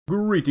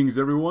Greetings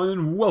everyone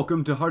and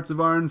welcome to Hearts of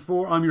Iron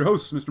 4. I'm your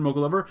host, Mr. Mocha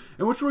Lover,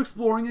 in which we're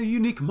exploring a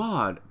unique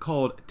mod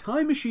called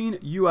Time Machine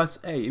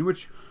USA, in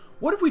which,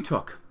 what if we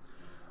took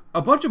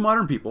a bunch of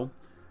modern people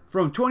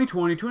from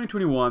 2020,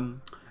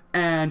 2021,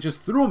 and just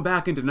threw them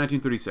back into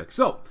 1936.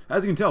 So,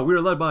 as you can tell, we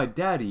are led by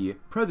Daddy,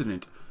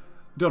 President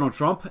Donald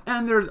Trump,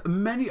 and there's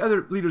many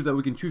other leaders that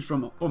we can choose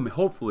from,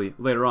 hopefully,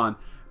 later on.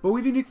 But we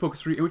have a unique focus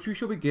tree in which we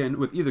shall begin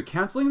with either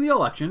canceling the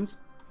elections,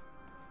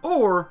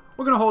 or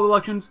we're going to hold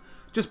elections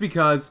just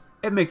because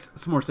it makes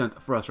some more sense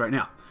for us right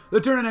now. The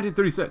turn in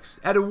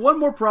 1936 added one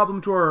more problem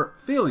to our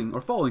failing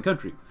or falling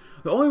country.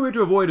 The only way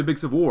to avoid a big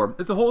civil war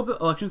is to hold the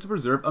elections to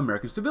preserve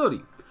American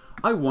stability.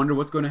 I wonder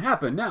what's going to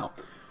happen now.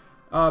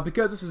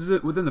 Because this is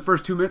it within the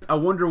first 2 minutes, I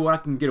wonder what I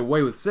can get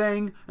away with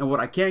saying and what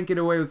I can't get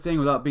away with saying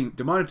without being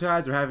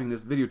demonetized or having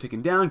this video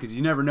taken down, because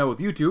you never know with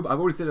YouTube. I've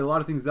already set a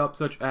lot of things up,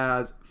 such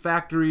as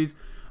factories.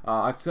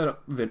 I've set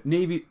up the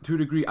Navy to a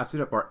degree. I've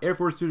set up our Air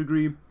Force to a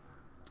degree.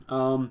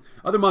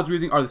 Other mods we're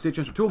using are the State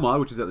Transfer Tool mod,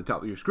 which is at the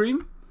top of your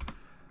screen,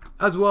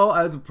 as well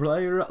as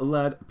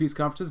player-led peace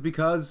conferences,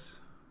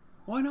 because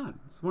why not?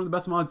 It's one of the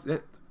best mods.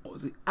 It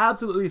was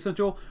absolutely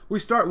essential. We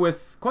start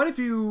with quite a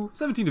few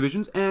 17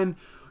 divisions, and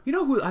you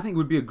know who I think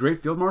would be a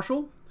great field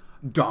marshal?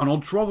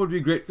 Donald Trump would be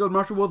a great field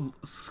marshal with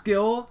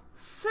skill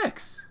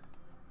 6.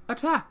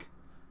 Attack.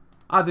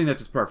 I think that's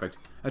just perfect.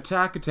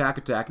 Attack, attack,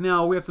 attack.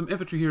 Now, we have some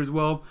infantry here as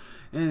well,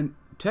 and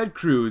Ted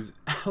Cruz,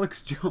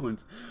 Alex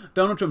Jones,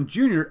 Donald Trump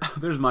Jr.,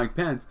 there's Mike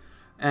Pence,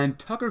 and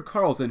Tucker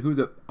Carlson, who's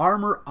an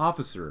armor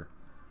officer.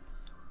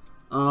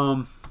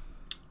 Oh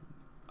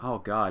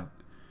God.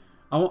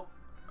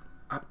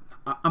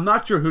 I'm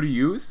not sure who to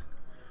use.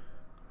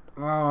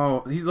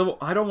 Oh, he's level.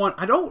 I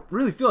don't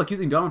really feel like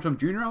using Donald Trump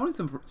Jr. I want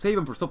to save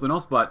him for something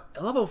else, but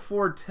level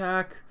 4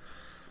 tech.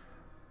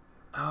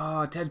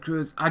 Ted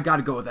Cruz. I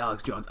gotta go with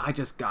Alex Jones. I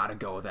just gotta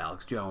go with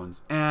Alex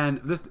Jones. And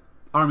this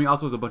army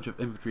also has a bunch of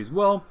infantry as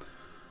well.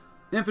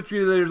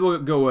 Infantry leaders will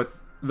go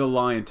with the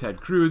Lion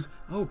Ted Cruz.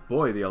 Oh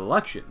boy, the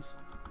elections.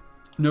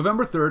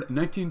 November 3rd,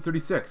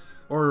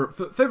 1936, or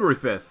February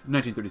 5th,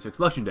 1936,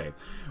 Election Day.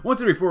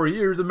 Once every 4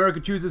 years, America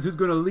chooses who's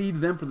going to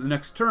lead them for the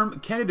next term.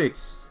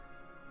 Candidates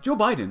Joe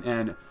Biden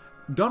and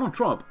Donald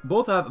Trump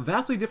both have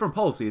vastly different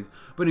policies,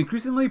 but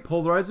increasingly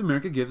polarized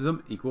America gives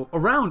them equal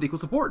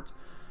support.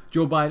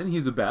 Joe Biden,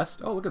 he's the best.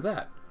 Oh, look at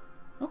that.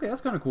 Okay,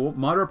 that's kind of cool.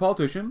 Moderate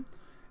politician.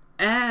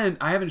 And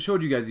I haven't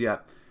showed you guys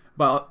yet,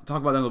 but I'll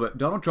talk about that in a little bit.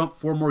 Donald Trump,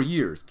 4 more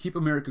years. Keep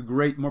America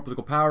great, more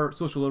political power,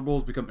 social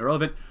liberals become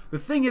irrelevant. The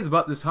thing is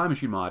about this Time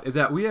Machine mod is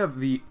that we have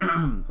the,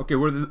 okay,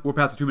 we're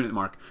past the 2-minute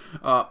mark,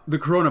 the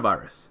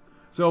coronavirus.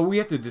 So we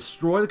have to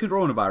destroy the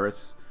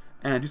coronavirus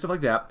and do stuff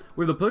like that.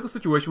 We have the political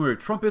situation where we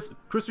have Trumpists,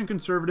 Christian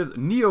conservatives,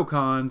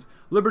 neocons,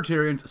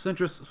 libertarians,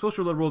 centrists,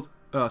 social liberals,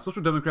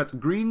 social democrats,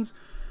 Greens,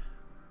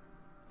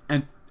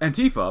 and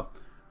Antifa,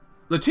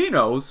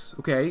 Latinos,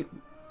 okay,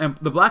 and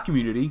the black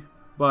community,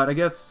 but I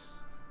guess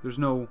there's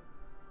no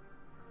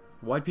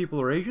white people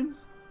or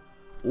Asians?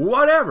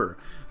 Whatever.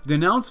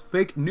 Denounce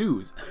fake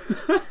news.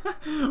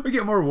 We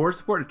get more war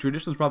support and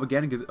traditional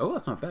propaganda because, oh,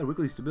 that's not bad.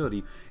 Weekly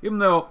stability. Even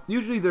though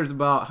usually there's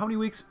about, how many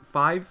weeks?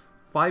 5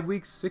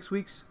 weeks? 6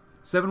 weeks?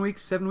 7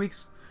 weeks? 7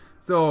 weeks?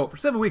 So for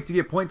 7 weeks you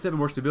get 0.7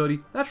 more stability.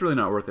 That's really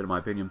not worth it in my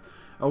opinion.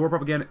 War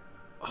propaganda.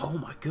 Oh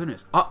my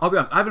goodness. I'll be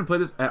honest, I haven't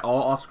played this at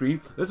all off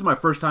screen. This is my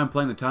first time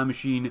playing the Time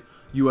Machine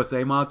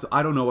USA mod, so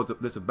I don't know what's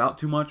this about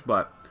too much,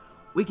 but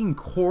we can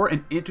core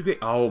and integrate.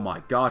 Oh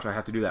my gosh, I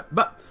have to do that.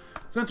 But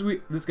since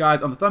this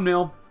guy's on the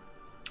thumbnail,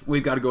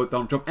 we've got to go with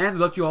Donald Trump. And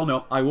to let you all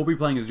know, I will be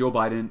playing as Joe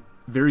Biden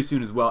very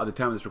soon as well at the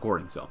time of this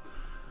recording. So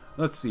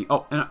let's see.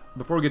 Oh, and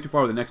before we get too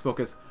far with the next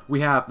focus,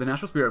 we have the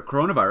national spirit of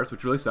coronavirus,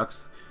 which really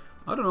sucks.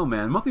 I don't know,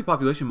 man. Monthly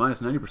population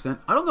minus 90%.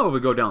 I don't know if it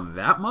would go down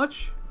that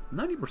much.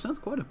 90% is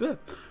quite a bit.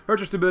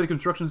 Hurts our stability,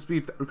 construction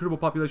speed, recruitable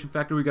population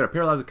factor. We've got a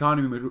paralyzed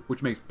economy,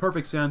 which makes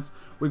perfect sense.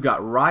 We've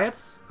got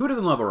riots. Who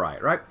doesn't love a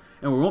riot, right?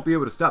 And we won't be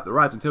able to stop the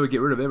riots until we get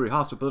rid of every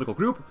hostile political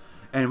group.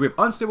 And we have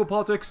unstable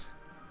politics.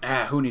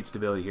 Who needs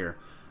stability here?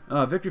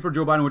 Victory for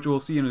Joe Biden, which we'll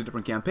see in a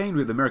different campaign.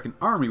 We have the American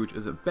Army, which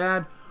isn't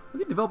bad. We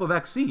can develop a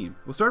vaccine.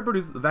 We'll start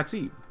producing the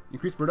vaccine.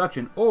 Increase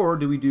production. Or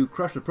do we do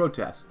crush the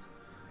protests?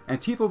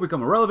 Antifa will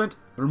become irrelevant.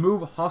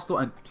 Remove hostile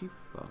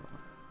Antifa.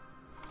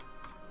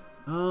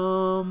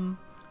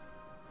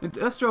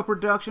 Industrial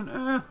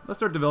production, let's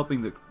start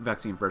developing the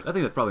vaccine first. I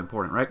think that's probably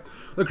important, right?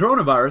 The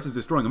coronavirus is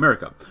destroying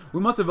America.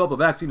 We must develop a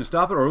vaccine to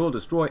stop it or it will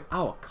destroy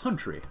our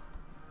country.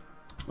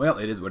 Well,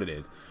 it is what it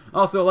is.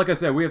 Also, like I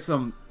said, we have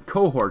some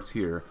cohorts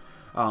here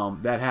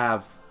that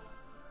have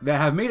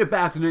made it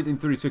back to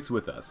 1936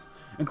 with us,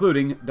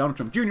 including Donald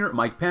Trump Jr.,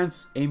 Mike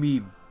Pence,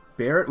 Amy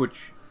Barrett,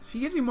 which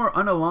she gives you more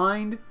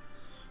unaligned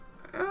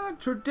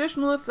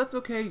traditionalists. That's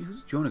okay.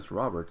 Who's Jonas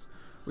Roberts?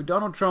 With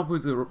Donald Trump,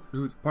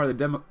 who's part of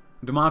the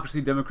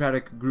Democracy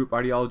Democratic group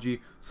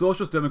ideology,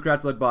 Socialist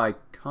Democrats led by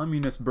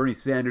Communist Bernie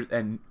Sanders,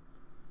 and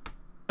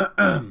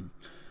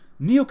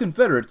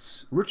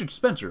Neo-Confederates Richard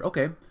Spencer.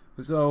 Okay,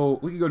 so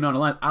we can go down the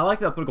line. I like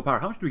that political power.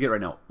 How much do we get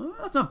right now?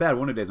 That's not bad.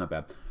 1 a day is not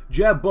bad.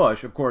 Jeb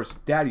Bush, of course,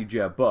 Daddy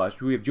Jeb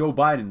Bush. We have Joe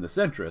Biden, the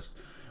centrist.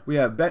 We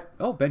have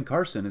Ben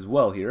Carson as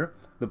well here.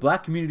 The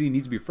black community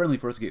needs to be friendly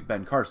for us to get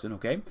Ben Carson,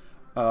 okay.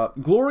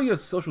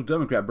 Glorious Social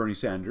Democrat Bernie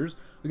Sanders.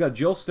 We got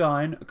Jill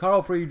Stein,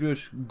 Carl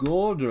Friedrich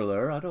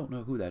Golderler, I don't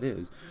know who that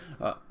is.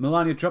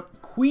 Melania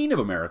Trump, Queen of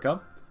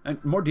America,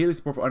 and more daily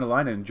support for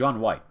Underline and John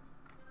White.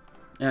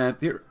 And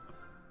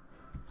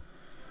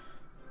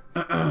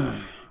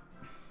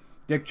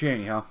Dick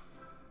Cheney, huh?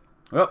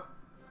 Well,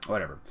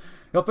 whatever.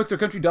 He'll fix our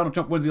country. Donald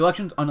Trump wins the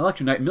elections. On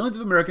election night, millions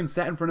of Americans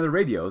sat in front of their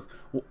radios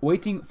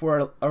waiting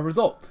for a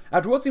result.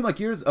 After what seemed like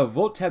years of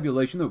vote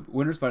tabulation, the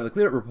winners finally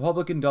clear.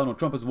 Republican Donald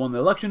Trump has won the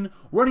election,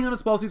 running on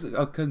his policies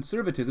of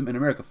conservatism and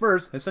America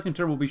first. His second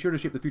term will be sure to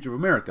shape the future of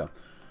America.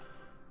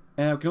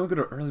 And we can only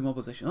go to early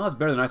mobilization. Oh, that's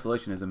better than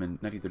isolationism in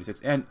 1936.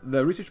 And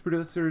the research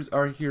producers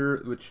are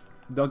here, which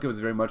don't give us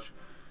very much.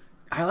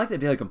 I like that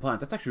daily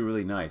compliance. That's actually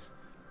really nice.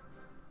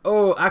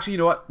 Oh, actually, you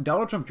know what?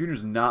 Donald Trump Jr.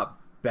 is not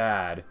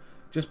bad.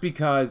 Just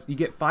because you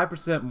get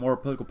 5% more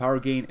political power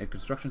gain and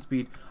construction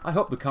speed. I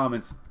hope the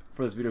comments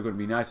for this video are going to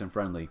be nice and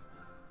friendly.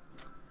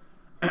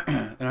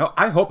 And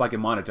I hope I can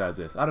monetize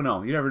this. I don't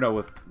know. You never know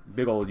with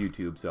big old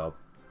YouTube, so.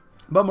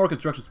 But more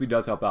construction speed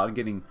does help out, and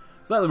getting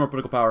slightly more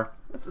political power,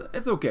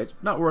 it's okay. It's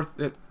not worth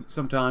it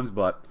sometimes,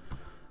 but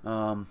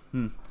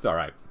it's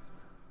alright.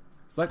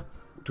 It's like,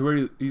 to where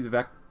you use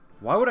a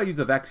why would I use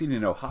a vaccine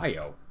in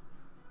Ohio?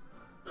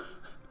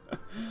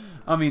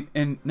 I mean,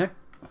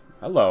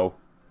 hello.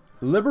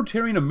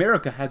 Libertarian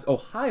America has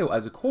Ohio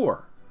as a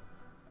core.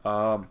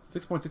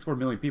 6.64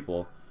 million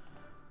people.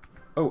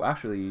 Oh,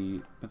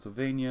 actually,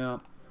 Pennsylvania.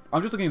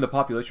 I'm just looking at the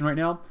population right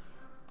now.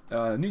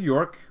 New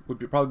York would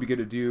probably be good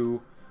to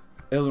do.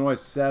 Illinois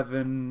is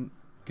 7.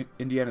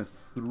 Indiana is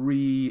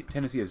 3.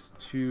 Tennessee is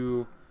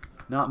 2.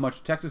 Not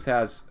much. Texas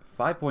has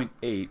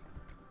 5.8.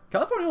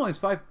 California only has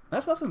 5.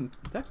 That's less than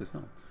Texas,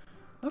 huh?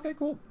 Okay,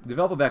 cool.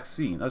 Develop a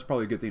vaccine. That's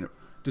probably a good thing.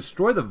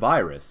 Destroy the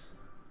virus.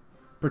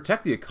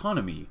 Protect the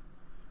economy.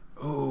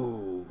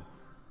 Oh,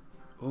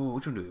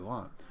 which one do we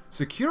want?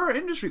 Secure our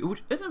industry,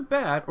 which isn't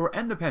bad, or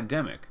end the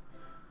pandemic.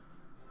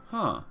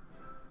 Huh.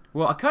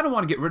 Well, I kind of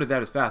want to get rid of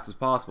that as fast as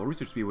possible.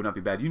 Research speed would not be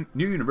bad.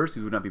 New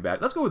universities would not be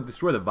bad. Let's go with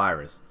destroy the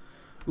virus.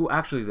 Ooh,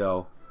 actually,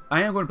 though,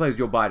 I am going to play as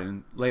Joe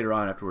Biden later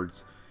on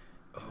afterwards.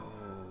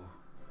 Oh.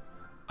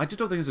 I just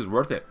don't think this is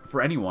worth it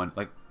for anyone.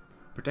 Like,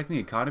 protecting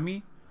the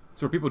economy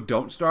so people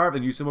don't starve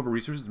and use some of our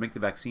resources to make the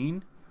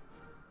vaccine.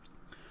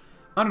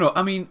 I don't know.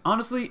 I mean,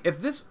 honestly, if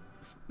this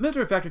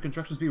military factory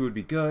construction speed would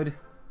be good.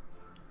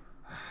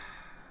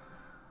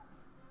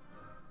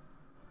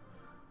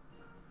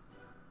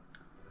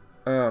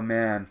 Oh,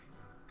 man.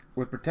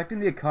 With protecting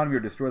the economy or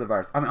destroy the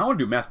virus. I mean, I want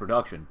to do mass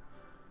production.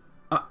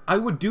 I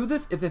would do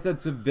this if they said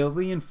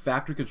civilian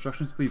factory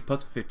construction speed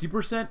plus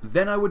 50%.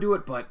 Then I would do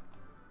it, but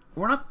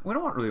we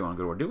don't really want to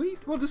go to war, do we?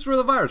 We'll destroy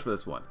the virus for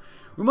this one.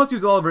 We must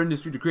use all of our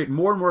industry to create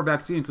more and more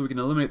vaccines so we can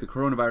eliminate the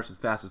coronavirus as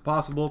fast as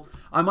possible.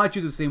 I might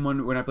choose the same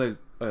one when I play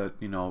as,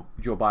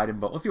 Joe Biden,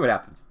 but we'll see what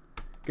happens.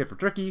 Good for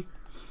Turkey.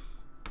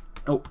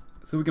 Oh,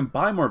 so we can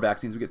buy more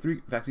vaccines. We get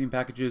 3 vaccine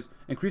packages.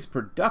 Increase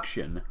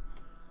production.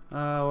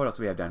 What else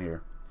do we have down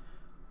here?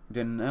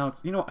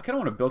 Denounce. You know, I kind of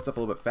want to build stuff a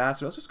little bit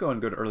faster. Let's just go ahead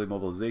and go to early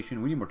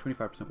mobilization. We need more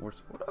 25% more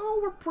support. Oh,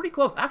 we're pretty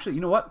close. Actually,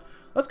 you know what?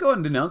 Let's go ahead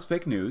and denounce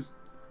fake news.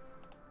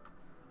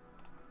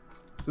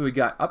 So we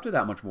got up to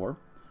that much more.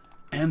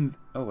 And,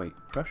 oh wait,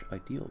 crush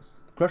ideals.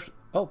 Crush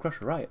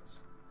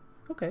riots.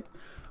 Okay.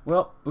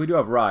 Well, we do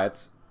have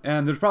riots.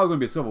 And there's probably going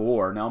to be a civil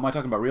war. Now, am I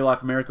talking about real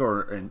life America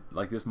or in,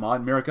 like this mod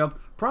America?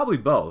 Probably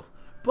both.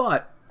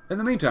 But, in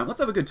the meantime,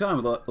 let's have a good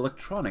time with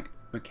electronic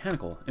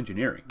mechanical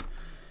engineering.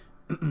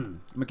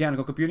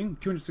 Mechanical computing,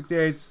 260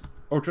 days,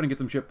 or trying to get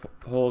some ship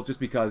holes just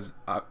because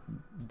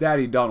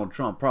Daddy Donald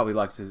Trump probably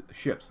likes his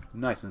ships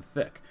nice and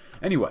thick.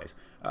 Anyways,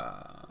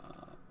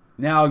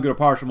 now I'll go to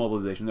partial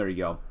mobilization. There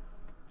you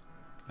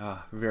go.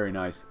 Very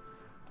nice.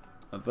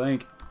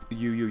 Thank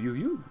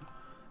you.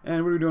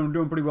 And what are we doing? We're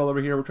doing pretty well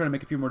over here. We're trying to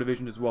make a few more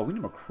divisions as well. We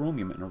need more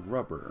chromium and a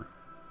rubber.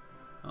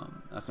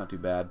 That's not too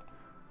bad.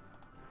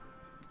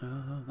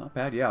 Not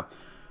bad, yeah.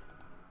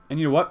 And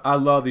you know what? I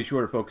love these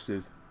shorter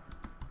focuses.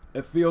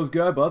 It feels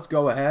good, but let's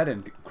go ahead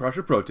and crush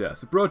a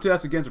protest. The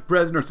protests against the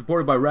president are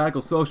supported by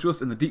radical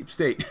socialists and the deep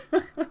state.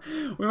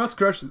 We must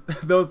crush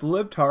those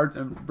libtards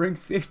and bring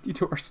safety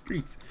to our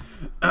streets.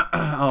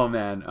 Oh,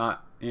 man.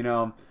 You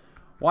know,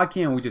 why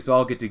can't we just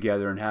all get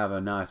together and have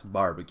a nice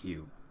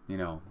barbecue? You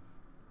know,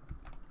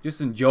 just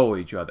enjoy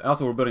each other.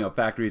 Also, we're building up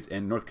factories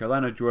in North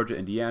Carolina, Georgia,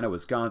 Indiana,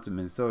 Wisconsin,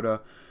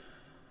 Minnesota.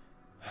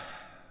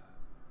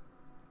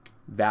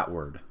 That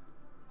word.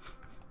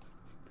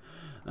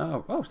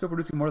 Oh, still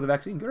producing more of the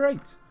vaccine.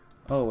 Great.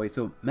 Oh, wait,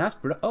 so mass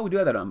production. Oh, we do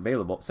have that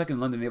available. Second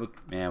London enabled.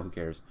 Man, who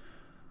cares?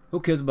 Who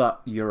cares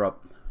about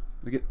Europe?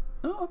 We get.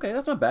 Oh, okay,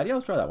 that's not bad. Yeah,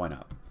 let's try that. Why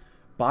not?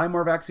 Buy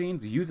more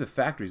vaccines. Use the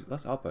factories.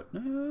 Less output.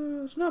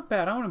 It's not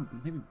bad. I want to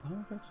maybe buy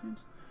more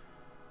vaccines.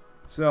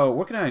 So,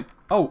 what can I...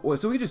 Oh,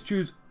 so we just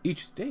choose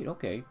each state.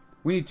 Okay.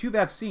 We need 2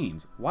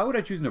 vaccines. Why would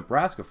I choose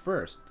Nebraska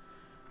first?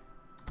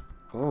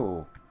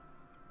 Oh.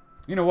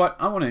 You know what?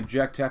 I want to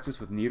inject Texas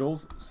with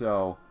needles,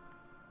 so...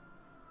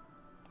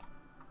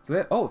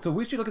 So so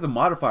we should look at the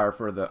modifier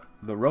for the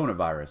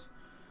coronavirus.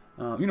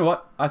 You know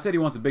what? I said he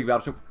wants a big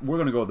battleship. We're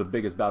going to go with the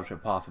biggest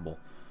battleship possible.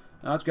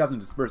 Let's grab some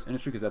dispersed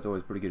industry because that's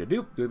always pretty good to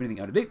do. Do we have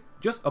anything out of date?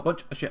 Just a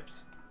bunch of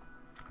ships.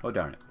 Oh,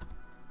 darn it.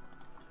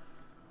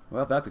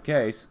 Well, if that's the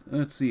case,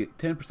 let's see.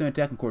 10%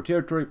 attack in core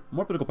territory.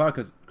 More political power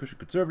because Christian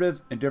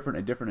conservatives. Indifferent,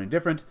 indifferent,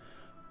 indifferent.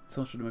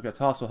 Social Democrats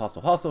hostile,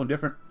 hostile, hostile,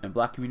 indifferent. And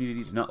black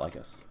community does not like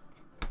us.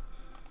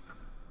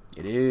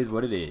 It is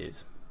what it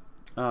is.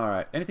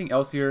 Alright, anything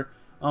else here?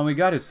 We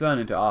got his son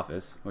into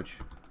office, which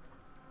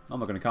I'm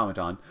not going to comment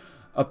on.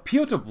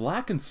 Appeal to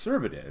black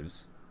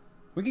conservatives.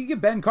 We can get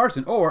Ben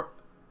Carson, or...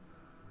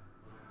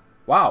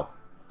 Wow.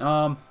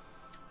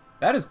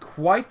 That is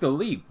quite the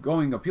leap,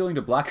 appealing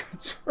to black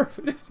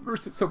conservatives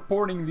versus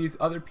supporting these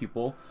other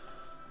people.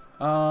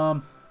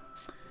 A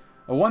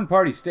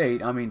one-party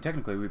state, I mean,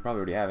 technically we probably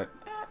already have it.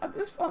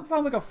 This sounds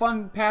like a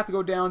fun path to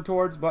go down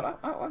towards, but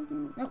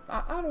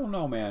I don't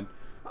know, man.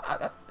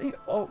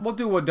 We'll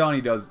do what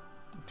Donnie does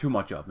too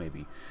much of,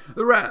 maybe.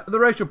 The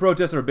racial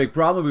protests are a big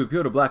problem. We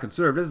appeal to black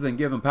conservatives, then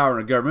give them power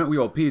in the government. We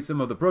will appease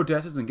some of the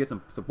protesters and get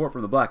some support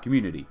from the black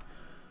community.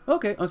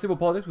 Okay, unstable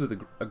politics with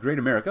a great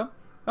America.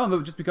 Oh,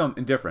 they'll just become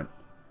indifferent.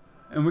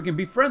 And we can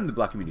befriend the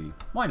black community.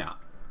 Why not?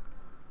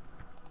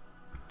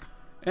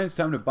 And it's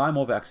time to buy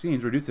more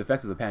vaccines, reduce the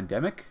effects of the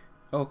pandemic.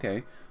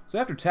 Okay, so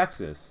after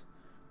Texas...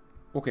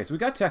 Okay, so we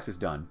got Texas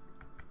done.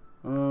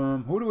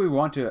 Who do we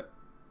want to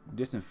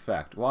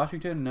disinfect?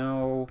 Washington?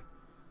 No.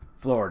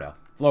 Florida.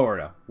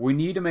 Florida. We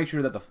need to make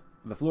sure that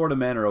the Florida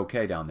men are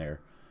okay down there.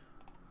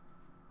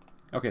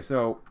 Okay,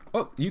 so...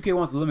 Oh, the UK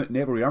wants to limit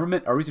naval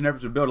rearmament. Our recent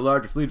efforts to build a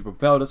larger fleet have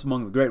propelled us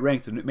among the great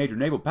ranks of major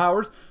naval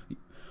powers.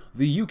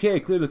 The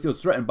UK clearly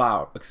feels threatened by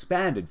our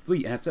expanded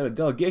fleet and has sent a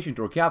delegation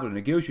to our capital to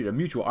negotiate a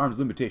mutual arms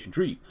limitation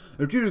treaty.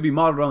 The treaty will be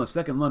modeled on the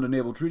Second London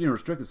Naval Treaty and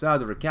restrict the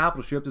size of our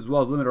capital ships as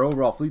well as limit our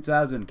overall fleet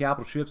size and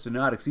capital ships to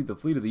not exceed the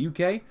fleet of the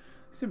UK.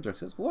 Simtark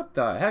says, what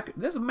the heck?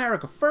 This is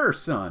America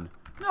first, son.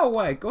 No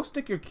way. Go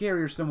stick your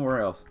carrier somewhere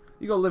else.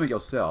 You go limit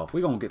yourself.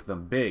 We gonna get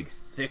them big,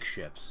 thick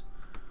ships.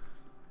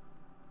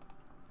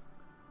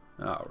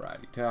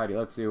 Alrighty, tidy.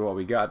 Let's see what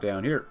we got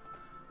down here.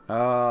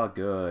 Oh,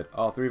 good.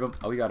 All three of them.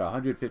 Oh, we got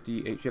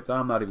 158 ships.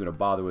 I'm not even going to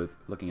bother with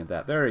looking at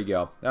that. There you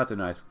go. That's a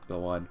nice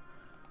little one.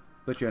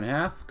 Split you in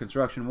half.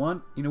 Construction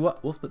 1. You know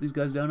what? We'll split these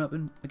guys down up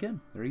in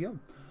again. There you go.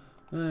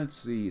 Let's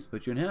see.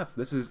 Split you in half.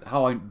 This is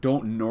how I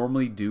don't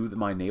normally do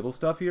my naval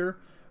stuff here,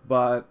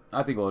 but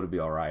I think it'll be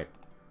alright.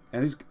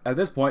 And at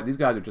this point, these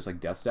guys are just like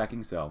death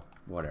stacking, so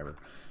whatever.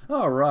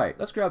 Alright,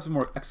 let's grab some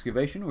more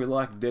excavation. We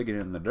like digging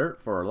in the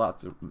dirt for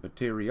lots of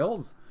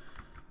materials.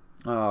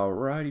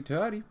 Alrighty,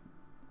 tidy.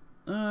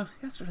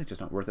 That's really just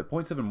not worth it.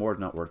 0.7 more is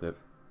not worth it.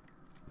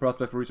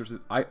 Prospect for resources.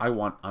 I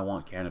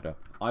want Canada.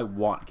 I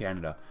want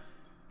Canada.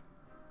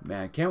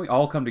 Man, can't we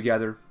all come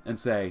together and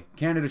say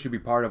Canada should be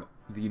part of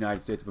the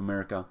United States of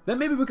America? Then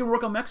maybe we can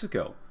work on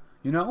Mexico.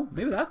 You know,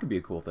 maybe that could be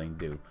a cool thing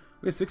to do.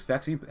 We have 6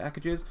 vaccine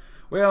packages.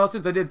 Well,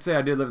 since I did say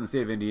I did live in the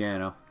state of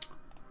Indiana,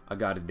 I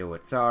got to do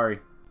it. Sorry.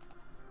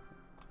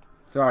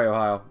 Sorry,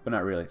 Ohio, but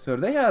not really. So,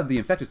 do they have the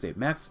infected state?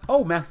 Max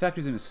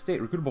factors in a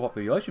state. Recruitable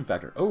population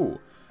factor. Oh,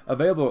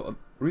 available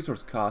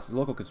resource cost and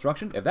local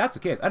construction. If that's the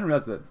case, I didn't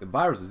realize that the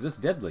virus is this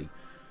deadly.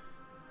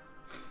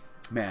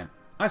 Man,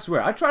 I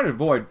swear, I try to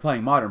avoid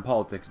playing modern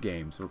politics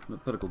games or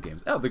political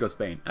games. Oh, there goes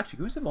Spain. Actually,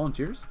 can we send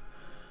volunteers?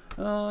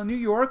 New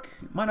York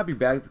might not be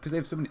bad because they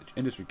have so many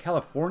industry.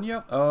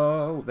 California,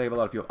 oh, they have a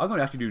lot of fuel. I'm going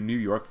to actually do New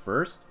York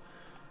first,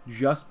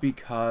 just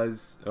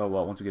because. Oh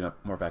well, once we get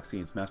more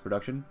vaccines, mass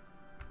production.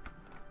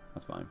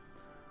 That's fine.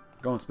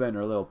 Go and spend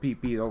our little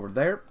PP over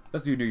there.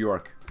 Let's do New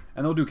York.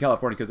 And they'll do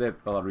California because they have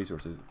a lot of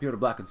resources. Appeal to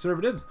black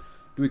conservatives.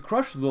 Do we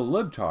crush the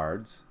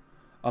libtards?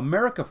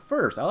 America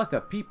first. I like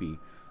that PP.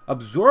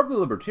 Absorb the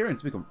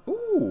libertarians. Become.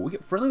 Ooh, we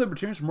get friendly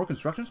libertarians for more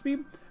construction speed.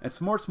 And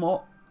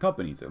small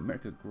companies.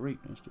 America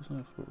greatness does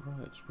not support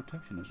rights.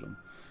 Protectionism.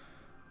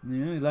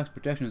 Yeah, he lacks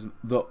protectionism.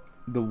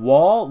 The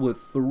wall with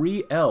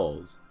 3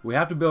 L's. We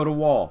have to build a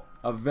wall.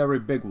 A very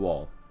big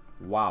wall.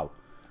 Wow.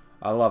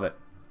 I love it.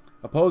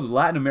 Oppose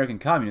Latin American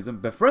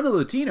communism. Befriend the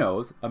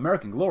Latinos.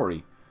 American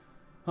glory.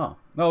 Huh.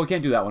 No, we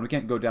can't do that one. We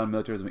can't go down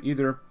militarism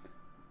either.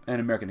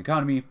 And American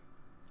economy.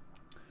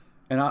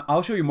 And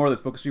I'll show you more of this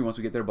focus tree once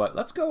we get there. But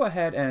let's go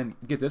ahead and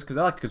get this because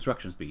I like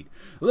construction speed.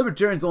 The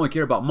libertarians only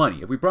care about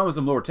money. If we promise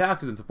them lower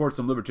taxes and support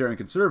some libertarian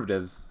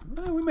conservatives,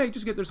 we may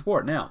just get their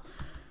support. Now,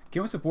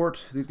 can we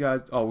support these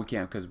guys? Oh, we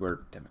can't because we're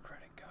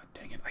democratic. God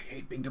dang it. I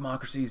hate being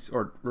democracies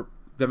or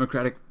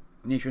democratic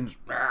nations.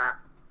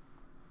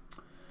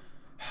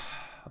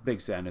 A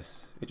big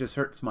sadness. It just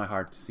hurts my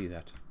heart to see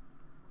that.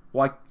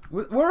 Why?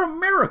 We're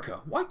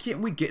America. Why can't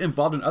we get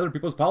involved in other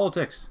people's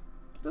politics?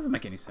 It doesn't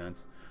make any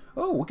sense.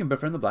 Oh, we can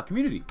befriend the black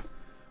community.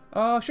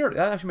 Sure.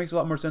 That actually makes a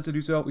lot more sense to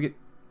do so. We get,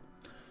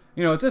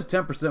 you know, it says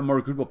 10%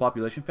 more recruitable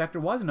population factor.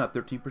 Why is it not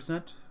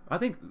 13%? I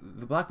think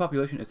the black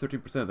population is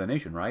 13% of the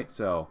nation, right?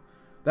 So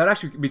that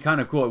actually would be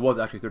kind of cool. It was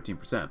actually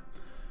 13%.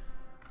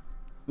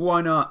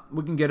 Why not?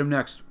 We can get him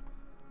next.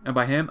 And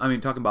by him, I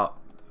mean talking about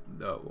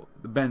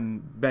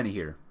Benny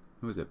here.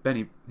 Who is it?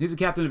 Benny. He's a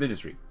captain of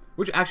industry.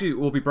 Which actually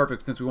will be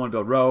perfect since we want to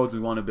build roads, we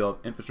want to build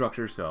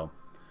infrastructure, so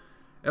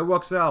it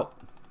works out.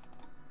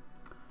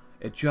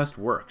 It just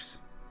works.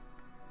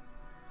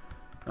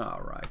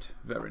 Alright,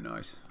 very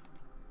nice.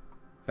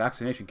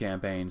 Vaccination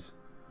campaigns.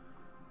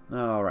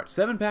 Alright,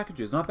 7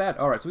 packages, not bad.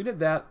 Alright, so we did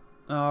that.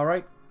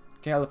 Alright,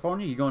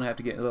 California, you're going to have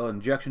to get little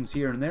injections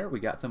here and there. We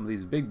got some of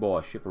these big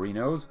boy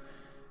shipperinos.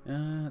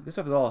 This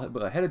stuff is all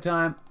ahead of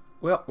time.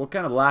 Well, we're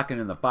kind of lacking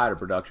in the fighter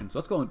production, so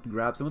let's go and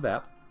grab some of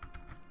that.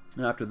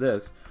 After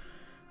this,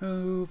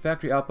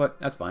 factory output,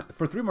 that's fine.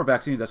 For 3 more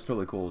vaccines, that's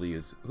totally cool to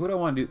use. Who do I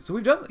want to do? So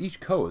we've done each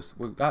coast.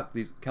 We've got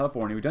these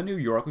California, we've done New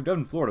York, we've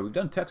done Florida, we've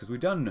done Texas, we've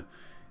done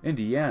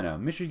Indiana,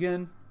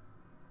 Michigan.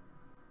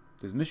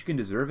 Does Michigan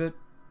deserve it?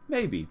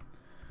 Maybe.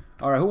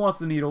 Alright, who wants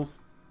the needles?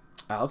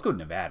 Let's go to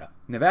Nevada.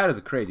 Nevada's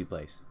a crazy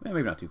place.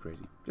 Maybe not too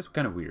crazy. Just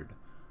kind of weird.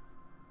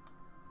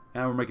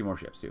 And we're making more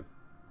ships, too.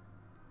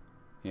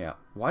 Yeah.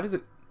 Why does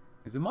it...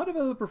 Is the mod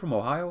developer from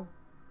Ohio?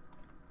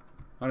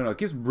 I don't know. It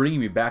keeps bringing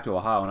me back to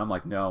Ohio, and I'm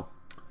like, no.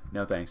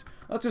 No thanks.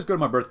 Let's just go to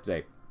my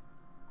birthday.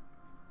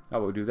 How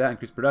about we do that?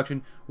 Increase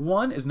production.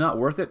 1 is not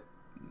worth it.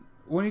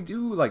 When you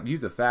do, like,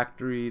 use the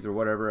factories or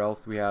whatever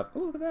else we have... Oh,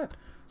 look at that.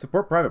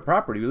 Support private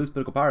property. We lose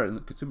political power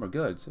and consumer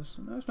goods.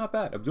 That's not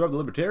bad. Absorb the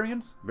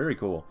libertarians. Very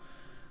cool.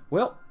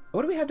 Well,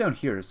 what do we have down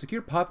here?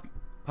 Secure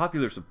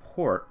popular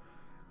support.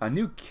 A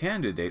new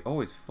candidate.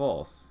 Always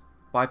false.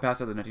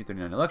 Bypass other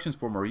 1939 elections.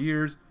 4 more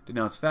years.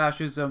 Denounce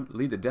fascism.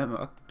 Lead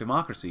the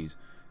democracies.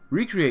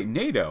 Recreate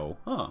NATO.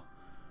 Huh.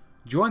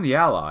 Join the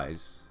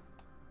Allies.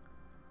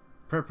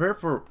 Prepare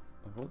for...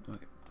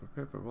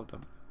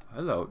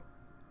 Hello.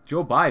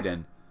 Joe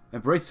Biden.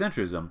 Embrace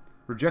centrism.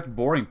 Reject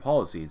boring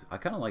policies. I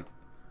kind of like...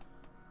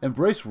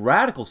 Embrace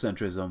radical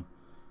centrism.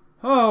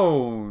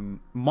 Oh,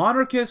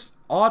 monarchist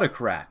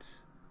autocrat.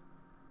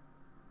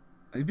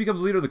 He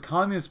becomes leader of the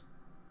Communist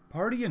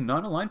Party and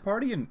non-aligned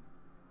party and...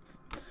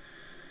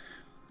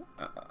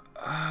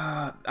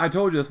 I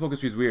told you this focus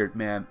tree is weird,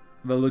 man.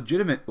 The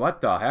legitimate...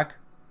 What the heck?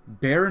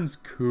 Baron's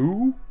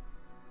coup?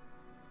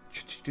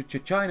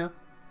 China.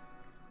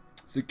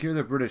 Secure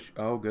the British...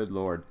 Oh, good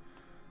lord.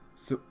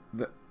 So,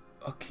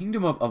 a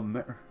kingdom of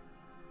America...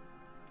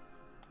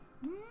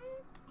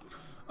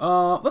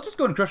 let's just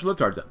go and crush the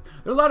libtards then.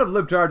 There are a lot of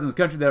libtards in this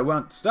country that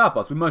want to stop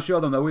us. We must show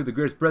them that we're the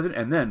greatest president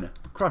and then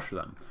crush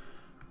them.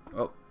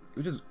 Well,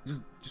 we just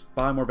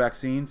buy more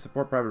vaccines.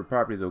 Support private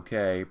property is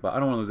okay, but I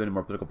don't want to lose any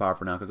more political power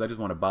for now because I just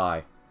want to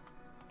buy.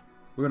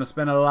 We're going to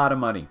spend a lot of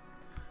money.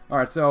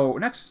 Alright, so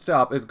next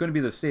stop is going to be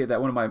the state that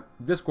one of my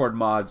Discord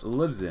mods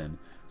lives in.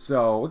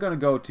 So we're going to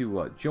go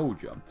to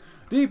Georgia.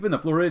 Deep in the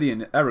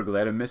Floridian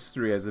Everglade, a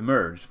mystery has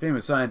emerged.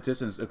 Famous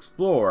scientist and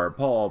explorer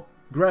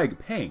Greg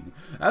Payne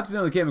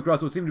accidentally came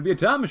across what seemed to be a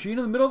time machine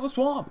in the middle of a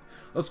swamp.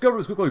 The discovery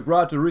was quickly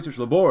brought to a research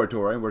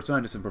laboratory where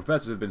scientists and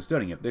professors have been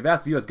studying it. They've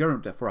asked the U.S.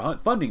 government for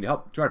funding to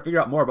help try to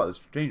figure out more about this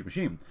strange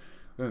machine.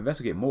 We're going to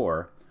investigate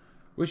more.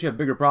 Wish you have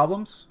bigger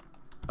problems.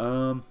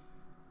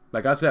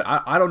 Like I said,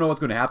 I don't know what's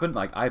going to happen.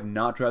 Like, I have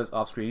not tried this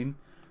off screen.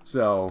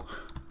 So,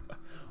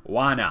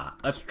 why not?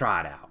 Let's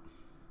try it out.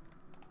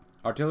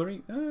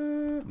 Artillery?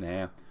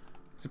 Nah.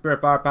 Superior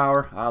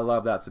firepower. I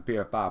love that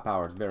superior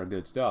firepower. It's very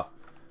good stuff.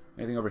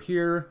 Anything over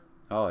here?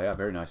 Oh, yeah,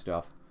 very nice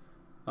stuff.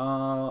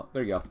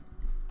 There you go.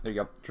 There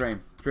you go.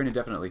 Train. Train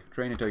indefinitely.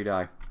 Train until you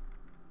die.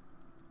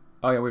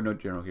 Oh, yeah, we have no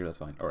general here. That's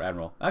fine. Or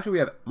admiral. Actually, we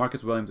have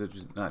Marcus Williams, which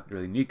is not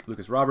really unique.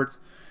 Lucas Roberts.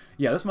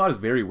 Yeah, this mod is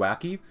very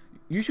wacky.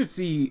 You should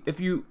see, if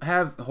you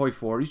have Hoi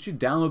 4, you should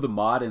download the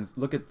mod and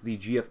look at the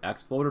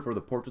GFX folder for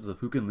the portraits of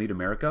who can lead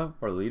America,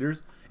 or the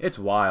leaders. It's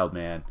wild,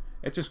 man.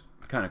 It's just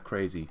kind of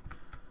crazy.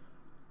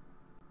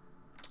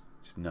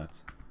 Just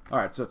nuts.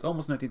 Alright, so it's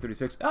almost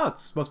 1936. Oh,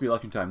 it's supposed to be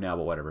election time now,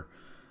 but whatever.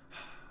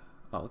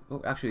 Oh,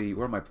 actually,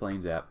 where are my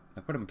planes at? I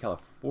put them in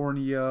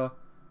California.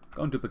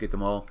 Go and duplicate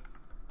them all.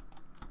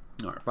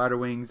 Alright, fighter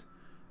wings.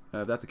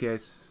 If that's the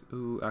case,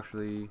 ooh,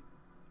 actually,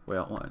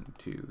 well, 1,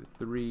 2,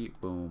 3,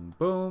 boom,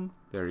 boom.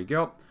 There you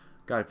go.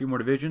 Got a few more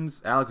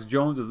divisions. Alex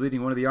Jones is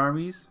leading one of the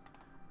armies.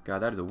 God,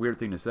 that is a weird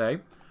thing to say.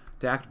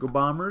 Tactical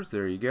bombers,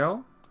 there you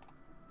go.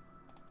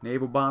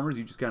 Naval bombers,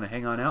 you just kind of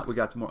hang on out. We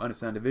got some more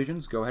unassigned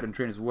divisions. Go ahead and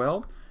train as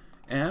well.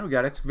 And we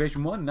got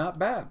excavation 1, not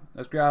bad.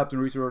 Let's grab some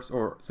resource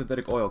or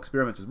synthetic oil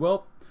experiments as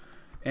well.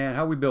 And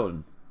how are we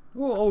building?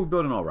 Oh, we're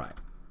building all right.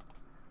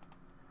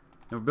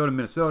 And we're building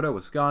Minnesota,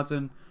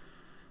 Wisconsin.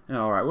 And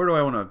all right, where do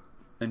I want to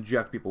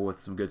inject people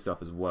with some good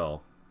stuff as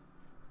well?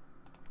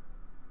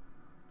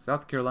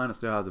 South Carolina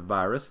still has a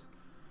virus.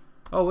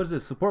 Oh, what is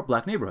this? Support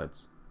black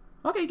neighborhoods.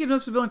 Okay, get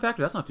another civilian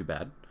factory. That's not too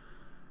bad.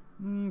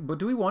 But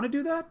do we want to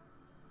do that?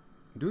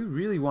 Do we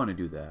really want to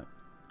do that?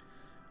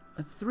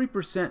 It's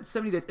 3%,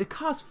 70 days. It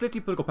costs 50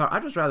 political power.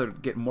 I'd just rather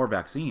get more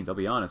vaccines, I'll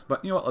be honest.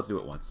 But you know what? Let's do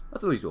it once.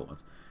 Let's at least do it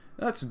once.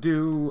 Let's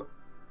do...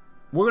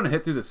 We're going to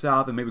hit through the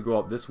south and maybe go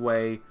up this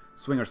way,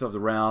 swing ourselves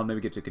around,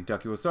 maybe get to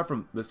Kentucky. We'll start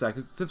from this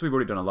side, since we've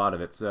already done a lot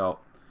of it. So,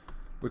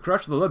 we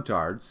crushed the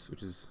libtards,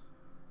 which is...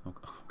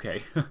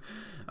 Okay.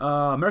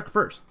 America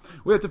first.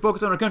 We have to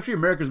focus on our country.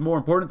 America is more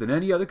important than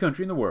any other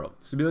country in the world.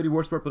 Stability,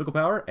 war, sport, political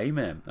power.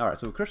 Amen. Alright,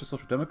 so we crushed the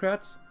Social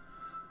Democrats.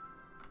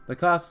 The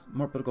cost,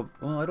 more political...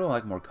 Well, I don't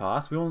like more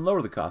cost. We don't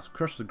lower the cost.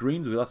 Crush the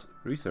greens with less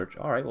research.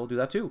 Alright, we'll do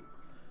that too.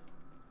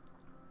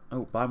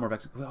 Oh, buy more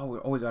vaccines. Oh, we're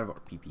always out of our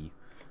PP.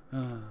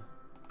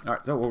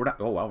 Alright, so we're not...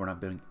 Oh, wow, we're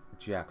not building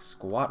jack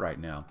squat right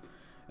now.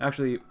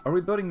 Actually, are we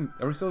building...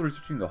 Are we still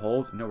researching the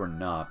hulls? No, we're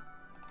not.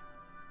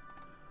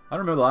 I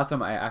don't remember the last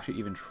time I actually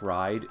even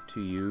tried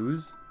to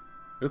use...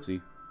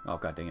 Oopsie. Oh,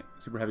 god dang it.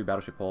 Super heavy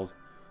battleship hulls.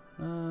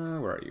 Where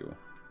are you?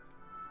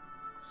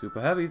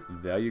 Super heavies.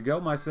 There you go,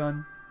 my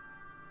son.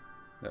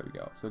 There we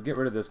go. So get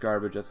rid of this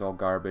garbage. That's all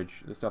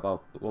garbage. This stuff,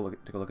 we'll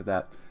take a look at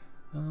that.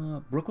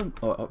 Brooklyn.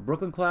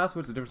 Brooklyn class.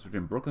 What's the difference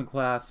between Brooklyn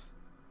class?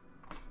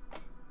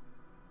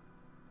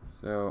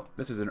 So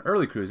this is an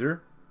early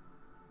cruiser.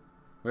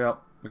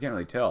 Well, we can't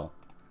really tell.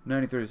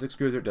 1936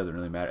 cruiser. It doesn't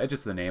really matter. It's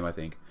just the name, I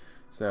think.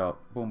 So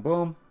boom,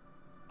 boom.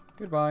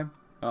 Goodbye.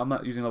 I'm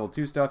not using level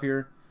 2 stuff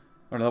here,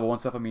 or level 1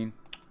 stuff. I mean,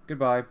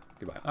 goodbye.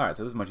 Goodbye. All right.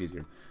 So this is much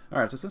easier. All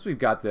right. So since we've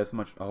got this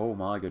much. Oh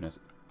my goodness.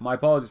 My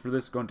apologies for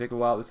this. It's going to take a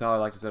while. This is how I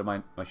like to set up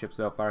my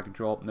ships up. Fire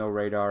control, no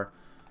radar.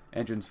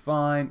 Engine's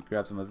fine.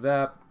 Grab some of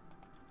that.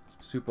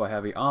 Super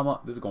heavy armor.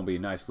 This is going to be a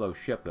nice slow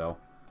ship, though.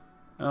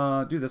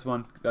 Do this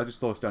one. That'll just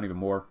slow us down even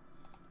more.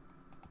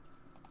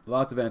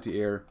 Lots of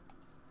anti-air.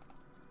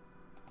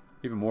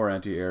 Even more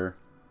anti-air.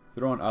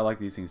 Throwing. I like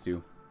these things,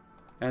 too.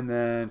 And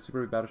then super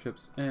heavy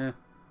battleships.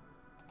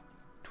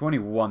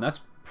 21. That's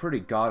pretty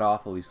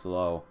god-awfully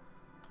slow.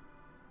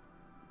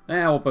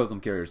 And we'll build some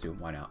carriers, too.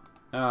 Why not?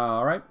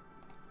 Alright.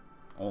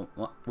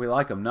 We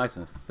like them nice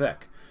and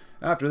thick.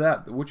 After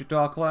that, the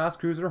Wichita class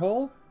cruiser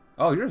hull.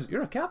 Oh,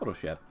 you're a capital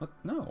ship. What?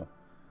 No.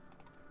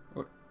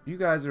 What? You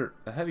guys are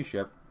a heavy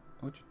ship.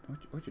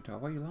 Wichita,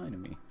 why are you lying to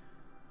me?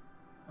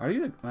 Are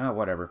you the...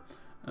 whatever.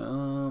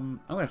 I'm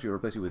gonna actually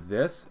replace you with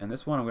this, and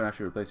this one I'm gonna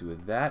actually replace you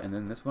with that, and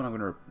then this one I'm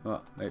gonna...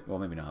 well,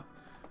 maybe not.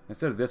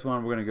 Instead of this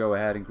one, we're gonna go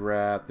ahead and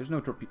grab... There's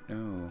no torpedo...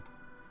 No.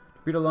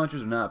 Torpedo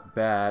launchers are not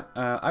bad.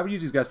 I would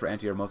use these guys for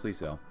anti-air mostly,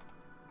 so...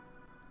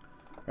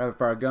 Rapid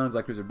fire guns,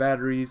 light cruiser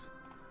batteries.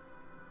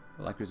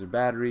 Light cruiser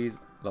batteries,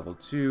 level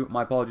 2.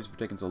 My apologies for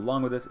taking so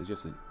long with this. It's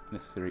just a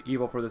necessary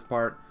evil for this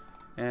part.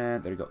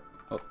 And there you go.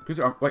 Oh,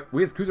 cruiser armor. Wait,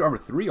 we have cruiser armor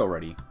 3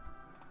 already.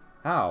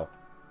 How?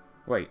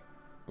 Wait,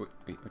 what's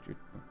your...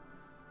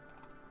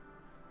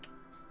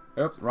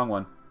 Oops, wrong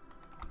one.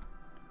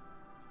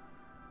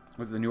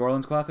 Was it the New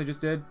Orleans class I just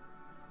did?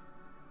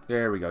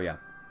 There we go, yeah.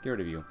 Get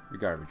rid of you.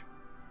 You're garbage.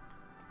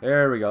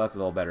 There we go, that's a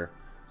little better.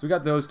 So we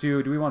got those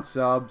two. Do we want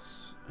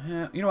subs?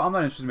 You know, I'm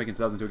not interested in making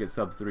subs until we get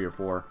sub 3 or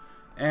 4.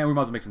 And we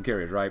might as well make some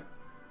carriers, right?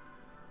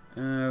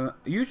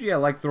 Usually I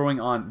like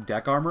throwing on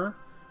deck armor.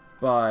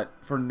 But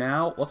for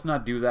now, let's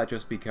not do that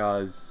just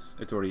because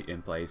it's already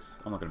in place.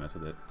 I'm not going to mess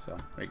with it. So,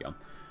 there you go.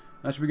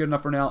 That should be good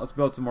enough for now. Let's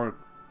build some more...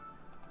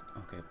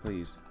 Okay,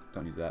 please.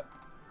 Don't use that.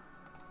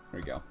 There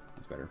we go.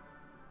 That's better.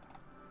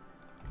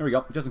 There we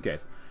go. Just in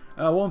case.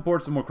 We'll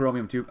import some more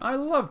chromium too. I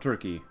love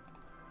Turkey.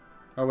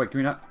 Oh, wait. Can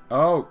we not...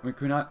 Oh, wait,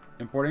 can we not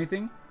import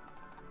anything?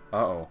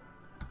 Uh-oh.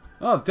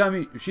 Oh, the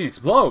time machine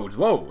explodes.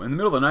 Whoa. In the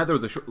middle of the night, there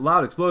was a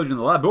loud explosion in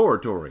the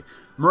laboratory.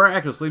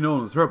 Miraculously, no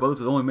one was hurt, but this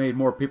has only made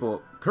more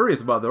people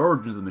curious about the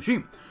origins of the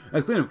machine.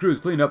 As cleanup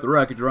crews cleaned up the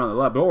wreckage around the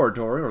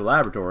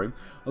laboratory,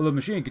 the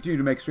machine continued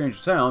to make strange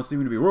sounds,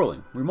 seeming to be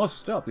whirling. We must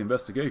stop the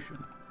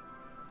investigation.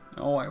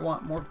 Oh, I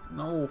want more.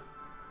 No.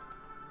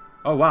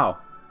 Oh, wow.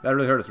 That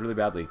really hurt us really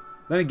badly.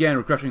 Then again,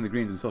 we're crushing the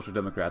Greens and Social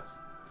Democrats.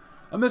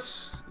 A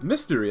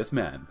mysterious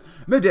man.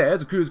 Midday, as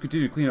the crews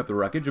continued to clean up the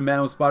wreckage, a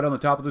man was spotted on the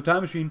top of the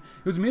time machine.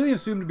 He was immediately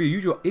assumed to be a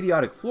usual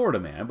idiotic Florida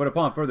man, but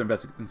upon further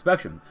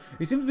inspection,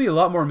 he seems to be a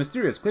lot more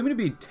mysterious. Claiming to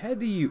be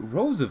Teddy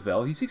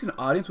Roosevelt, he seeks an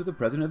audience with the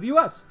President of the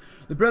U.S.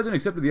 The President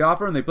accepted the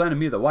offer, and they plan to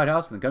meet at the White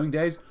House in the coming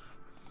days.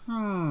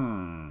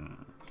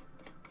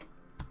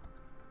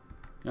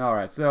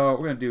 Alright, so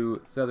we're going to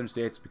do southern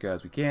states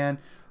because we can.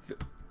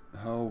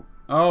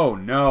 Oh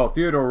no,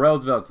 Theodore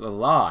Roosevelt's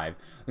alive.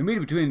 The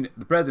meeting between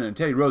the president and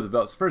Teddy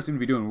Roosevelt first seemed to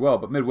be doing well,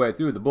 but midway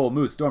through, the bull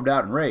moose stormed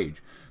out in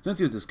rage. Since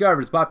he was discovered,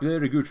 his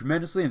popularity grew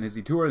tremendously, and as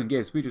he toured and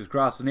gave speeches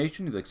across the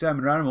nation, the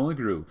excitement around him only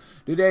grew.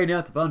 Today, he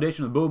announced the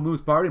foundation of the Bull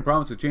Moose Party and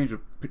promised to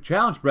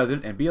challenge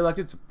president and be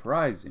elected.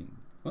 Surprising.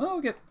 Well,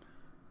 we get...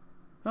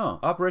 Oh,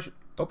 Operation...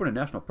 Open a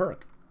national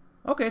perk.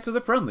 Okay, so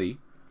they're friendly.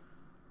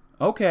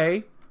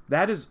 Okay,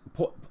 that is...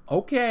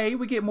 Okay,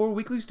 we get more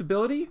weekly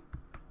stability?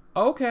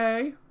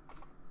 Okay.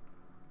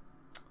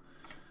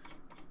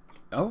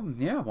 Oh,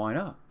 yeah, why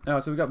not?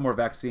 So we got more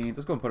vaccines.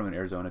 Let's go and put them in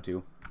Arizona,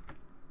 too.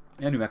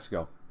 And New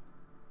Mexico.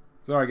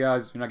 Sorry,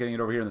 guys. You're not getting it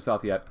over here in the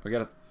South yet. We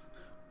got to...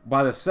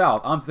 By the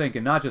South, I'm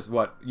thinking not just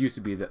what used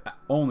to be the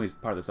only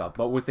part of the South,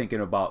 but we're thinking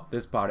about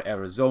this part of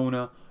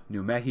Arizona,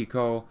 New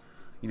Mexico,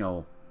 you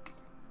know,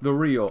 the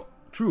real,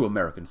 true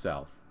American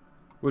South,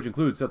 which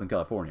includes Southern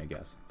California, I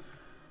guess.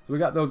 So we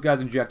got those guys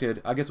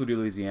injected. I guess we'll do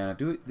Louisiana.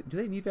 Do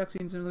they need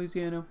vaccines in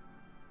Louisiana?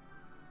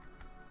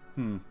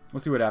 We'll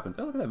see what happens.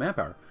 Oh, look at that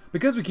manpower.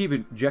 Because we keep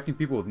injecting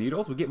people with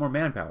needles, we get more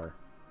manpower.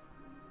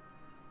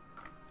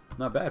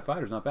 Not bad.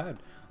 Fighters, not bad.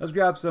 Let's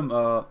grab some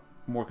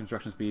more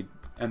construction speed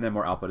and then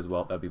more output as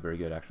well. That'd be very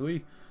good,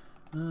 actually.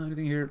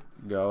 Anything here?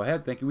 Go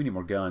ahead. Thank you. We need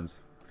more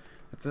guns.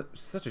 It's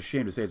such a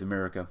shame to say it's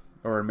America.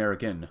 Or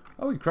American.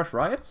 Oh, we can crush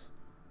riots?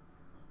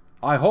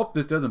 I hope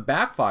this doesn't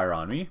backfire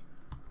on me.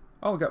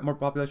 Oh, we got more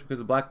population because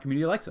the black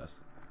community likes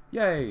us.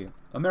 Yay!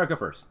 America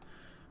first.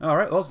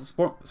 Alright, well,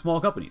 support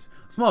small companies.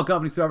 Small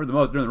companies suffer the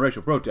most during the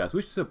racial protests.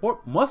 We should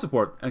must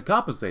support and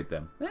compensate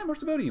them. Yeah, more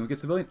stability. We get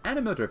civilian and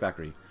a military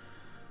factory.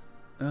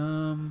 I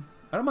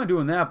don't mind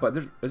doing that, but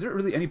is there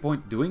really any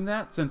point doing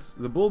that? Since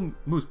the Bull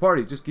Moose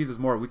Party just gives us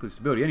more weekly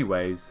stability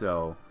anyways,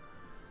 so...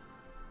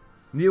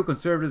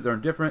 Neoconservatives are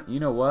indifferent. You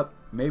know what?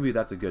 Maybe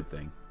that's a good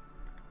thing.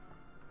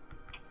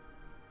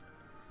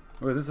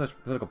 With this such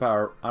political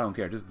power, I don't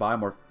care. Just buy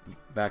more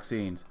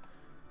vaccines.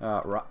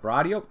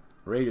 Radio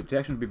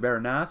detection would be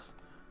very nice.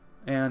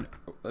 And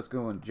let's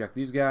go and inject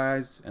these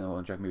guys, and then we'll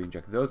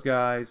inject those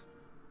guys.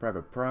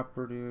 Private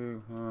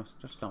property, it's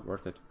just not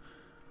worth it.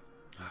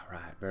 All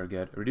right, very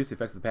good. Reduce the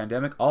effects of the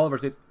pandemic. All of our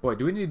states. Boy,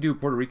 do we need to do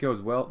Puerto Rico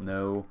as well?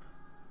 No.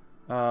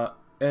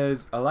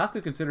 Is Alaska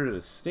considered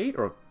a state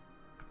or?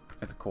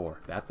 It's a core.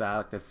 That's I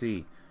like to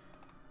see.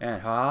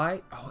 And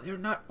Hawaii. Oh, they're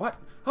not. What?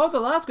 How's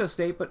Alaska a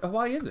state, but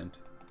Hawaii isn't?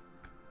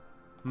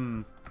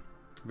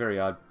 Very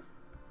odd.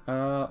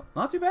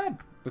 Not too bad.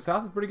 The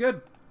South is pretty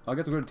good. I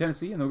guess we'll go to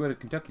Tennessee and then we'll go to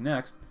Kentucky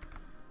next.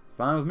 It's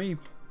fine with me.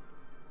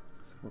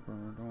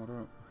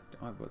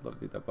 I would love to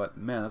do that, but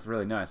man, that's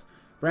really nice.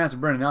 France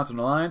and Britain announced an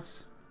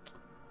alliance.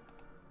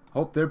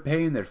 Hope they're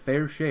paying their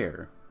fair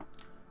share.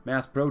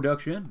 Mass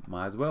production,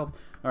 might as well.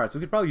 Alright, so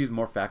we could probably use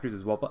more factories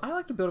as well, but I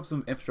like to build up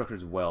some infrastructure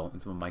as well in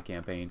some of my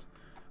campaigns.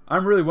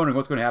 I'm really wondering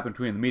what's going to happen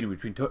between the meeting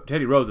between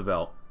Teddy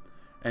Roosevelt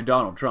and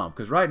Donald Trump,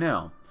 because right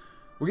now,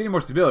 we're getting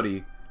more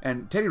stability,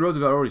 and Teddy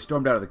Roosevelt already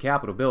stormed out of the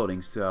Capitol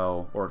building,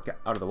 so, or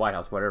out of the White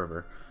House,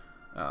 whatever.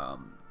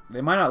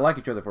 They might not like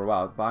each other for a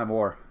while. Buy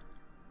more.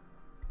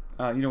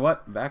 You know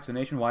what?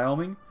 Vaccination,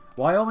 Wyoming.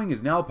 Wyoming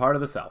is now part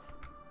of the South.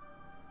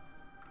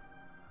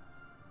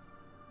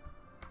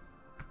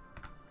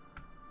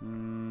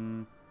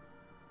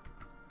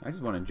 I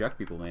just want to inject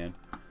people, man.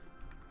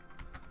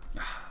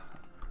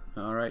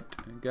 Alright,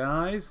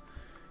 guys.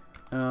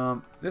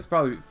 This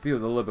probably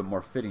feels a little bit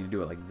more fitting to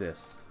do it like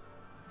this.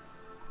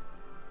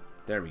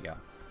 There we go.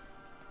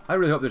 I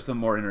really hope there's some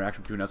more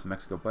interaction between us and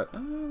Mexico, but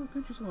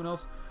could you someone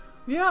else?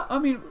 Yeah, I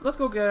mean, let's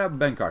go get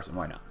Ben Carson.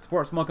 Why not?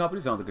 Support small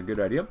companies sounds like a good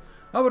idea.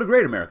 How about a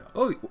great America?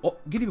 Oh,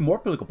 get even more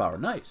political power.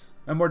 Nice.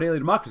 And more daily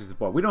democracy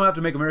support. We don't have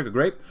to make America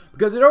great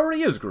because it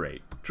already is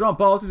great. Trump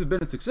policies have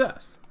been a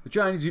success. The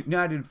Chinese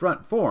United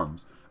Front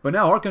forms. But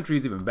now our country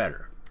is even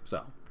better.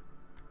 So,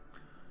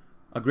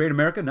 a great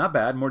America, not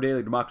bad. More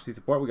daily democracy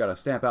support. We got to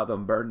stamp out the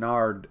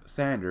Bernard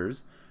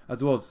Sanders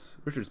as well as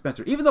Richard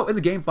Spencer. Even though in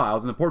the game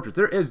files and the portraits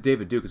there is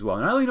David Duke as well.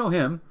 And I only know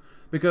him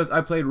because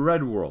I played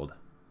Red World.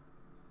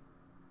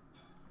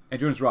 And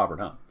Jonas Robert,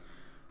 huh?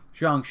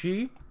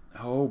 Shaanxi.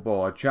 Oh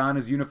boy,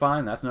 China's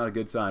unifying. That's not a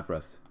good sign for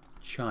us.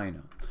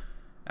 China.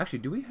 Actually,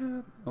 do we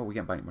have... Oh, we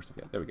can't buy any more stuff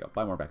yet. There we go.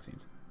 Buy more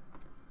vaccines.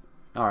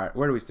 Alright,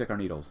 where do we stick our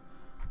needles?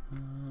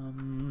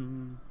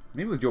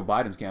 Maybe with Joe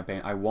Biden's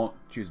campaign, I won't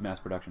choose mass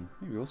production.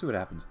 Maybe we'll see what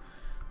happens.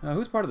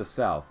 Who's part of the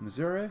South?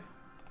 Missouri?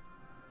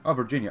 Oh,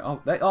 Virginia.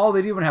 Oh, they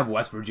didn't even have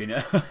West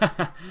Virginia.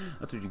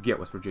 That's what you get,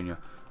 West Virginia.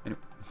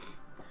 Anyway.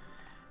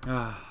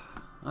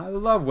 I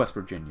love West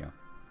Virginia.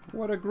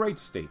 What a great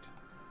state.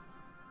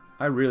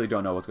 I really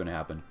don't know what's going to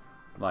happen.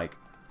 Like,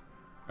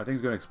 are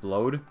things going to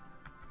explode?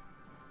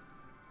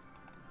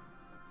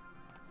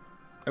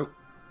 Oh.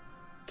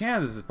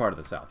 Kansas is part of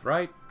the South,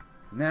 right?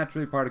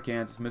 Naturally part of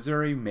Kansas.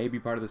 Missouri, maybe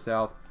part of the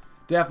South.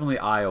 Definitely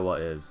Iowa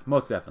is.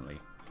 Most definitely.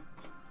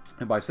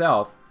 And by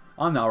South,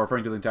 I'm now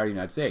referring to the entire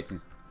United States.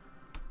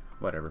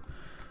 Whatever.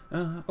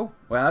 Oh,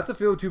 well, that's a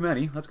few too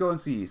many. Let's go and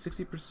see.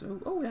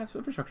 60%. Oh, we have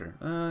infrastructure.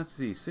 Let's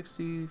see.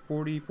 60,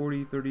 40,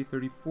 40, 30,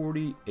 30,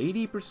 40,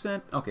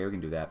 80%. Okay, we can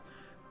do that.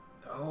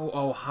 Oh,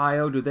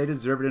 Ohio. Do they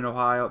deserve it in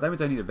Ohio? That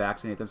means I need to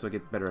vaccinate them so I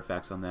get better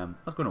effects on them.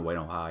 Let's go to wait in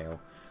Ohio.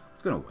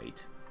 Let's go to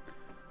wait.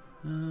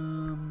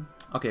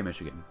 Okay,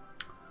 Michigan.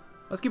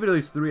 Let's keep it at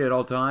least 3 at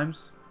all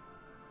times.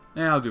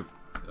 Yeah, I'll do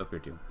up here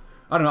too.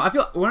 I don't know. I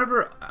feel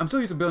whenever I'm so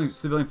used to building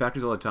civilian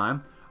factories all the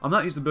time, I'm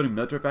not used to building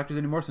military factories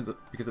anymore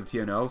because of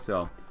TNO.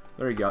 So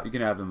there you go. You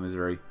can have them in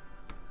Missouri.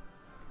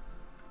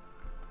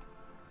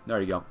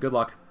 There you go. Good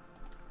luck.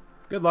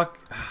 Good luck.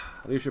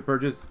 Leadership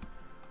purges.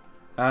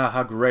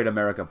 How great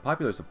America.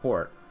 Popular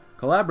support.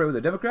 Collaborate with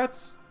the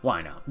Democrats?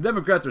 Why not? The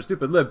Democrats are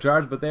stupid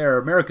libtards, but they are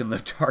American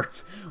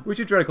libtards. We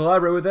should try to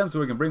collaborate with them so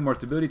we can bring more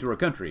stability to our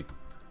country.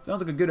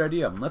 Sounds like a good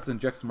idea. Let's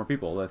inject some more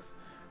people with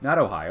not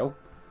Ohio.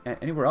 And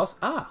anywhere else?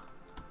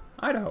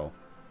 Idaho.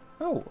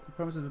 Oh,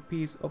 promises of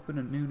peace, open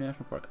a new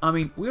national park. I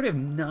mean, we already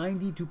have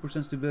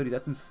 92% stability.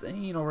 That's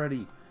insane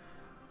already.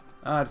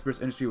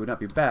 Dispersed industry would not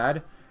be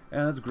bad.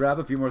 And let's grab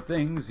a few more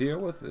things here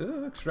with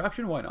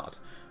extraction. Why not?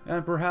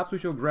 And perhaps we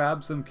shall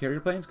grab some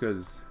carrier planes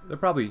because they're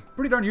probably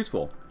pretty darn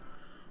useful.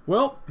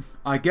 Well,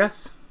 I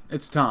guess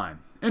it's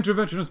time.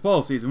 Interventionist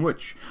policies in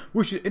which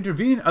we should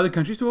intervene in other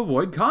countries to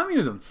avoid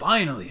communism.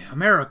 Finally,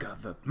 America,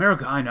 the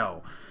America I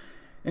know.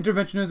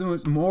 Interventionism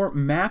is more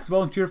max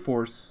volunteer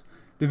force.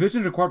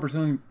 Divisions required for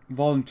selling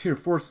volunteer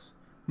force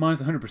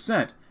minus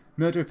 100%.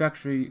 military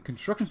factory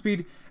construction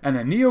speed, and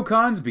the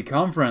neocons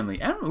become friendly,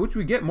 and which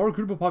we get more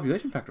recruitable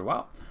population factor.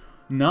 Wow.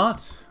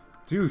 Not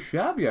too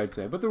shabby, I'd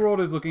say, but the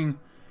world is looking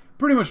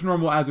pretty much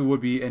normal as it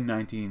would be in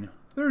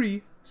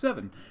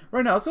 1937.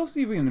 Right now, let's also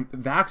see if we can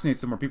vaccinate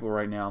some more people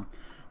right now.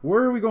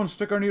 Where are we going to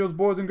stick our needles,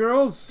 boys and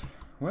girls?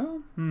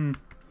 Well,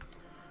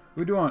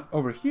 we do want it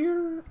over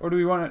here, or do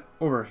we want it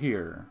over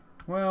here?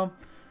 Well,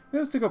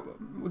 let's take up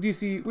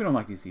DC. We don't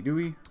like DC, do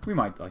we? We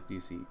might like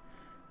DC.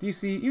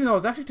 DC, even though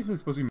it's actually technically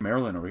supposed to be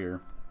Maryland over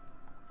here.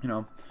 You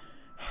know.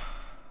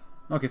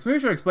 Okay, so maybe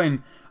I should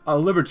explain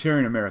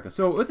libertarian America.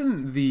 So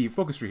within the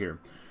focus tree here,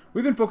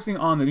 we've been focusing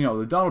on the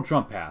the Donald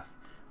Trump path.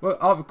 Well,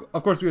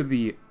 of course, we have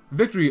the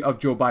victory of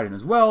Joe Biden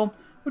as well,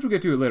 which we'll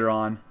get to later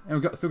on, and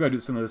we've still got to do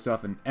some of this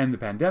stuff and end the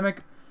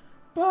pandemic.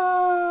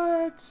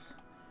 But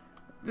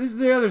this is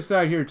the other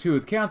side here too,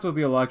 with cancel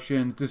the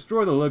elections,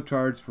 destroy the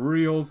libtards for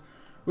reals.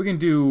 We can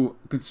do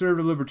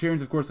conservative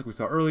libertarians, of course, like we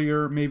saw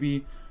earlier,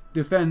 maybe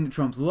defend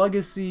Trump's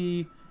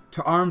legacy,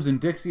 to arms and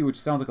Dixie, which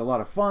sounds like a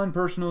lot of fun,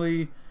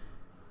 personally.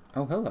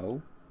 Oh,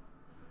 hello.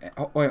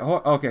 Oh, wait,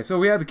 okay, so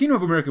we have the Kingdom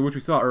of America, which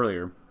we saw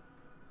earlier.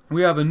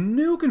 We have a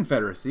new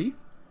confederacy,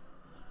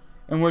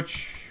 in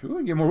which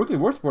you get more weekly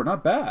war support,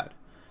 not bad.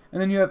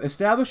 And then you have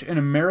establish an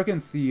American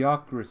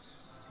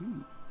theocracy.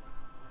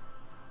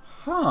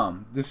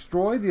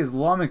 Destroy the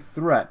Islamic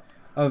threat.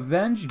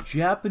 Avenge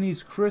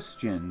Japanese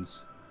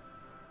Christians.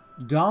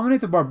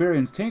 Dominate the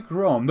barbarians. Take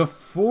Rome. The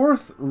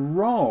fourth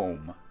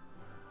Rome.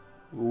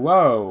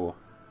 Whoa.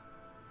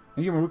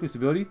 And you get more weekly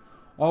stability.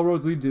 All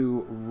roads lead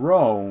to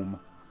Rome.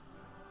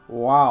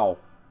 Wow.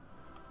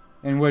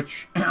 In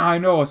which I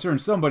know a certain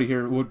somebody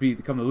here would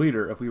become the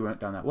leader if we went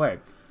down that way.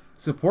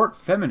 Support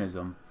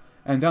feminism.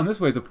 And down this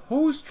way is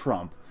oppose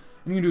Trump.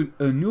 And you can do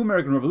a new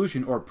American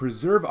Revolution or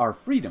preserve our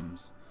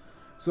freedoms.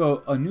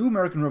 So a new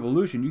American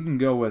Revolution, you can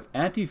go with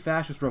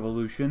anti-fascist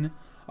revolution,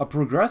 a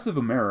progressive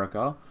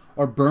America,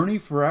 or Bernie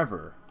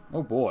forever.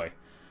 Oh boy.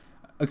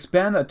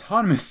 Expand the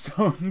autonomous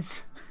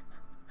zones.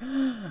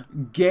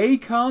 Gay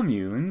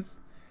communes.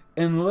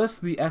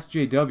 Enlist the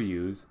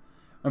SJWs.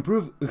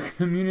 Improve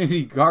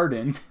community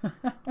gardens.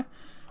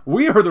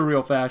 We are the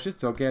real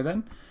fascists. Okay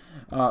then.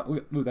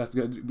 That's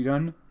good to be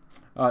done.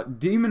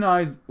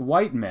 Demonize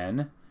white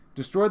men.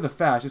 Destroy the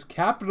fascists.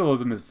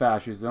 Capitalism is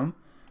fascism.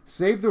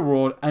 Save the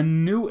world. A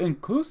new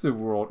inclusive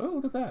world.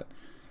 Oh, look at that.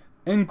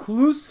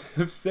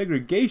 Inclusive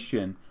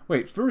segregation.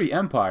 Wait, furry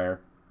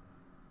empire.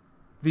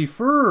 The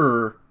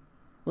fur.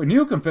 Wait,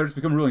 neo-confederates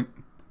become ruling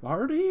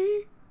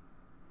party?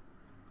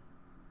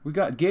 We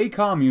got gay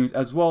communes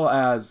as well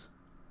as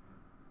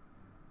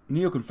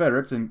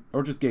neo-confederates and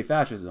or just gay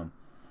fascism.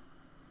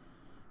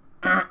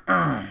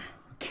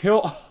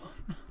 Kill.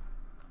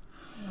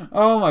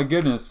 Oh my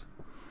goodness.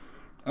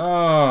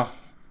 Well,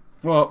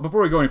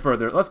 before we go any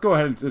further, let's go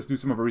ahead and just do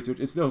some of our research.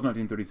 It's still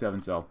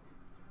 1937, so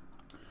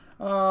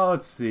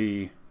let's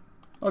see.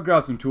 I'll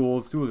grab some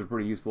tools. Tools are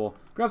pretty useful.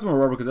 Grab some more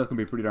rubber because that's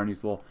gonna be pretty darn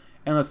useful.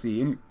 And let's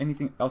see.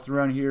 Anything else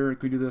around here?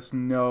 Could we do this?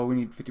 No. We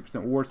need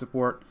 50% war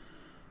support.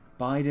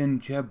 Biden,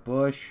 Jeb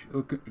Bush,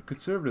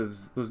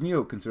 conservatives, those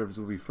neo-conservatives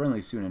will be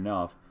friendly soon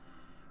enough.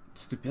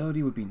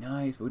 Stability would be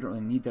nice, but we don't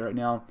really need that right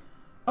now.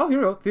 Oh, here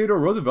we go. Theodore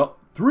Roosevelt,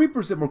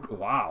 3% more.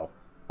 Wow.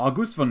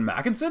 August von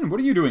Mackensen, what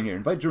are you doing here?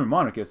 Invite German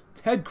monarchists.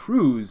 Ted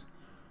Cruz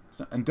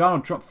and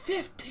Donald Trump,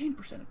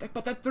 15% attack,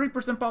 but that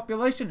 3%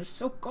 population is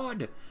so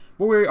good.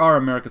 But we are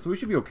America, so we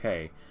should be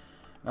okay.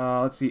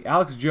 Let's see.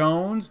 Alex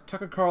Jones,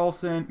 Tucker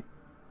Carlson,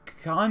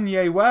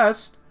 Kanye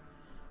West.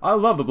 I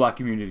love the black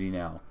community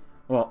now.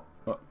 Well,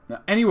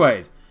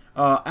 anyways,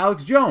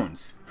 Alex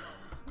Jones.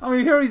 I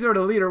mean, here he's already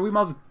the leader. We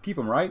might as well keep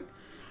him, right?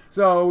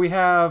 So we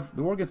have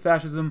the war against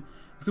fascism.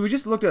 So we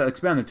just looked at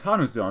expand the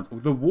autonomous zones.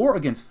 The war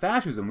against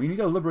fascism. We need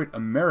to liberate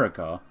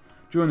America.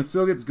 Join the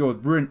Soviets. Go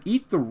with Britain.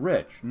 Eat the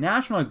rich.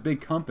 Nationalize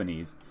big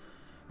companies.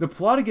 The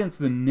plot against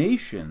the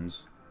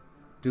nations.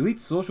 Delete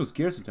social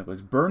scarcity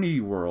templates. Bernie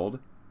world.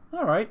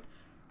 All right.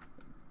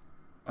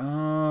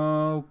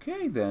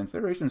 Okay then.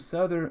 Federation of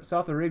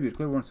South Arabia.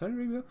 Declare war on Saudi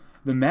Arabia.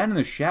 The Man in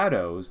the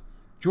Shadows.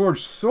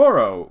 George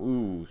Soros.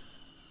 Ooh.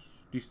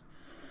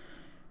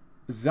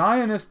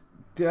 Zionist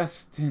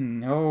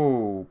Destin.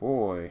 Oh,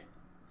 boy.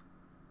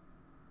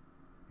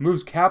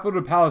 Moves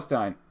capital to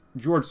Palestine.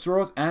 George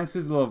Soros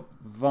annexes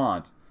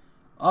Levant.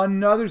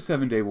 Another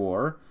 7-day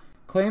war.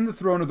 Claim the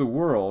throne of the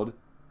world.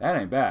 That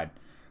ain't bad.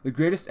 The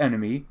greatest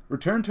enemy.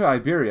 Return to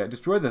Iberia.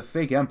 Destroy the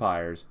fake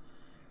empires.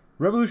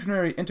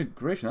 Revolutionary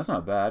integration. That's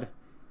not bad.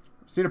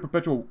 State of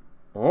perpetual...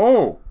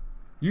 Oh!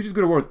 You just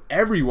go to war with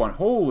everyone.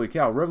 Holy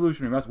cow.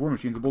 Revolutionary mass war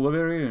machines. A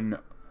Bolivarian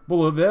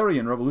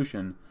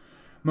revolution.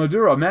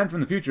 Maduro, a man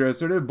from the future, has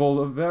started a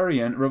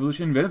Bolivarian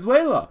revolution in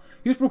Venezuela.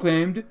 He was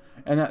proclaimed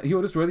and that he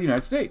will destroy the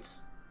United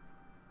States.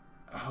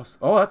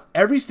 Oh, that's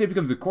every state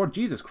becomes a court.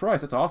 Jesus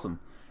Christ, that's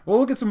awesome. We'll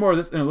look at some more of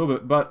this in a little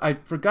bit, but I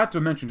forgot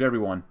to mention to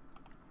everyone.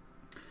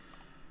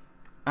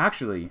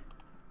 Actually,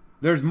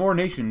 there's more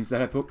nations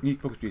that have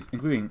unique focus trees,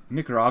 including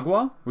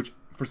Nicaragua, which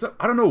for some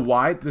I don't know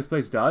why this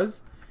place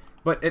does.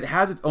 But it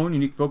has its own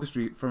unique focus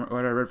tree from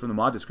what I read from the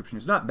mod description.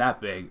 It's not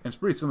that big. And it's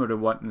pretty similar to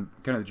what kind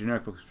of the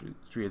generic focus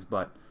tree is,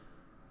 but...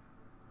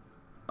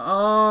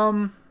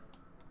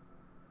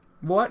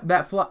 What?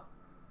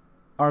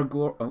 Our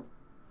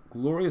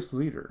glorious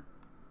leader.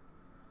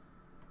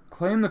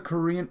 Claim the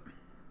Korean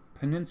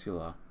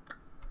Peninsula.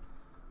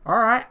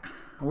 Alright.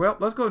 Well,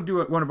 let's go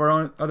do one of our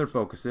own other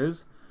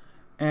focuses.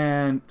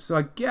 And so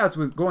I guess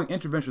with going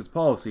interventionist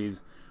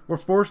policies, we're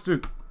forced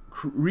to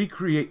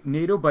recreate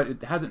NATO, but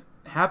it hasn't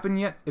happened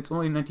yet. It's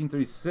only in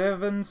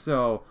 1937,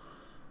 so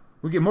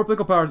we get more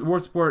political powers, war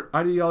support,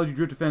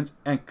 ideology-driven defense,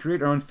 and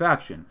create our own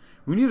faction.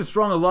 We need a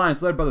strong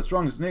alliance led by the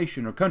strongest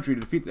nation or country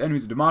to defeat the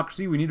enemies of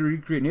democracy. We need to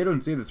recreate NATO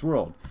and save this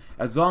world,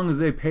 as long as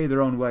they pay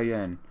their own way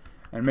in,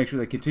 and make sure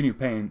they continue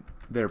paying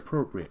their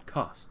appropriate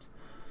cost.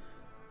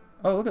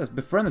 Oh, look at this.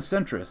 Befriend the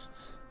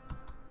centrists.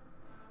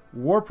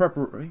 War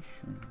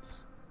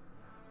preparations.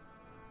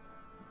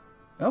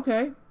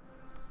 Okay.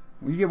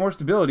 We get more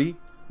stability.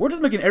 We're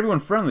just making everyone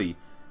friendly.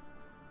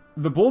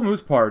 The Bull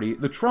Moose Party,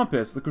 the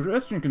Trumpists, the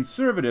Christian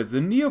Conservatives, the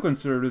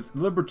Neoconservatives,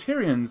 the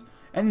Libertarians,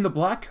 and the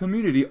black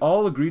community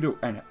all agree to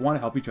and want to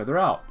help each other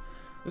out.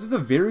 This is a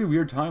very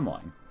weird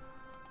timeline.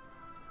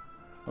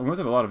 Oh, we must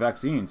have a lot of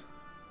vaccines.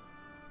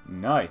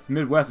 Nice. The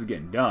Midwest is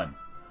getting done.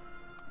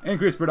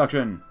 Increase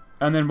production.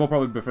 And then we'll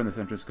probably befriend the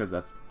centrists, because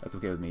that's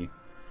okay with me.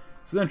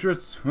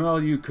 Centrists,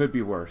 well, you could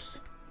be worse.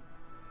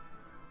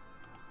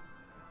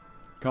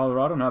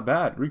 Colorado, not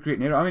bad. Recreate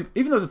NATO. I mean,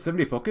 even though it's a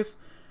 7-day focus...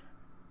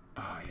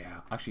 Oh, yeah.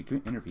 Actually, can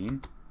we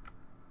intervene?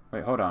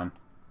 Wait, hold on.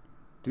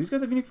 Do these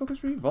guys have unique focus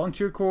tree?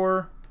 Volunteer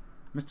Corps?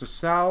 Mr.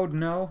 Soud?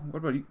 No. What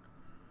about you?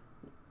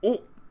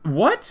 Oh,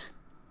 what?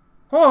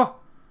 Oh!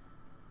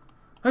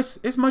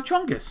 It's my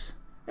Chungus.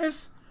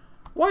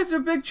 Why is there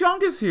a big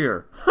Chungus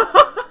here?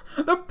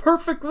 The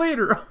perfect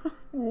leader.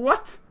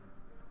 What?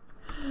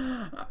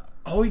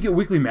 Oh, you get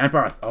weekly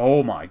manpower.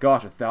 Oh my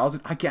gosh,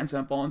 1,000. I can't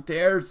send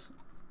volunteers.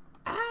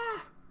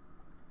 Ah.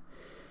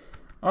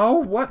 Oh,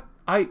 what?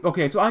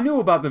 Okay, so I knew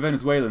about the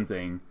Venezuelan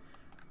thing.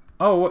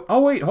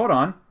 Oh wait, hold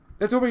on.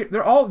 It's over here.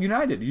 They're all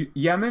united.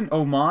 Yemen,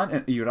 Oman,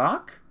 and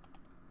Iraq.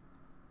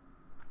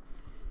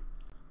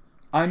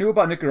 I knew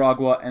about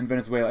Nicaragua and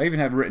Venezuela. I even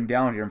have it written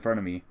down here in front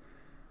of me.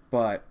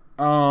 But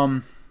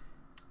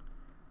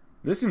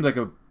this seems like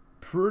a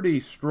pretty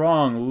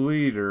strong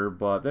leader,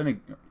 but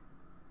then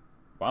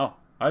wow,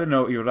 I didn't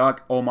know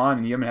Iraq, Oman,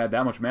 and Yemen had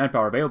that much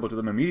manpower available to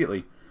them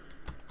immediately.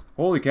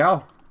 Holy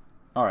cow.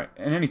 Alright,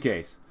 in any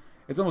case,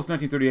 it's almost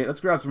 1938. Let's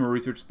grab some more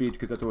research speed,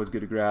 because that's always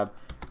good to grab.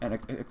 And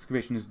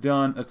excavation is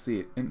done. Let's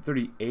see, in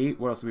 38,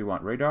 what else do we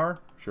want? Radar?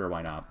 Sure,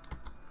 why not?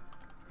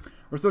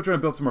 We're still trying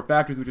to build some more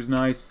factories, which is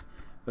nice.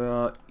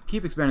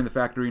 Keep expanding the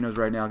factorinos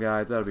right now,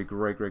 guys. That'll be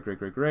great, great, great,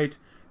 great, great.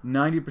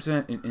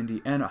 90% in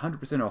Indiana,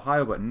 100%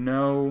 Ohio, but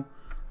no.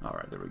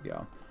 Alright, there we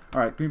go.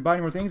 Alright, can we buy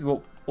any more things?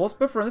 Well, let's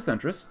befriend the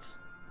centrists.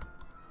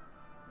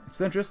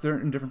 Centrists, they're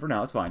indifferent for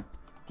now. It's fine.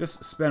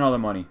 Just spend all the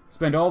money.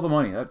 Spend all the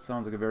money. That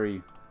sounds like a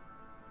very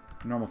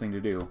normal thing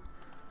to do.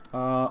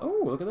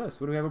 Oh, look at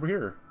this. What do we have over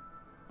here?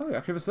 Oh, we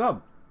actually have a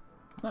sub.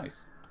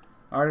 Nice.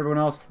 Alright, everyone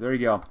else. There you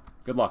go.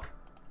 Good luck.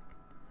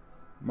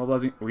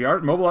 Mobilizing. We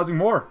are mobilizing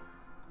more.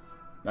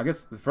 I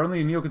guess the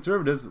friendly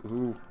neoconservatives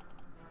who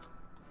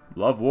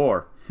love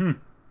war.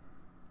 I'm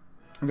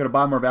going to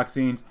buy more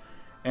vaccines.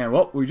 And,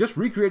 well, we just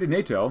recreated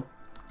NATO.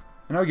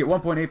 And now we get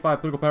 1.85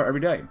 political power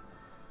every day.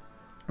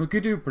 We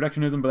could do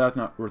protectionism, but that's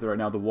not worth it right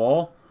now. The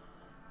wall.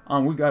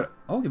 We got...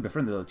 Oh, we can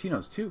befriend the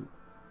Latinos, too.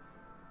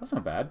 That's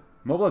not bad.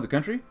 Mobilize a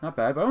country? Not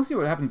bad. But I don't see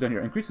what happens down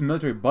here. Increase the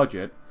military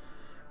budget.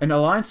 An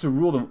alliance to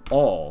rule them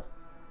all.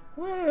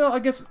 Well, I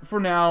guess for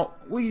now,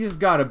 we just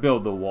gotta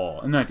build the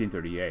wall in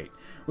 1938.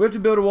 We have to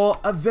build a wall,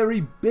 a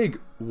very big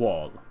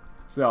wall.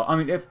 So, I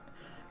mean,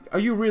 are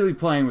you really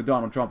playing with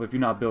Donald Trump if you're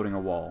not building a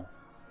wall?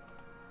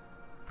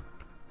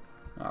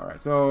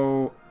 Alright,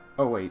 so...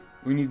 Oh, wait.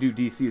 We need to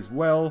do DC as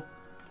well.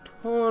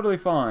 Totally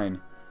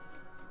fine.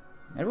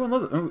 Everyone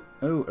loves it.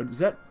 Oh,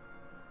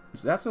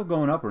 is that still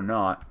going up or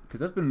not? Because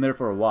that's been there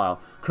for a while.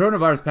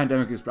 Coronavirus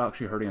pandemic is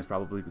actually hurting us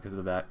probably because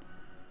of that.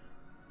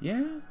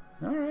 Yeah,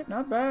 alright,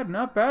 not bad.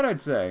 Not bad,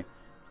 I'd say.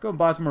 Let's go and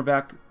buy some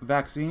more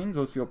vaccines.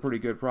 Those feel pretty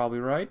good probably,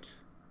 right?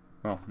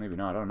 Well, maybe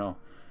not, I don't know.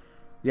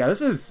 Yeah,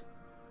 this is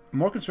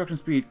more construction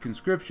speed,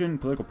 conscription,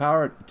 political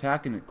power,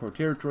 attack in core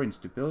territory, and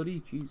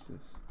stability.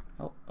 Jesus,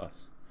 help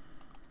us.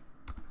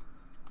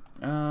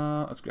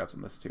 Let's grab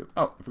some of this too.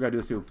 Oh, I forgot to do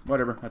this too.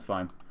 Whatever, that's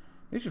fine.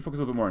 Maybe we should focus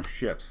a little bit more on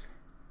ships.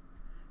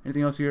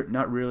 Anything else here?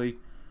 Not really.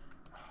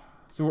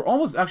 So we're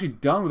almost actually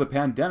done with the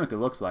pandemic, it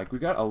looks like. We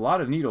got a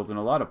lot of needles in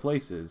a lot of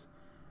places.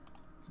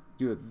 Let's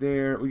do it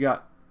there. We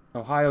got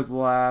Ohio's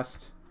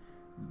last.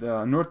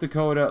 The North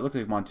Dakota, it looks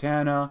like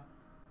Montana.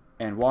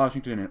 And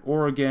Washington and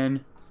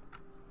Oregon.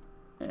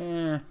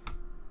 Do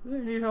they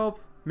need help?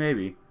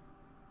 Maybe.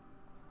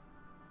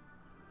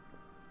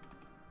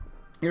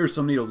 Here's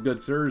some needles,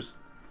 good sirs.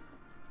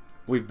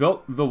 We've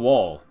built the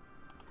wall.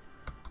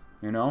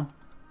 You know?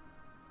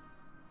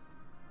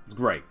 It's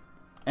great.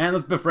 And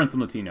let's befriend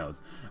some Latinos.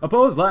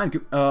 Oppose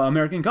Latin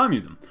American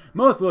communism.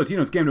 Most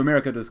Latinos came to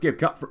America to escape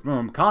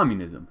from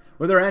communism.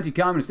 With our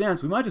anti-communist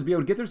stance, we might just be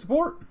able to get their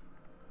support.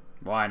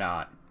 Why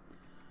not?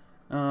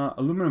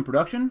 Aluminum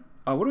production?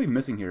 What are we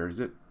missing here? Is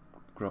it...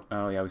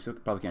 Oh, yeah, we still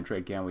probably can't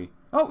trade, can we?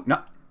 Oh,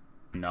 no.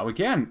 No, we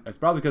can. It's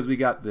probably because we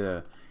got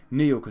the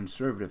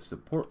neoconservative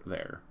support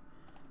there.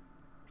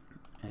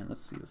 And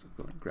let's see. Let's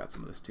go and grab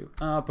some of this, too.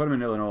 Put them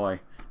in Illinois.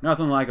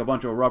 Nothing like a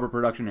bunch of rubber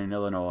production in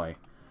Illinois.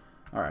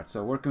 Alright,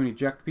 so where can we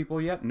eject people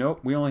yet?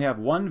 Nope, we only have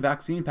 1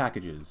 vaccine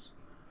packages.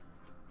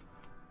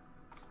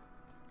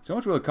 So how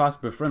much will it cost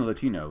to befriend the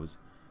Latinos?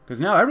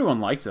 Because now everyone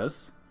likes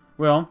us.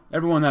 Well,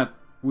 everyone that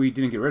we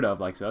didn't get rid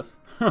of likes us.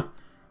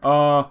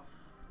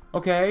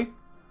 Okay.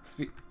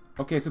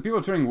 Okay, so people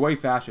are turning way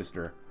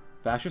fascister.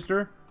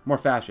 Fascister? More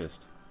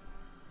fascist.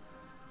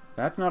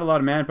 That's not a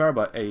lot of manpower,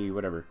 but hey,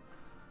 whatever.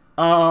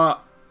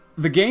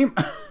 The game...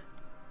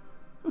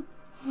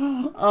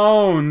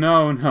 Oh,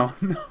 no, no,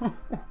 no.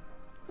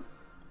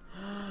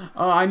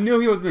 Oh, I knew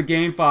he was in the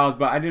game files,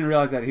 but I didn't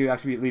realize that he would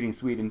actually be leading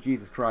Sweden.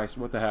 Jesus Christ,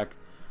 what the heck.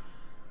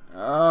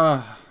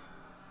 Oh,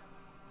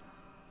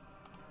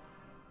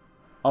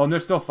 and they're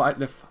still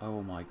fighting.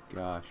 Oh my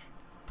gosh.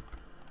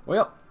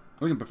 Well,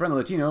 we can befriend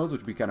the Latinos,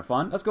 which would be kind of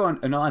fun. Let's go on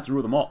an alliance to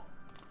rule them all.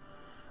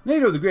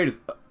 NATO is the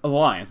greatest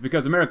alliance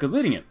because America's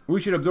leading it.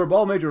 We should absorb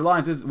all major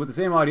alliances with the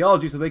same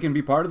ideology so they can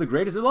be part of the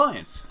greatest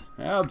alliance.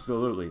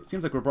 Absolutely. It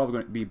seems like we're probably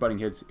going to be butting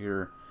heads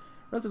here.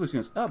 Relatively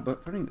soon.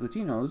 But for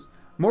Latinos,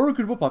 more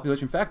recruitable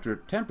population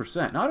factor,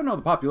 10%. Now, I don't know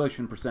the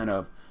population percent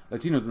of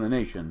Latinos in the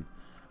nation,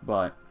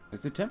 but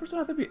is it 10%?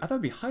 I thought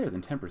it'd be higher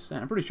than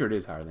 10%. I'm pretty sure it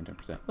is higher than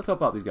 10%. Let's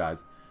help out these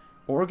guys.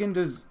 Oregon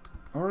does...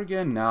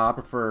 Oregon? No, I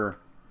prefer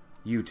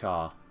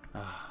Utah.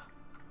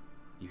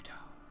 Utah.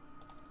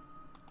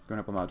 Let's go and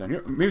help them out down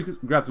here. Maybe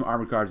just grab some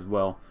armored cars as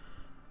well.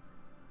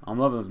 I'm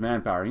loving this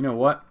manpower. You know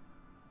what?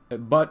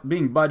 But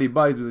being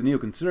buddies with the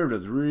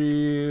neoconservatives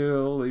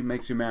really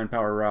makes your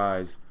manpower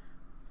rise.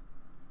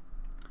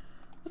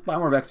 Let's buy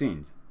more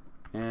vaccines.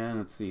 And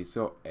let's see.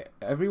 So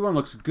everyone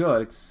looks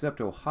good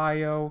except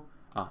Ohio.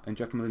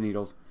 Inject them with the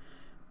needles.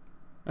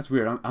 That's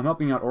weird. I'm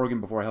helping out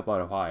Oregon before I help out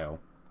Ohio.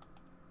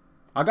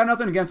 I got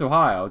nothing against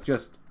Ohio. It's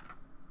just,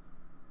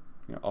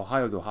 you know,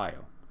 Ohio's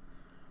Ohio.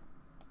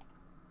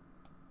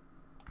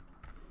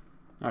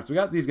 Alright, so we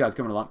got these guys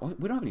coming along. Oh,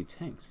 we don't have any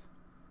tanks.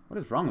 What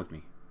is wrong with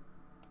me?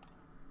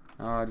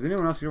 Does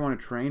anyone else here want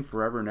to train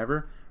forever and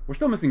ever? We're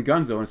still missing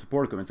guns, though, and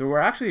support equipment. So we're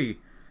actually...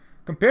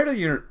 Compared to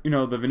your,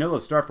 the vanilla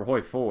start for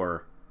Hoi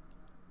 4,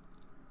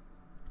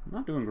 I'm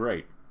not doing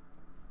great.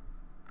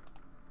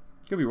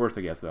 Could be worse,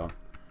 I guess, though.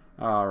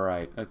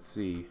 Alright, let's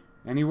see.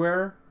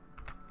 Anywhere?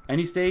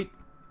 Any state?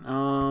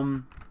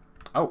 Oh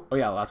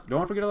yeah, Alaska. Don't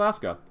want to forget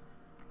Alaska.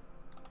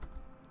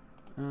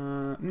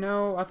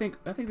 No, I think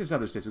there's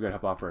other states we gotta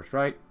help out first,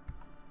 right?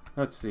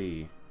 Let's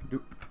see.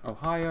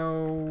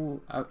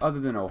 Ohio, other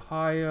than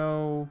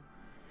Ohio...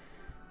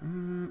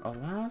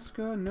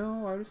 Alaska?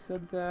 No, I just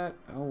said that.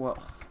 Oh,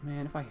 well,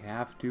 man, if I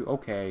have to.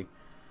 Okay.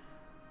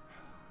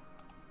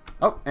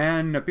 Oh,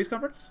 and a peace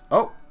conference?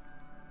 Oh!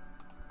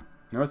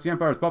 Notice the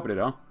Empire's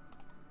puppeted, huh?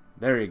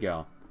 There you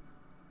go.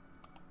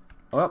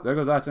 Oh, well, there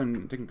goes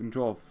Iceland taking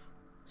control of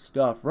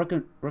stuff.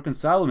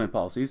 Reconcilement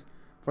policies.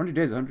 400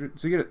 days, 100.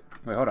 So you get it.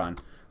 Wait, hold on.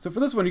 So for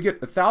this one, you get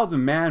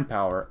 1,000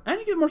 manpower, and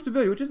you get more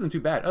stability, which isn't too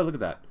bad. Oh, look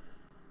at that.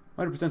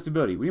 100%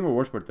 stability. We need more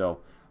war support, though.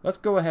 Let's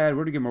go ahead.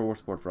 Where do you get more war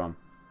support from?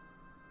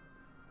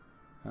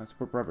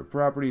 Support private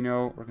property,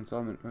 no.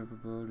 Reconcilement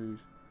capabilities.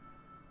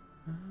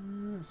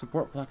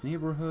 Support black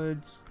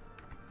neighborhoods.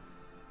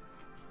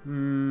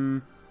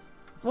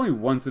 It's only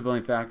 1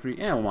 civilian factory.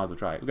 Yeah, we might as well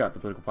try it. We got the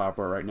political power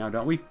for it right now,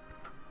 don't we?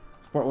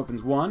 Support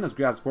weapons 1. Let's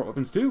grab support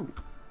weapons 2.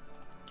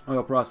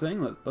 Oil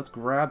processing. Let's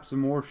grab some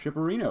more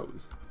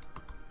shipperinos.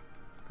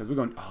 Because we're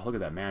going... Oh, look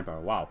at that manpower.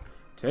 Wow.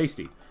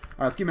 Tasty. Alright,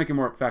 let's keep making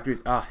more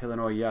factories.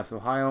 Illinois, yes.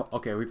 Ohio.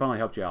 Okay, we finally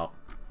helped you out.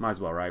 Might as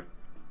well, right?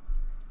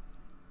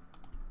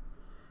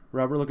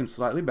 Rubber looking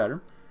slightly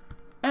better.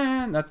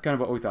 And that's kind of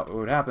what we thought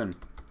would happen.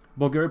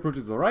 Bulgaria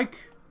purchases the Reich.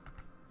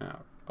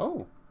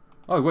 Oh,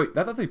 wait.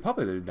 I thought they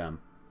puppeted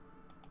them.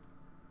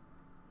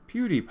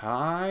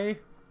 PewDiePie.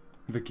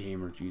 The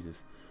gamer,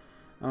 Jesus.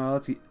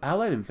 Let's see.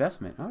 Allied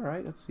investment.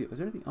 Alright, let's see. Is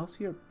there anything else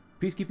here?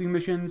 Peacekeeping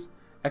missions.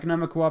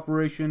 Economic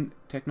cooperation.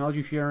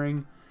 Technology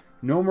sharing.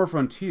 No more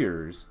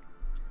frontiers.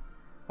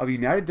 Of a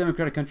united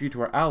democratic country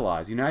to our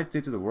allies. United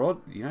States of the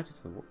world? The United States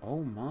of the world.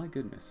 Oh my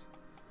goodness.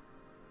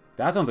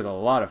 That sounds like a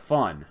lot of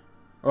fun.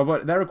 Oh,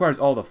 but that requires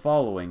all the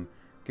following.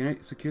 Can I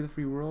secure the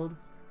free world?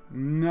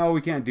 No,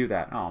 we can't do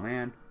that. Oh,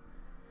 man.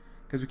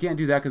 Because we can't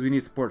do that because we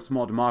need to support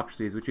small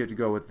democracies, which you have to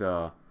go with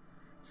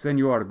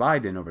Senor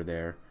Biden over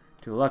there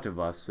to the left of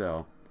us,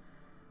 so...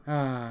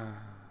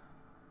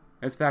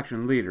 As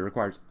faction leader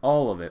requires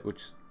all of it,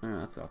 which...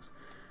 that sucks.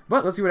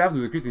 But let's see what happens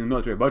with increasing the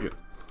military budget.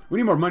 We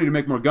need more money to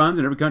make more guns,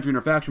 and every country in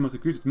our faction must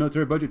increase its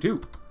military budget,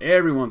 too.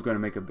 Everyone's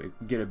going to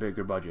get a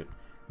bigger budget.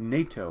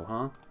 NATO,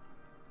 huh?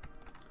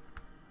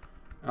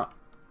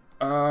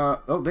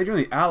 Oh, they're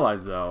doing the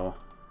allies, though.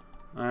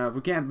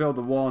 We can't build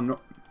the wall.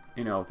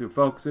 you know, through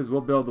focuses,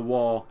 we'll build the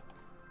wall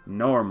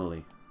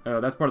normally.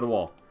 That's part of the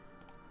wall.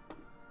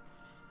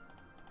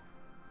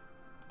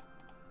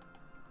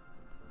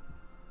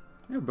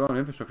 Yeah, building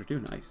infrastructure too.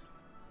 Nice.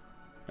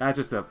 That's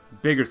just a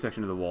bigger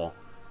section of the wall.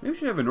 Maybe we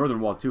should have a northern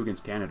wall too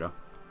against Canada.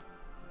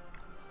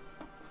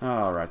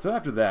 Alright, so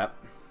after that,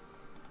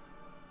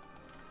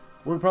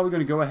 we're probably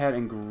going to go ahead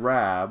and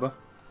grab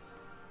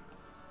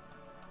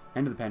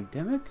end of the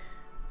pandemic?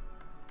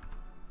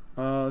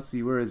 Let's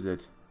see, where is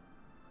it?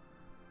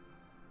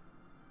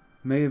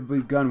 May have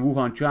begun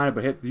Wuhan, China,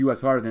 but hit the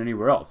U.S. harder than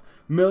anywhere else.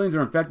 Millions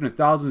are infected and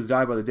thousands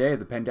die by the day. If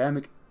the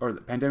pandemic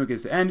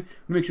is to end,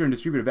 we make sure and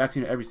distribute a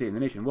vaccine to every state in the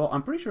nation. Well,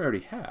 I'm pretty sure I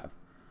already have.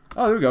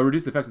 Oh, there we go.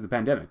 Reduce the effects of the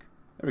pandemic.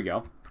 There we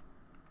go.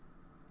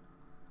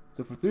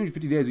 So for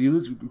 350 days, we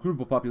lose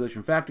recruitable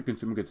population factor,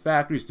 consumer goods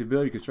factory,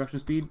 stability, construction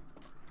speed.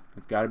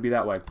 It's got to be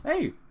that way.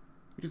 Hey,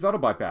 we just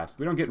auto-bypassed.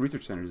 We don't get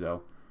research centers,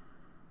 though.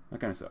 That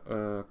kind of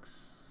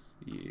sucks.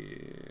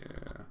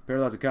 Yeah.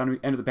 Paralyzed economy.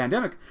 End of the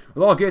pandemic.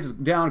 With all cases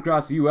down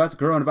across the U.S., the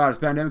coronavirus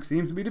pandemic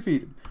seems to be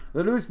defeated.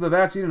 The release of the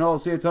vaccine and all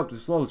states helped to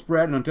slow the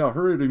spread and until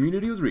herd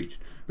immunity was reached.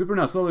 People are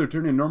now slowly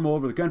returning to normal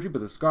over the country,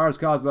 but the scars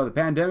caused by the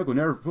pandemic will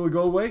never fully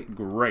go away.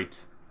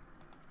 Great.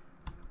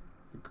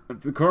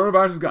 The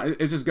coronavirus is gone.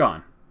 It's just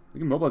gone. We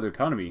can mobilize the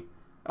economy.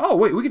 Oh,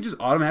 wait. We can just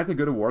automatically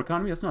go to war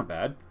economy? That's not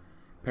bad.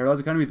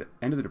 Paralyzed economy at the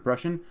end of the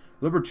Depression.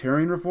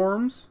 Libertarian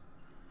reforms.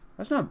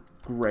 That's not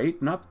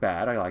great. Not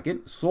bad. I like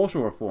it.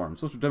 Social reform.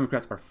 Social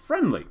Democrats are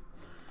friendly.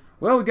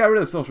 Well, we got rid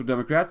of the Social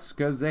Democrats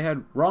because they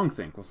had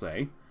wrongthink, we'll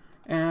say.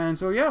 And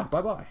so, yeah,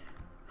 bye-bye.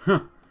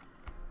 Huh.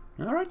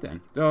 All right, then.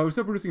 So, we're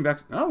still producing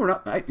vaccines. Oh, we're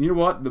not. You know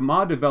what? The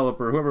mod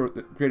developer, whoever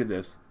created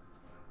this,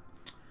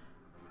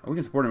 we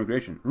can support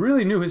immigration.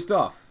 Really knew his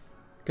stuff.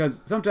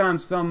 Because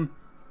sometimes some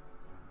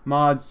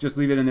mods just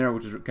leave it in there,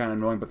 which is kind of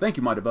annoying. But thank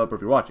you, mod developer,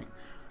 if you're watching.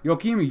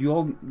 Joaquim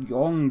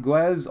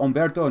Yonguez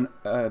Humberto,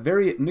 a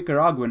very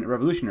Nicaraguan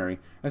revolutionary,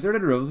 has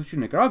started a revolution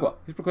in Nicaragua.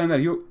 He's proclaimed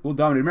that he will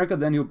dominate America,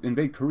 then he'll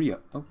invade Korea.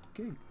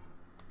 Okay.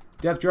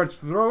 Depth charts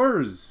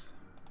throwers.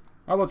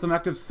 How about some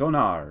active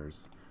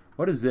sonars?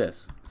 What is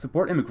this?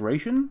 Support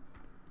immigration?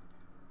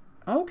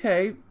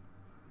 Okay.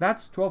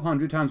 That's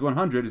 1,200 times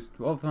 100 is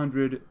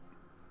 1,200.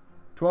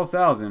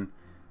 12,000.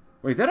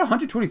 Wait, is that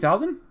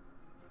 120,000?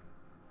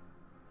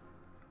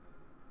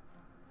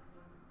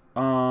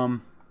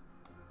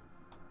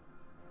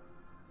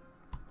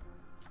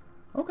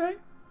 Okay.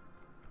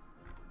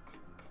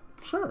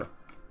 Sure.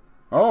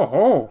 Oh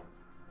ho!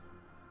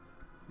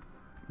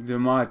 The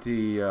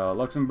mighty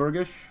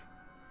Luxembourgish?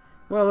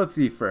 Well, let's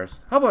see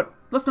first. How about,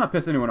 let's not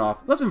piss anyone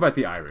off. Let's invite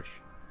the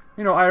Irish.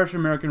 You know,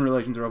 Irish-American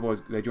relations are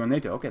always, they join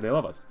NATO. Okay, they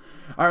love us.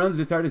 Ireland's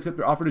decided to accept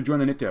their offer to join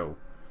the NATO.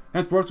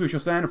 Henceforth, we shall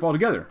stand or fall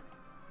together.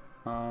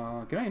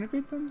 Can I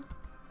integrate them?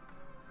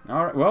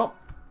 Alright, well.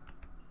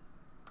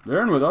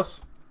 They're in with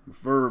us.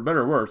 For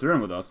better or worse, they're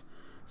in with us.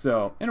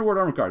 So, interward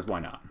armor cars, why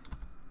not?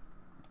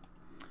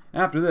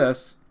 After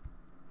this,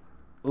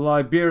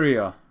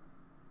 Liberia,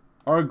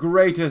 our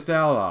greatest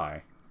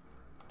ally.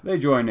 They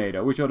join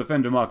NATO. We shall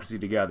defend democracy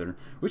together.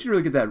 We should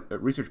really get that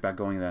research back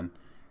going then.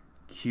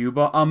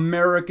 Cuba,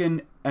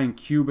 American and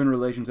Cuban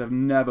relations have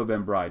never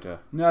been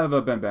brighter.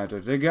 Never been better.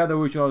 Together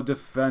we shall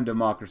defend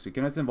democracy.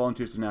 Can I send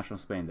volunteers to National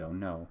Spain, though?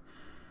 No.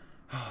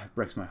 It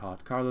breaks my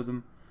heart.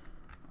 Carlism.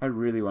 I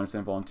really want to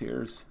send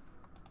volunteers.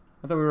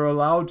 I thought we were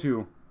allowed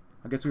to.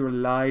 I guess we were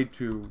lied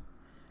to.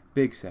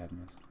 Big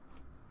sadness.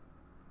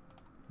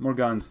 More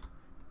guns.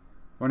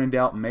 When in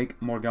doubt, make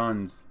more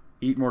guns.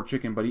 Eat more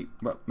chicken,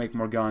 but make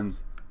more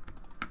guns.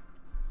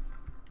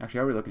 Actually,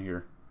 how are we looking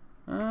here?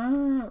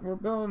 We're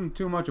building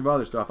too much of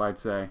other stuff, I'd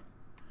say.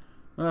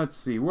 Let's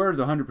see. Where's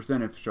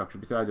 100% infrastructure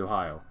besides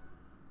Ohio?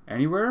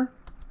 Anywhere?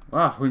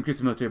 Wow, we increased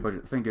the military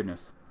budget. Thank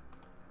goodness.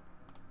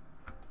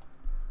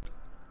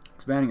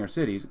 Expanding our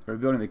cities.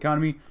 Rebuilding the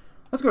economy.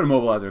 Let's go to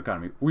mobilize our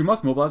economy. We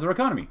must mobilize our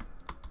economy.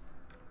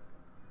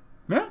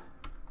 Yeah.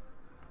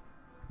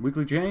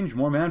 Weekly change.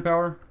 More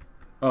manpower.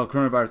 Oh,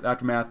 coronavirus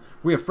aftermath.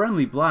 We have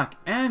friendly black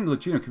and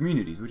Latino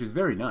communities, which is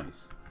very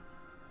nice.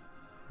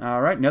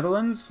 Alright,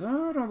 Netherlands. I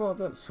don't know about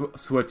that.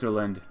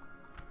 Switzerland.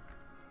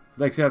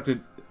 They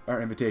accepted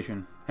our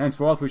invitation.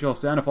 Henceforth, we shall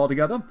stand or fall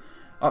together.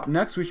 Up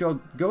next, we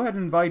shall go ahead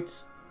and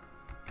invite...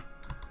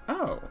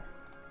 Oh.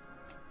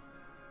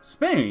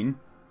 Spain?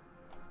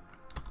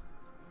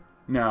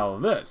 Now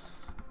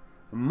this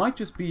might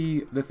just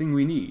be the thing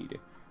we need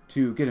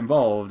to get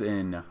involved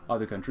in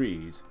other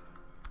countries.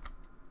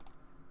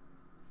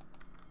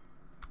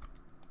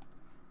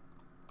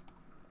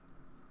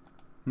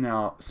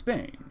 Now,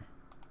 Spain.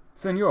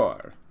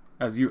 Senor,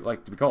 as you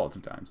like to be called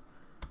sometimes.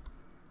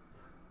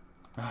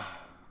 Can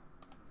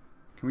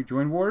we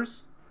join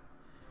wars?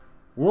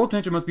 World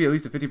tension must be at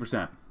least at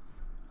 50%.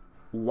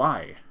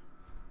 Why?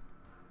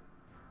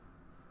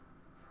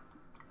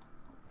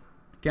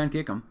 Can't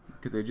kick them,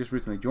 because they just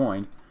recently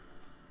joined.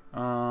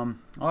 Oh,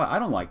 I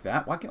don't like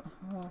that. Why can't...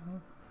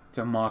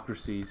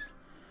 democracies.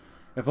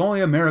 If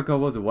only America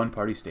was a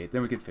one-party state,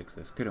 then we could fix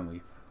this, couldn't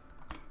we?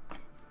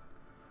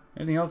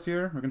 Anything else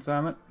here?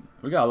 Reconcilement?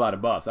 We got a lot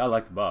of buffs. I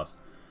like the buffs.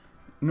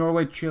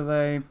 Norway,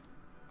 Chile.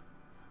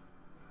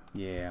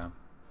 Yeah.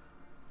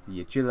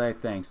 Yeah, Chile.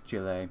 Thanks,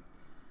 Chile.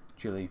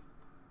 Chile.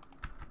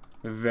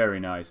 Very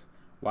nice.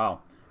 Wow.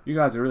 You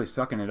guys are really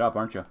sucking it up,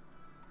 aren't you?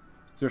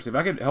 Seriously, if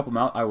I could help them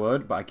out, I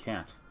would, but I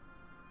can't.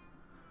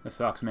 This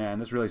sucks, man.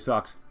 This really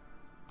sucks.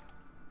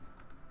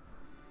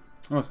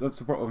 Oh, so that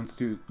support opens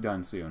to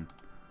done soon.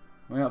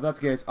 Well, if that's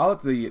the case, I'll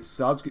let the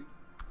subs...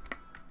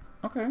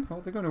 Okay,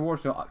 well, they're going to war,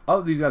 so all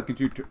of these guys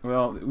continue...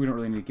 Well, we don't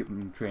really need to keep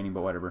them training,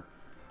 but whatever.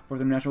 Fourth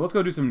International. Let's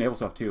go do some naval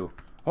stuff, too.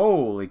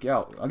 Holy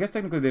cow. I guess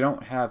technically they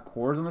don't have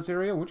cores in this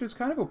area, which is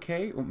kind of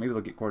okay. Well, maybe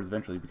they'll get cores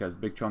eventually, because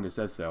Big Chungus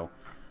says so.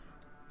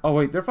 Oh,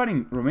 wait, they're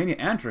fighting Romania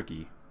and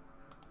Turkey.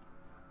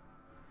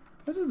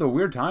 This is a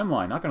weird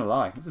timeline, not going to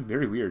lie. This is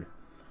very weird.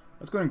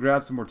 Let's go ahead and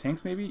grab some more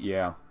tanks, maybe?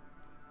 Yeah.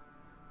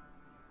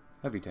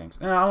 Heavy tanks.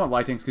 I want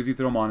light tanks because you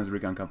throw them on as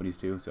recon companies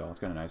too, so it's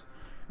kind of nice.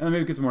 And then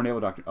maybe get some more naval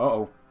doctrine.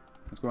 Uh-oh.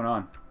 What's going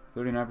on?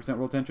 39%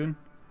 world tension?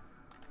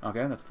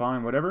 Okay, that's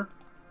fine, whatever.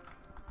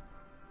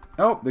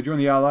 Oh, they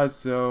joined the Allies,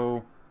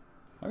 so...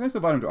 I guess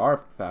invite them to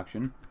our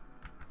faction.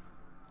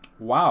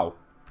 Wow.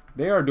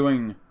 They are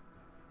doing...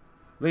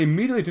 They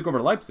immediately took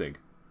over Leipzig.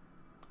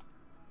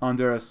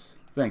 Honduras.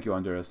 Thank you,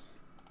 Honduras.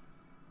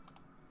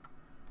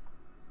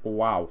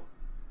 Wow.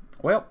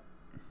 Well,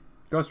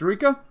 Costa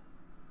Rica?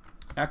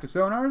 Active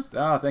sonars?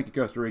 Ah, thank you,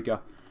 Costa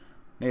Rica.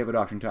 Naval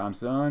doctrine time,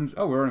 sons.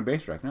 Oh, we're on a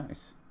base strike.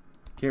 Nice.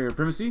 Carrier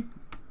primacy.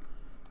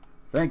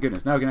 Thank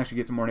goodness. Now we can actually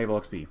get some more naval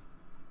XP.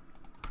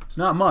 It's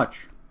not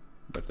much,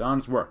 but it's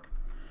honest work.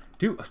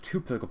 Two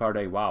political power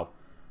day. Wow.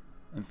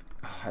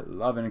 I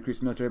love an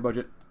increased military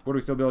budget. What are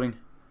we still building?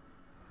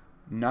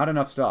 Not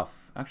enough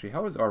stuff. Actually,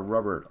 how is our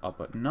rubber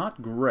output?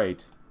 Not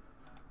great.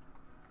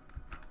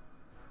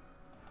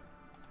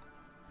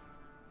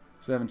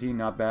 17,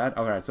 not bad.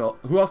 Alright, so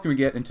who else can we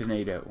get into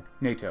NATO?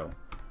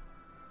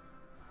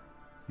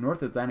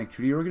 North Atlantic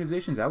Treaty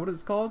Organization, is that what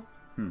it's called?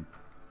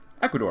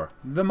 Ecuador.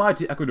 The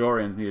mighty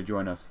Ecuadorians need to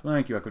join us.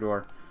 Thank you,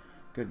 Ecuador.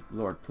 Good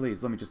lord,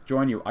 please, let me just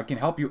join you. I can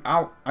help you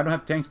out. I don't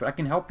have tanks, but I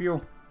can help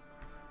you.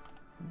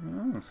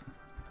 Yes.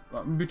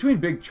 Between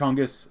Big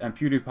Chungus and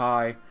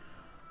PewDiePie,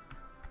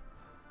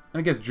 and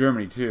I guess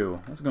Germany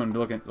too, that's going to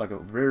look like a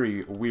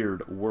very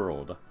weird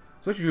world.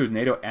 Especially with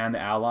NATO and the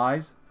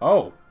Allies.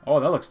 Oh,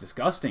 that looks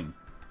disgusting.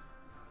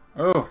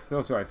 Oh,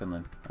 so sorry,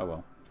 Finland. Oh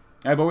well.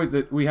 Yeah,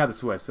 but we have the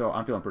Swiss, so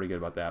I'm feeling pretty good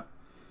about that.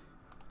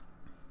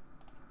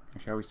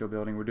 Actually, are we still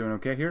building? We're doing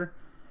okay here?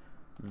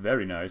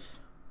 Very nice.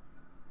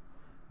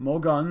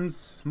 More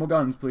guns,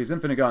 please.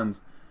 Infinite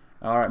guns.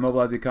 Alright,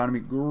 mobilize the economy.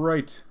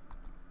 Great.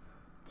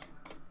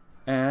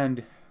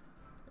 And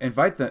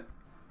invite the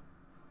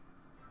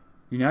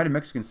United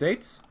Mexican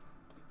States?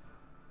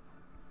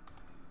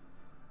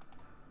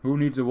 Who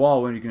needs a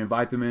wall when you can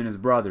invite them in as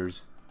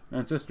brothers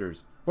and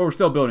sisters? Well, we're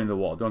still building the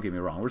wall, don't get me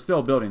wrong. We're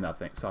still building that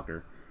thing,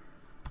 sucker.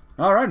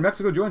 Alright,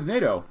 Mexico joins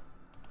NATO.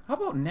 How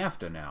about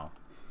NAFTA now?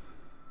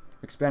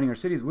 Expanding our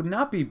cities would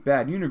not be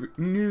bad.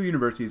 New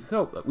universities,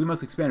 so we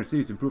must expand our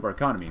cities to improve our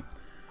economy.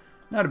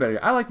 Not a bad idea.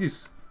 I like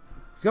these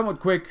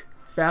somewhat quick,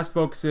 fast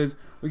focuses.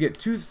 We get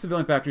 2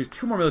 civilian factories,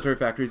 2 more military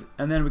factories,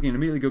 and then we can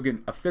immediately go get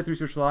a 5th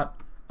research slot.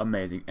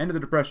 Amazing. End of the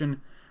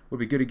Depression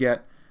would be good to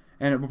get.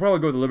 And we'll probably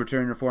go with the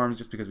libertarian reforms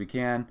just because we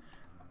can.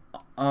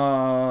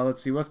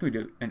 Let's see, what else can we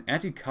do? An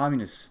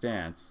anti-communist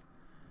stance.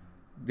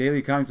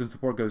 Daily communism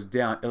support goes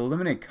down.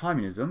 Eliminate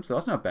communism, so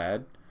that's not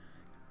bad.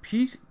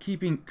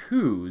 Peacekeeping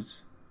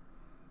coups.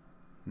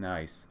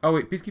 Nice. Oh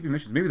wait, peacekeeping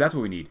missions. Maybe that's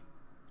what we need.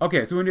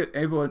 Okay, so we need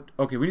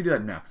okay, we need to do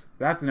that next.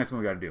 That's the next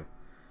one we gotta do.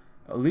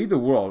 Lead the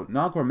world.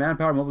 Non-core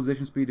manpower,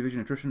 mobilization speed,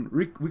 division attrition.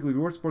 Weekly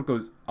war support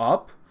goes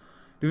up.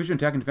 Division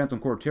attack and defense on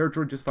core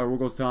territory. Justify war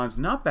goals times.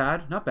 Not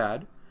bad, not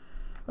bad.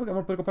 Oh, we got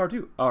more political power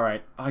too.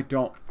 Alright, I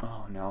don't...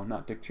 Oh no,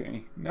 not Dick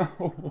Cheney.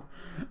 No.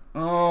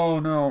 Oh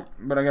no,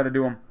 but I gotta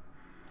do him.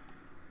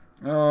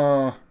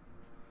 Oh.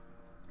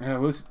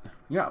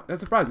 Yeah, that's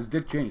surprising. It's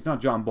Dick Cheney. It's not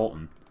John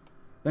Bolton.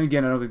 Then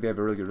again, I don't think they have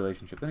a really good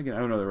relationship. Then again, I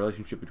don't know the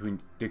relationship between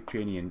Dick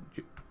Cheney and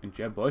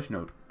Jeb Bush.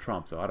 No,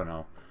 Trump, so I don't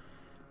know.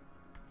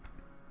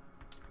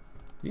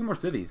 Need more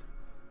cities.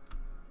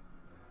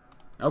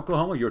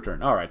 Oklahoma, your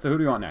turn. Alright, so who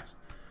do you want next?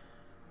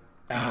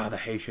 Ah, the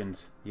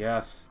Haitians.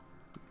 Yes.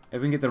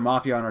 If we can get their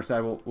mafia on our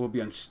side, we'll be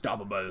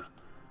unstoppable.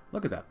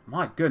 Look at that.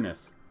 My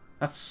goodness.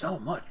 That's so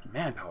much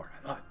manpower.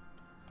 I love it.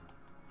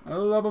 I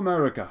love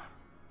America.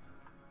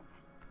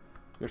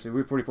 Seriously,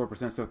 we have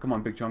 44%, so come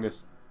on, Big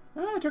Chungus.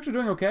 Ah, the Czechs are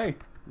doing okay.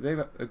 They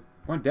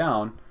went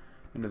down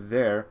into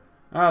there.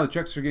 Ah, the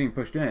Czechs are getting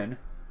pushed in.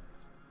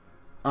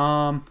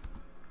 Well,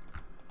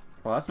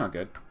 that's not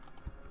good.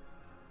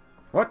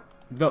 What?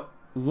 The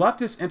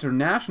Leftist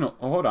International...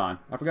 Oh, hold on.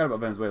 I forgot about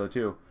Venezuela,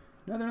 too.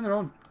 No, they're in their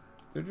own...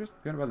 They're just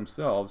kind of by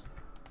themselves.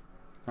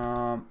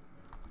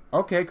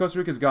 Okay, Costa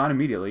Rica's gone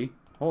immediately.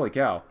 Holy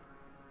cow.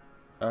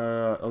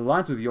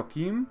 Alliance with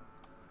Joachim.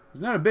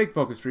 It's not a big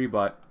focus tree,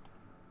 but...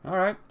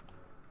 Alright.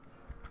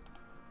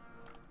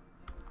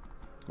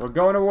 We're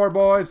going to war,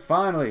 boys.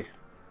 Finally.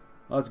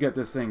 Let's get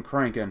this thing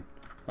cranking.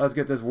 Let's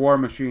get this war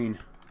machine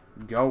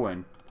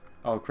going.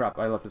 Oh, crap.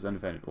 I left this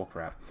undefended. Oh,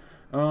 crap.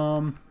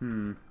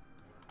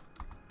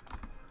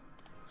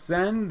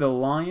 send the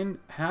Lion,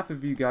 half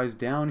of you guys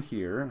down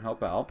here and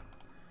help out.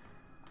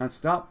 And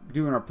stop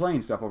doing our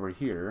plane stuff over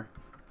here.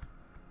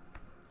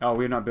 Oh,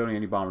 we're not building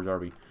any bombers, are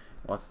we?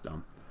 Well, that's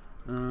dumb.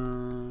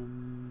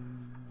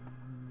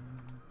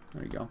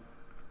 There you go.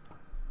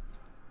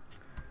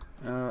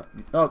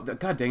 Oh,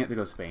 god dang it, there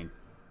goes Spain.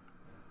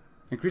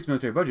 Increase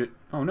military budget.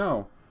 Oh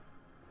no.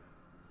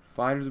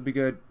 Fighters would be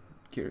good.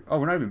 Oh,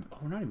 we're not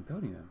even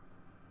building them.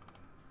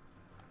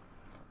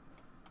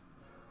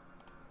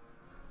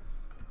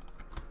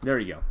 There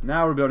you go.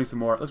 Now we're building some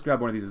more. Let's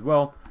grab one of these as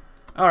well.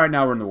 Alright,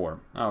 now we're in the war.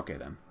 Okay,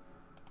 then.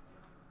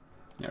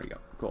 There we go.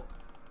 Cool.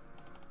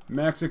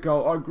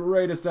 Mexico, our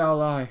greatest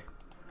ally.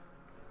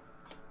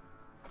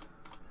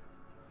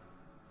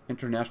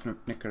 International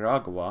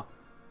Nicaragua.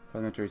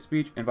 Parliamentary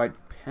speech. Invite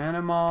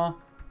Panama.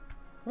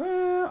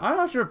 Well, I'm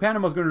not sure if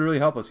Panama's going to really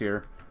help us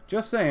here.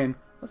 Just saying.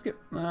 Let's get...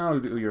 I'll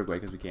do Uruguay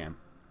because we can.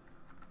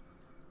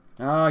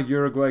 Ah,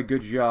 Uruguay.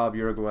 Good job,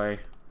 Uruguay.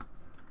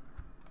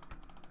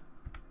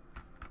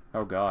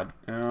 Oh, God.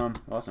 Well,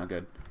 that's not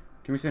good.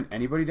 Can we send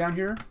anybody down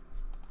here?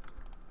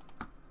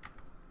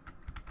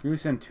 Can we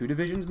send 2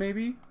 divisions,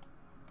 maybe?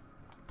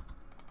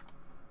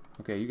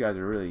 Okay, you guys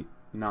are really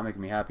not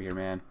making me happy here,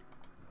 man.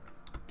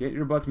 Get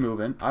your butts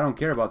moving. I don't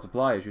care about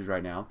supply issues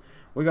right now.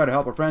 We gotta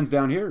help our friends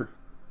down here.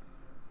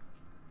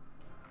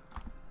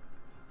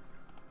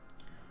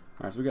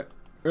 Alright, so we got...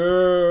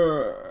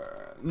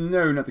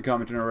 no, not the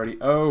commenting already.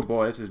 Oh,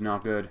 boy, this is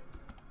not good.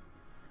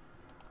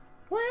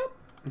 Well...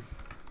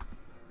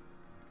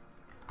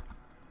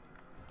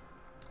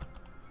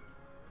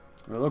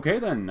 Well, okay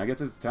then. I guess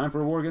it's time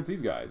for a war against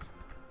these guys.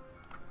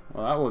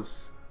 Well, that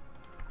was...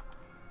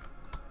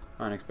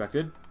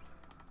 unexpected.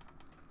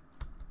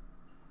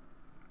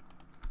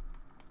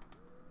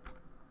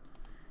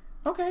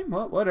 Okay,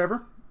 well,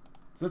 whatever.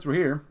 Since we're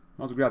here,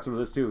 I'll also grab some of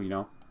this too, you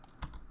know.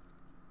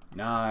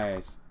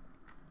 Nice.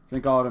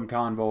 Sink all of them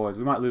convoys.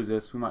 We might lose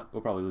this.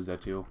 We'll probably lose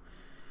that too.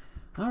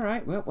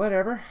 Alright, well,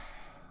 whatever.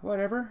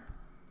 Whatever.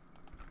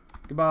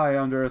 Goodbye,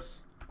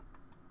 Honduras.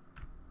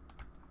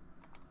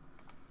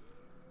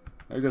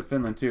 There goes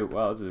Finland too.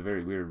 Wow, this is a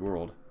very weird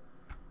world.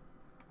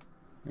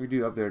 We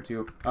do up there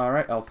too.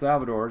 Alright, El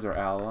Salvador is our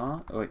ally.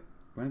 Oh, wait,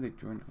 when did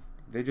they join?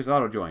 They just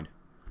auto-joined.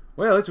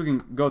 Well, at least we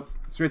can go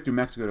straight through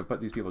Mexico to put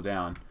these people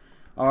down.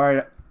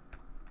 Alright,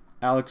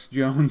 Alex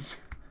Jones.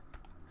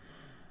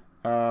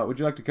 Would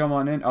you like to come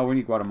on in? Oh, we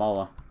need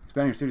Guatemala.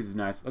 Expanding your cities is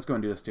nice. Let's go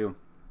and do this too.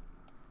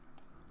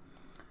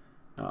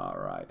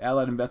 Alright,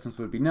 allied investments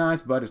would be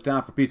nice, but it's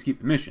time for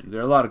peacekeeping missions.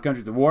 There are a lot of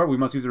countries at war. We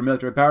must use our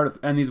military power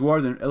to end these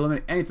wars and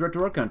eliminate any threat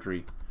to our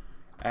country.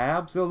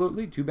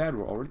 Absolutely. Too bad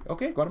we're already...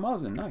 Okay,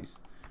 Guatemala's in. Nice.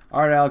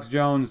 Alright, Alex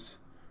Jones.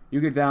 You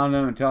get down to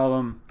them and tell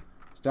them,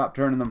 stop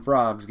turning them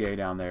frogs gay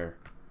down there.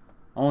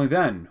 Only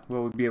then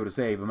will we be able to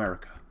save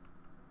America.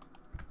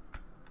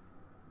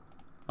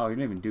 Oh, you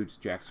didn't even do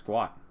jack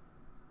squat.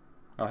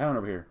 Oh, head on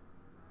over here.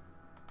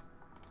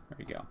 There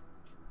you go.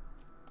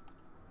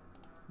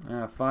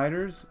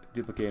 Fighters.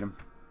 Duplicate them.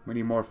 We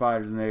need more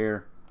fighters in the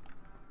air.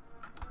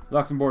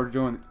 Luxembourg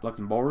joined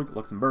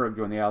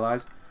the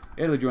Allies.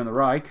 Italy joined the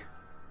Reich.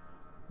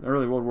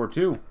 Early World War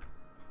II.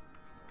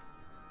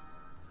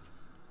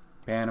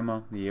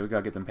 Panama. Yeah, we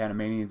gotta get them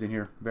Panamanians in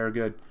here. Very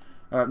good.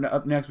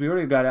 Up next, we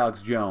already got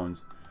Alex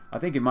Jones. I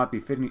think it might be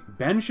fitting.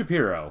 Ben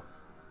Shapiro.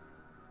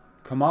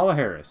 Kamala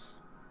Harris.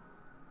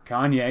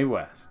 Kanye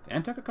West.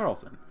 And Tucker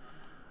Carlson.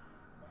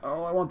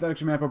 Oh, I want that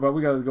extra manpower, but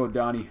we gotta go with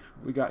Donnie.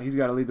 He's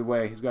gotta lead the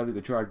way. He's gotta lead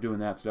the charge doing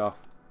that stuff.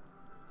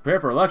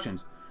 Prepare for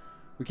elections.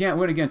 We can't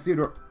win against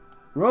Theodore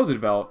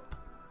Roosevelt.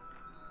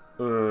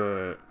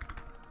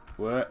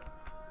 What?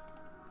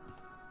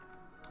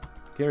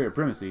 Carrier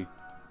primacy.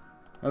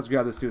 Let's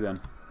grab this too then.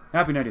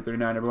 Happy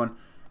 1939, everyone.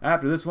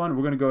 After this one,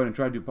 we're going to go ahead and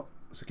try to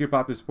secure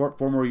popular support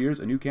 4 more years.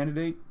 A new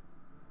candidate?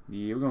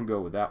 Yeah, we're going to go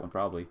with that one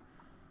probably.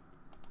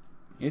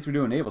 At least we're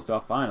doing naval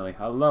stuff, finally.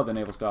 I love the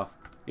naval stuff.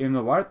 Even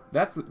though,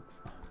 that's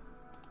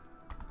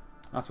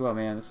well,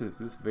 man.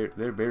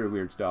 They're very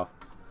weird stuff.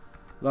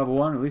 Level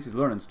 1, at least he's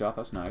learning stuff.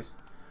 That's nice.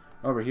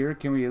 Over here,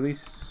 can we at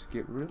least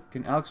get rid...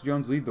 Can Alex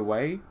Jones lead the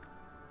way?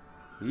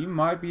 He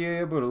might be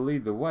able to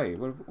lead the way.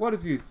 What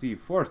if you see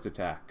forced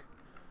attack?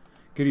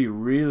 Could he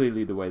really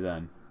lead the way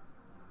then?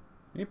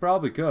 He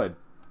probably could.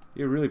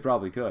 He really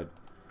probably could.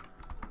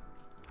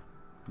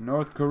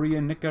 North Korea,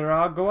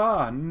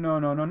 Nicaragua. No,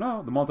 no, no,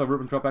 no. The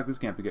Molotov-Ribbentrop Pact, this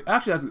can't be good.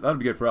 Actually, that'd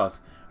be good for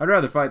us. I'd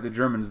rather fight the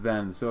Germans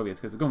than the Soviets,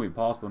 because it's going to be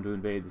impossible to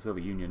invade the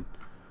Soviet Union.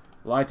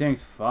 Light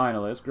tanks,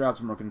 finally. Let's grab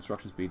some more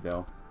construction speed,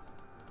 though.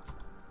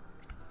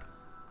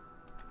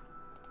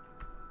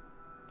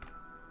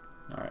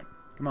 Alright,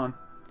 come on.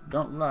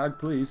 Don't lag,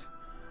 please.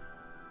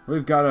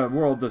 We've got a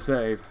world to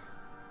save.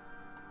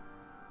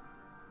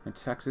 And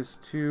Texas,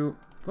 too.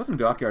 Put some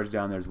dockyards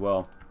down there as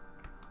well.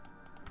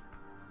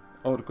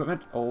 Old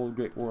equipment, old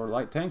Great War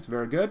light tanks,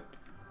 very good.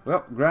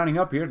 Well, grounding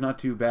up here, not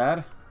too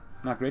bad.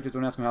 Not great, just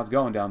don't ask me how it's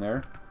going down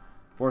there.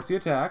 Force the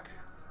attack.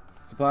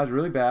 Supplies are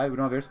really bad, we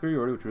don't have air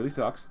superiority, which really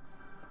sucks.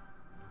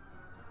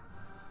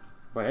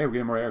 But hey, we're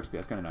getting more air XP,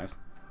 that's kind of nice.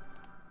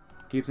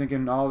 Keep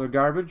sinking all their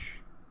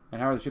garbage.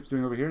 And how are the ships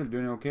doing over here? They're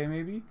doing okay,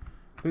 maybe?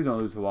 Please don't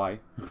lose Hawaii.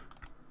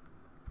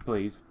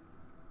 Please.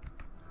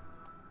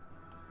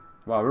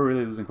 Wow, we're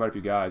really losing quite a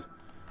few guys.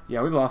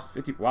 Yeah, we've lost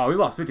 50... Wow, we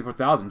lost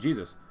 54,000.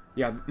 Jesus.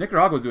 Yeah,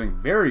 Nicaragua's doing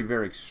very,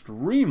 very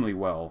extremely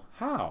well.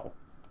 How?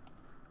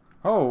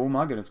 Oh,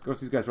 my goodness. Of course,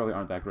 these guys probably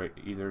aren't that great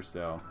either,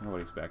 so what would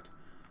you expect?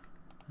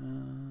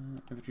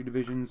 Infantry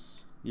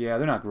divisions. Yeah,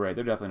 they're not great.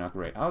 They're definitely not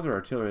great. How's our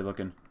artillery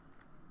looking?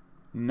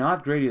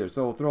 Not great either.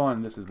 So we'll throw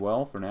on this as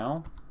well for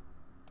now,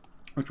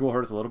 which will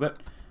hurt us a little bit.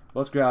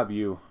 Let's grab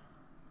you.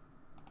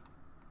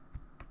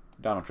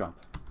 Donald Trump.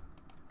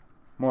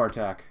 More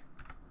attack.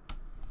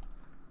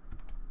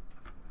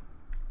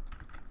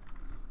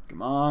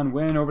 Come on,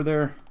 win over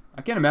there.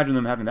 I can't imagine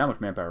them having that much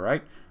manpower,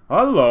 right?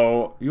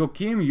 Hello,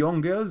 Joachim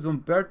Junges,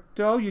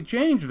 Umberto. You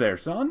changed there,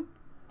 son.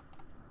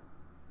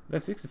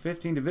 That's 6 to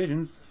 15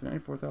 divisions.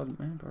 94,000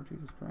 manpower.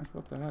 Jesus Christ,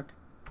 what the heck?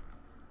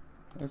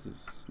 This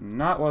is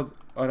not what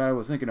I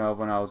was thinking of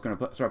when I was going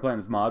to start playing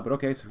this mod, but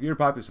okay, secure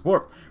popular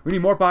support. We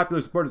need more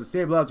popular support to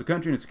stabilize the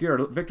country and secure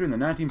a victory in the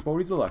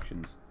 1940s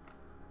elections.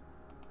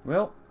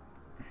 Well,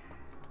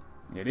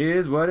 it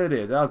is what it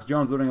is. Alex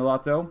Jones learning a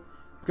lot, though.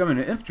 Becoming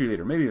an infantry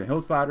leader, maybe a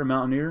hills fighter,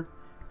 mountaineer,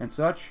 and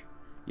such.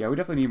 Yeah, we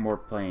definitely need more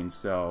planes,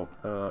 so,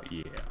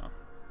 yeah.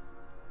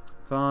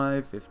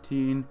 5,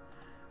 15.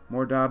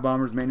 More dive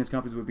bombers, maintenance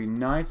companies would be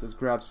nice. Let's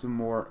grab some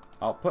more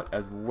output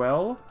as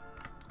well.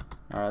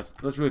 Alright,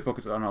 let's really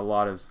focus on a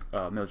lot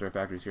of military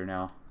factories here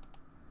now.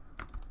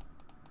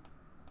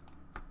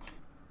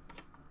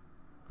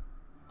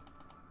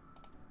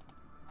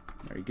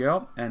 There you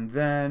go. And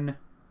then,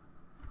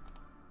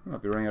 we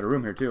might be running out of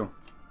room here too.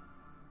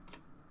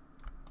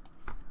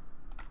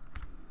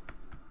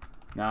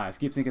 Nice,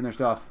 keep sinking their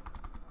stuff.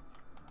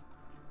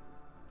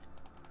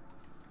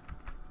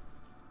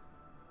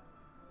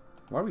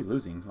 Why are we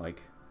losing?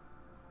 Like,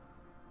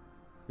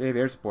 they have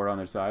air support on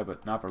their side,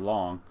 but not for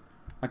long.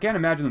 I can't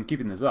imagine them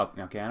keeping this up.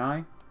 Now, can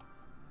I?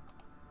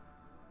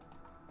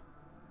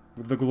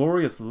 The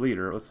glorious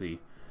leader. Let's see.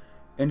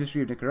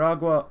 Industry of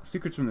Nicaragua.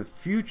 Secrets from the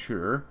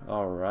future.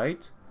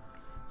 Alright.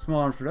 Small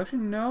arms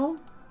production? No.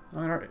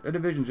 I mean, our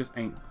division just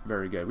ain't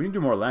very good. We need to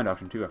do more land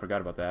auction, too. I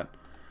forgot about that.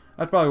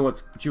 That's probably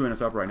what's chewing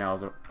us up right now,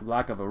 is a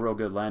lack of a real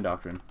good land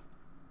auction.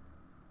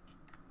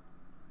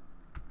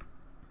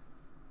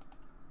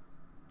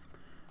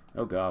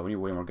 Oh god, we need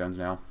way more guns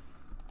now.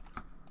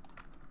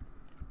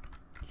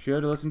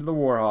 Should listen to the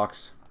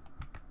Warhawks.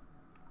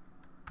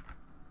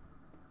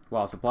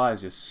 Wow, supply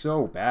is just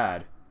so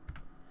bad.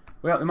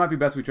 Well, it might be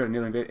best we try to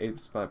nearly invade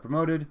apes by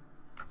promoted.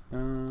 I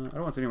don't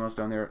want to see anyone else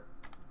down there.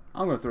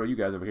 I'm going to throw you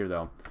guys over here,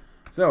 though.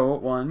 So,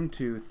 1,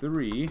 2,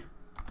 3.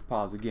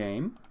 Pause the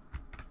game.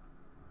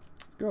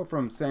 Go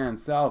from San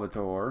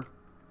Salvador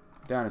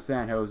down to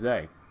San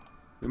Jose.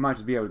 We might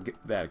just be able to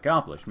get that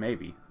accomplished,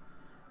 maybe.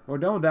 We're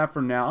done with that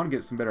for now. I'm going to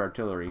get some better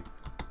artillery.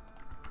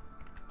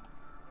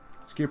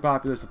 Secure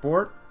popular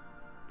support.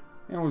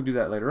 And we'll do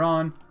that later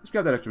on. Let's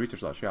grab that extra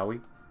research slot, shall we?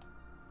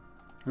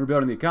 We're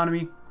building the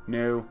economy.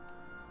 No.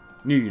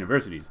 New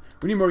universities.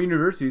 We need more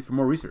universities for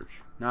more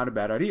research. Not a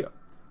bad idea.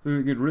 So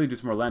we could really do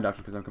some more land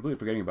auction because I'm completely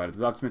forgetting about it.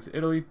 Documents to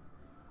Italy.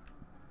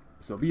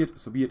 So be it,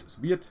 so be it, so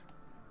be it.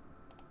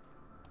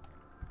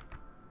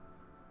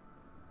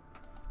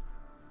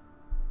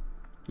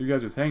 You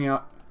guys just hang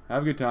out,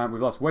 have a good time.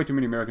 We've lost way too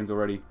many Americans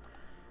already.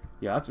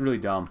 Yeah, that's really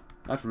dumb.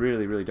 That's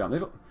really, really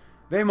dumb.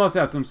 They must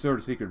have some sort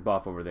of secret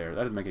buff over there.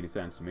 That doesn't make any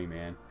sense to me,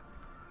 man.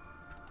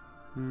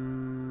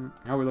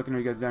 How are we looking? Are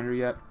you guys down here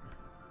yet?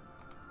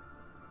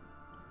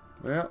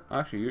 Well,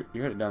 actually,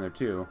 you're headed down there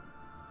too.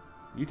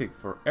 You take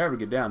forever to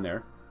get down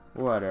there.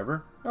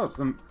 Whatever. Oh,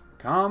 some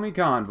commie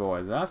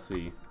convoys. I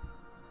see.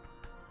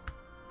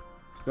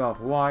 Still have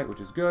Hawaii, which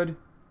is good.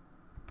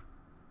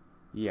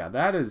 Yeah,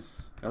 that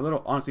is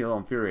honestly a little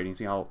infuriating,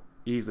 seeing how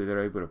easily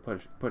they're able to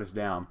put us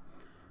down.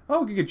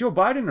 Oh, we could get Joe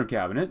Biden in our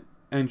cabinet,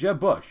 and Jeb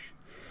Bush.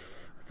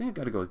 I think I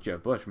gotta go with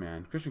Jeb Bush,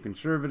 man. Christian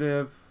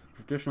conservative,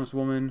 traditionalist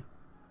woman.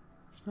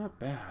 It's not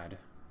bad.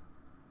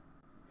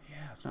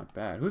 Yeah, it's not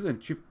bad. Who's in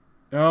chief?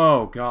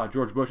 Oh, God,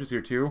 George Bush is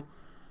here, too.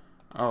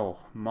 Oh,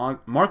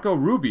 Marco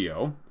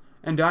Rubio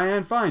and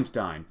Dianne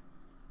Feinstein.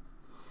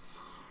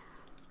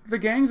 The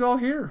gang's all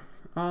here.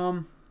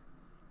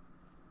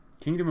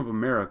 Kingdom of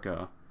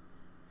America.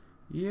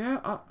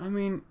 Yeah, I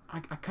mean,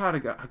 I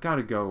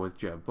gotta go with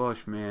Jeb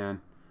Bush,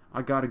 man.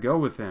 I gotta go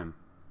with him.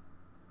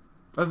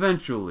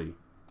 Eventually.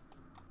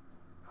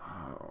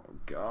 Oh,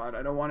 God,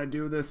 I don't want to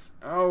do this.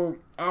 Oh,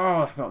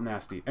 I felt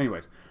nasty.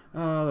 Anyways,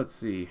 let's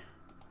see.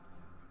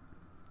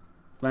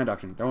 Land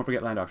auction. Don't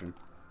forget land auction.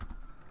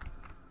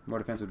 More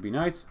defense would be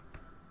nice.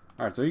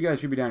 Alright, so you guys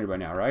should be down here by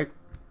now, right?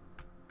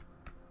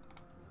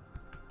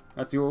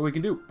 Let's see what we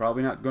can do.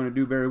 Probably not going to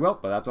do very well,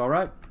 but that's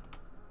alright.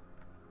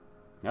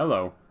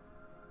 Hello.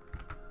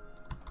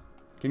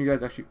 Can you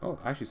guys actually... Oh,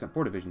 I actually sent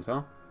 4 divisions,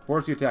 huh?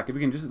 Force the attack. If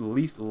we can just at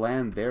least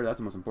land there, that's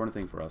the most important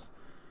thing for us.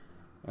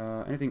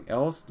 Anything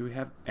else? Do we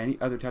have any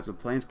other types of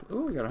planes?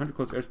 Oh, we got 100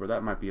 close air support.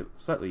 That might be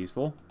slightly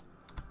useful,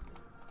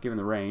 given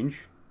the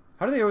range.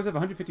 How do they always have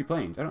 150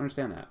 planes? I don't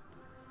understand that.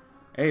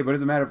 Hey, but it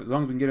doesn't matter as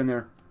long as we can get in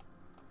there.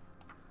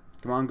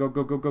 Come on, go,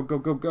 go, go, go, go,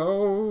 go,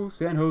 go,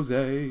 San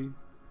Jose.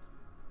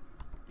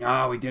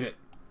 Ah, we did it.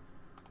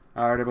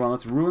 Alright, everyone,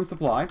 let's ruin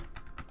supply.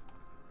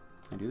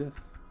 And do this.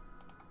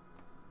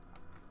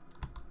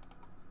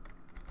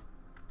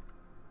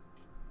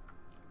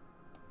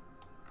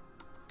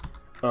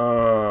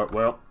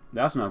 Well,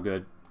 that's not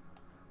good.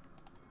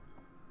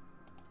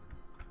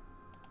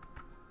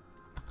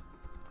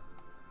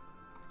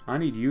 I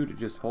need you to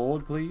just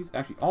hold, please.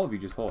 Actually, all of you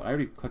just hold. I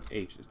already clicked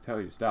H to tell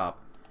you to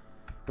stop.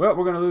 Well,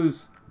 we're going to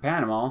lose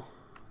Panama.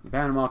 The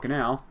Panama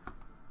Canal.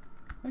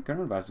 That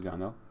coronavirus is gone,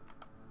 though.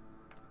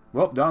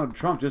 Well, Donald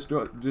Trump just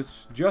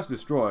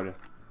destroyed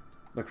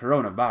the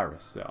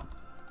coronavirus, so.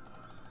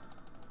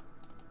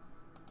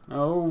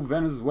 Oh,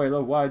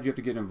 Venezuela, why'd you have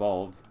to get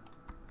involved?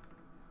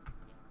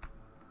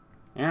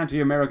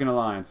 Anti-American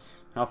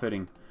alliance. How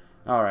fitting.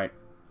 Alright.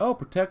 Oh,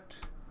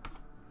 protect.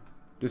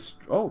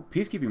 Oh,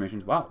 peacekeeping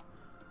missions. Wow.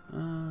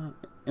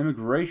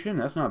 Immigration.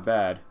 That's not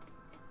bad.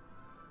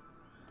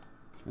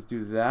 Let's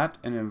do that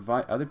and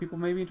invite other people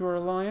maybe into our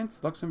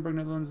alliance. Luxembourg,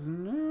 Netherlands.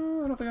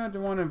 No, I don't think I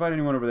want to invite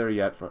anyone over there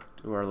yet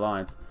to our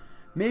alliance.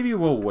 Maybe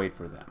we'll wait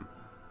for them.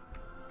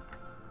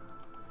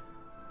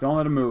 Don't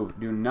let them move.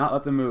 Do not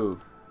let them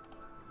move.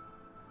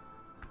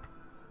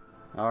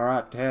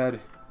 Alright,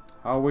 Ted.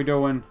 How are we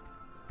doing?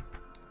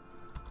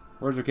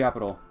 Where's your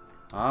capital?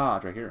 Ah,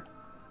 it's right here.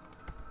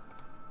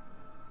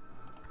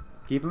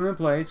 Keep them in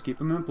place. Keep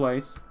them in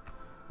place.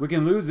 We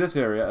can lose this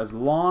area as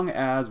long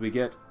as we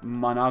get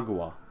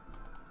Managua.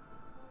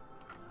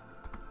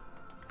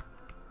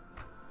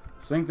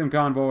 Sink them,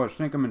 convoys.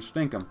 Sink them and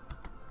stink them.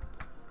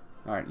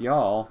 Alright,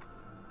 y'all.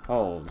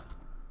 Hold.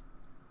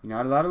 You're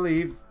not allowed to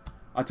leave.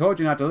 I told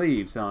you not to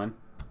leave, son.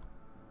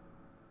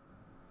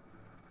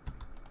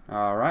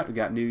 Alright, we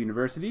got new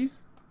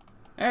universities.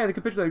 Hey, they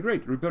capitulated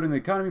great. Rebuilding the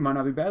economy might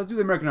not be bad. Let's do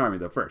the American army,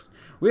 though, first.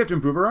 We have to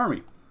improve our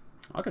army.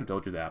 I could have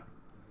told you that.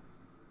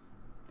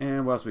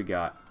 And what else we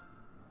got?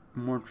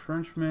 More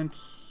entrenchment.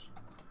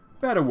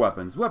 Better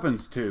weapons.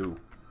 Weapons 2.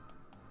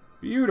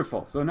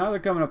 Beautiful. So now they're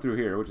coming up through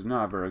here, which is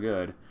not very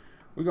good.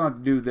 We're going to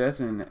do this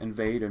and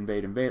invade,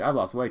 invade, invade. I've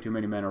lost way too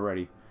many men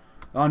already.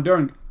 The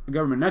Honduran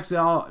government next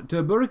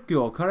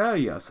Tiberico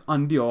Carellas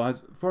Andio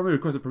has formally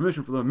requested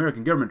permission from the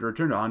American government to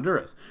return to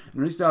Honduras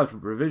and reestablish a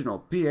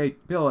provisional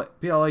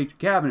PLH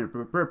cabinet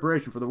in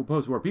preparation for the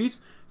post-war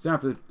peace. It's time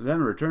for them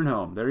to return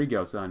home. There you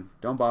go, son.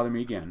 Don't bother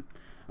me again.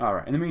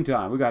 Alright, in the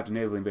meantime, we got to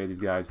naval invade these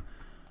guys.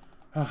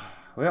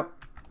 Well,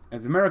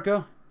 as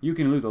America, you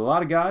can lose a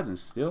lot of guys and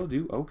still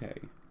do okay.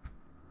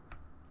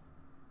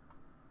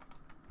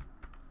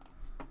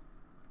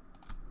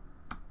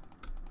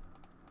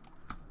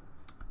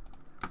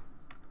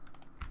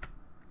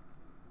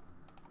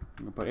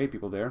 I'm going to put 8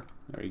 people there.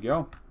 There you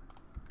go.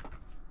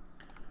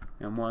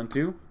 And 1,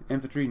 2.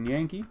 Infantry and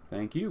Yankee.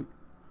 Thank you.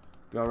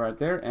 Go right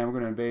there. And we're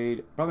going to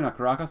invade, probably not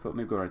Caracas, but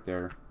maybe go right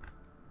there.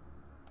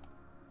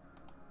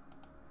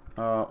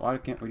 Why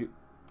can't we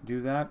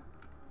do that?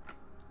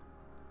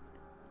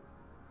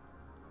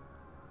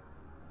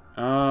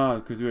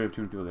 Because we have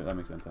 2 people there. That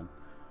makes sense then.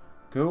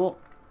 Cool.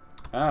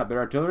 Better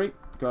artillery.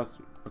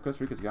 Costa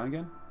Rica's gone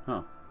again?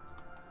 Huh.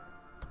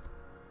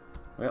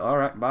 Well,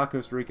 alright. Bye,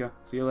 Costa Rica.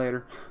 See you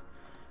later.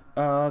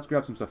 Let's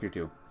grab some stuff here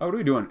too. Oh, what are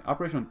we doing?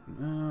 Operational.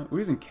 We're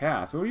using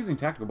CAS. We're using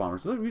tactical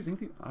bombers. So we're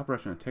using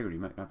operational integrity.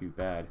 Might not be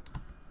bad.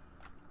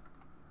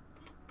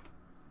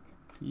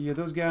 Yeah,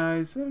 those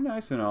guys, they're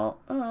nice and all.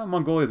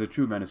 Mongolia's a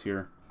true menace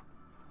here.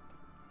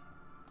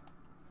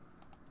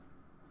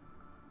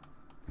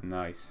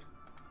 Nice.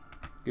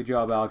 Good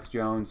job, Alex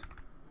Jones.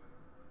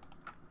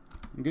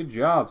 And good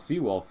job,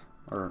 Seawolf.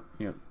 Or,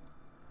 you know,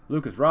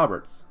 Lucas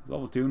Roberts.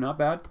 Level 2, not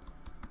bad.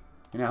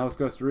 You know, host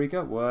Costa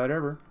Rica?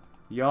 Whatever.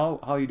 Y'all,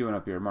 how you doing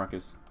up here,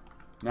 Marcus?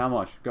 Not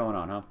much going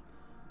on, huh?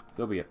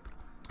 So be it.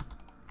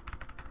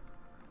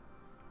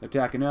 They're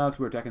attacking us,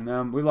 we're attacking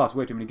them. We lost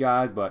way too many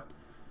guys, but...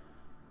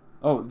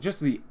 Oh, just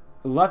the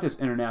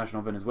leftist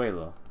international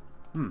Venezuela.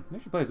 They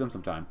should play them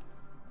sometime.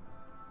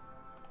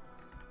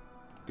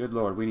 Good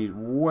lord, we need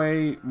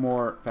way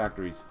more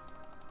factories.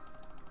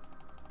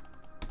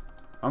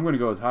 I'm going to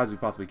go as high as we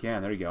possibly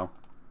can. There you go.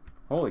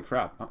 Holy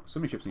crap. Oh, so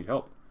many ships need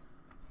help.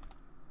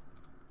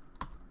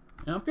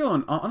 And I'm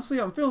feeling, honestly,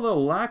 I'm feeling a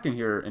little lacking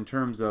here in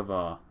terms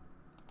of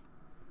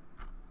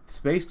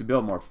space to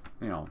build more,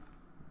 you know,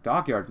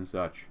 dockyards and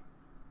such.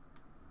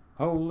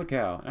 Holy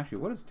cow. Actually,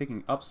 what is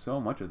taking up so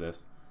much of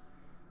this?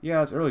 Yeah,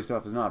 this early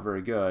stuff is not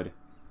very good.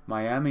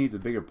 Miami needs a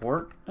bigger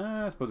port.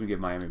 I suppose we give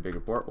Miami a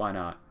bigger port. Why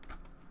not?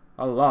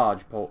 A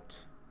large port.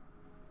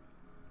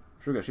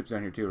 Sure, we got ships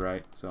down here too,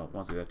 right? So,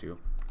 wants to do that too.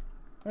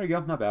 There you go.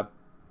 Not bad.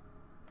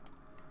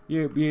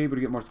 You'll be able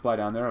to get more supply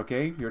down there.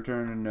 Okay, your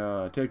turn,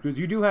 Ted Cruz.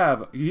 You do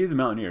have... He's a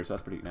mountaineer, so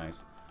that's pretty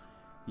nice.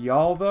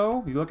 Y'all,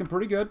 though, you're looking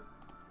pretty good.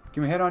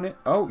 Can we head on in?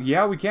 Oh,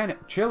 yeah, we can.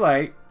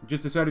 Chile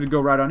just decided to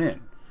go right on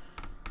in.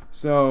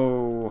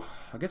 So,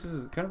 I guess this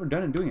is kind of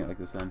redundant doing it like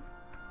this then.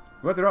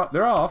 But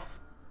they're off.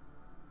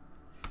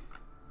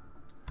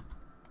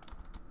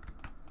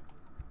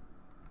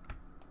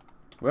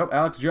 Well,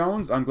 Alex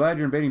Jones, I'm glad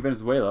you're invading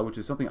Venezuela, which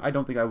is something I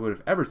don't think I would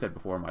have ever said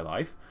before in my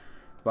life.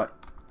 But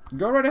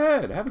Go right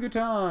ahead. Have a good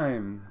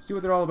time. See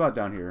what they're all about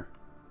down here.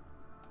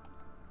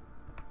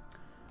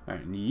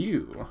 Alright, and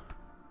you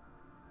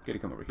get to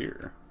come over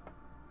here.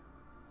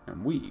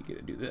 And we get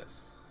to do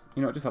this.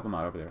 You know what? Just help them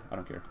out over there. I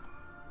don't care.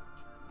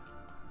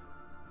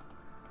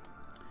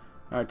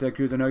 Alright, Ted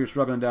Cruz, I know you're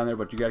struggling down there,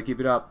 but you got to keep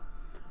it up.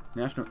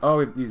 National. Oh,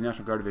 we have these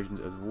National Guard divisions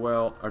as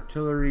well.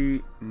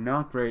 Artillery,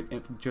 not great.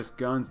 Just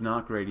guns,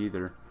 not great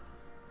either.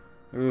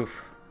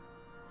 Oof.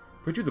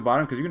 Put you at the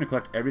bottom because you're going to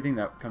collect everything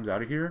that comes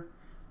out of here.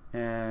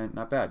 And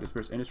not bad.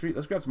 Disperse industry.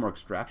 Let's grab some more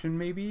extraction,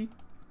 maybe.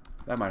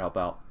 That might help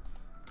out.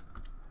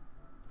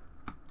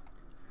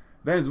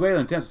 Venezuela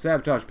intends to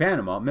sabotage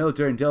Panama.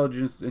 Military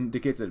intelligence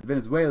indicates that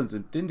Venezuelans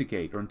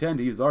indicate or intend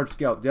to use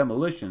large-scale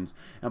demolitions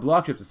and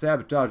block ships to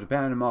sabotage the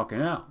Panama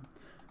Canal.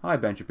 Hi,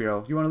 Ben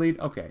Shapiro. You want to lead?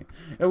 Okay.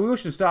 If we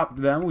wish to stop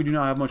them, we do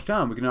not have much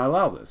time. We cannot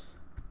allow this.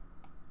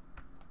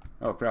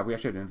 Oh, crap. We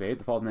actually have to invade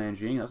the fall of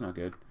Nanjing. That's not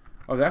good.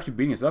 Oh, they're actually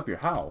beating us up here.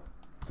 How?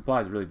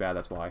 Supply is really bad.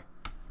 That's why.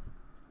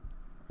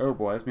 Oh,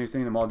 boy. Maybe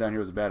sending them all down here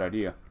was a bad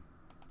idea.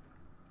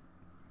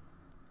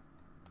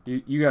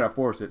 You gotta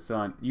force it,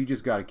 son. You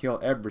just gotta kill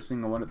every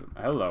single one of them.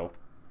 Hello.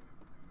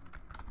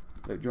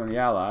 They join the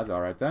Allies.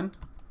 Alright, then.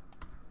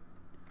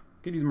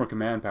 Could use more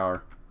command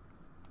power.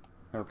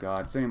 Oh,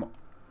 God. Sending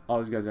all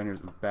these guys down here is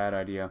a bad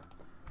idea.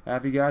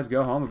 Half you guys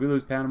go home. If we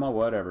lose Panama,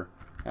 whatever.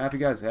 Half you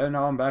guys heading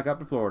on back up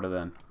to Florida,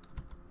 then.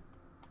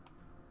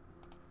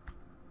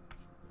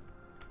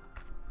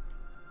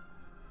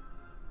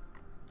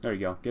 There you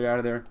go. Get out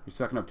of there. You're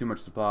sucking up too much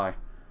supply.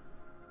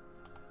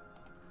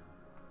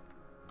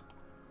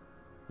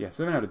 Yeah,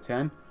 7 out of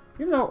 10.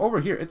 Even though over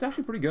here, it's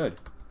actually pretty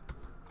good.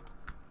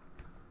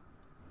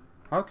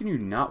 How can you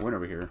not win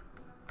over here?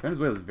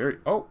 Venezuela's very...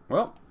 Oh,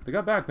 well, they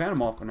got back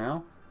Panama for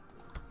now.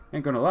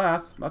 Ain't gonna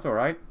last. That's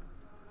alright.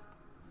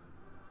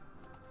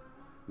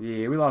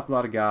 Yeah, we lost a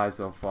lot of guys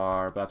so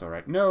far, but that's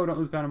alright. No, don't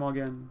lose Panama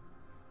again.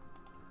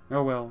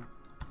 Oh, well.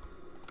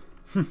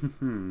 I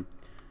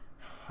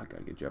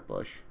gotta get Jet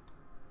Bush.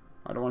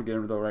 I don't want to get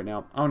him, though, right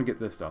now. I want to get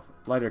this stuff.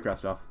 Light aircraft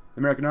stuff.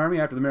 The American Army,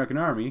 after the American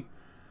Army...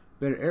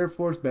 Better Air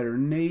Force, better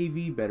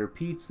Navy, better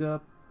pizza,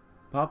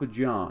 Papa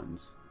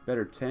John's.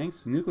 Better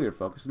tanks, nuclear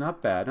focus,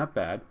 not bad, not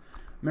bad.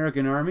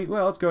 American Army,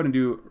 well, let's go ahead and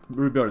do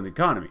rebuilding the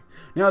economy.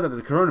 Now that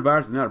the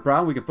coronavirus is not a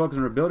problem, we can focus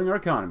on rebuilding our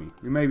economy.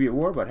 We may be at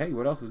war, but hey,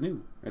 what else is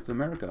new? It's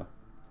America.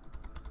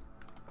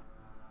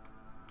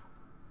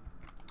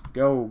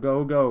 Go,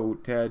 go, go,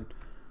 Ted.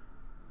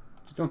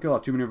 Just don't kill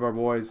off too many of our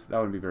boys. That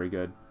wouldn't be very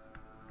good.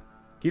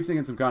 Keep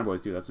singing some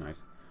convoys, too. That's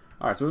nice.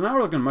 Alright, so now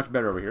we're looking much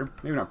better over here.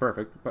 Maybe not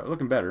perfect, but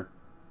looking better.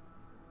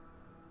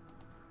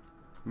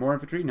 More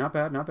infantry, not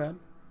bad, not bad.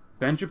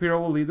 Ben Shapiro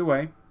will lead the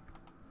way.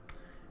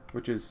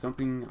 Which is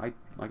something,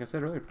 like I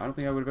said earlier, I don't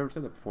think I would have ever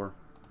said that before.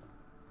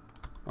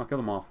 I'll kill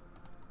them off.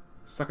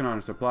 Sucking on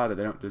a supply that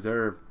they don't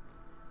deserve.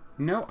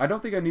 No, I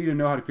don't think I need to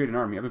know how to create an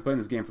army. I've been playing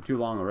this game for too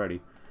long already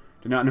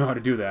to not know how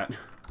to do that.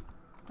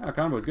 Ah,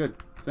 convoy's good.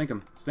 Stink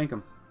them, stink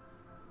them.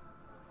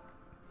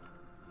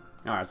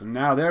 Alright, so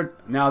now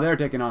they're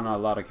taking on a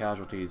lot of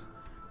casualties.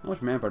 How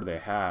much manpower do they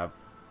have?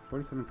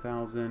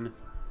 47,000.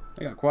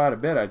 They got quite a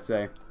bit, I'd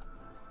say.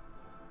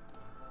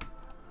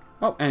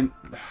 Oh, and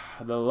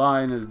the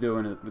Lion is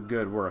doing the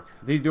good work.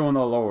 He's doing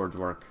the Lord's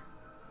work.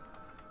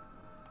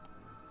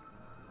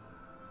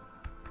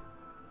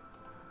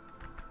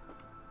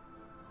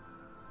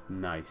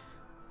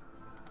 Nice.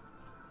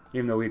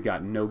 Even though we've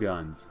got no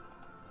guns.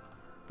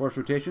 Force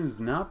rotation is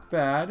not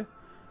bad.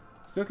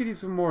 Still could use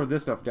some more of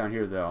this stuff down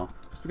here, though.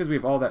 Just because we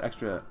have all that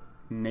extra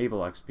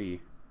naval XP.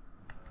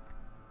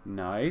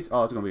 Nice.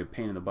 Oh, it's going to be a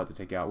pain in the butt to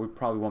take out. We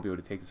probably won't be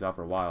able to take this out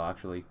for a while,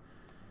 actually.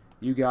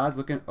 You guys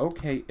looking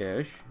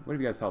okay-ish. What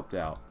have you guys helped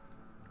out?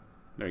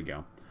 There you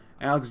go.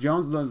 Alex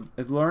Jones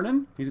is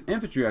learning. He's an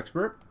infantry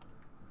expert.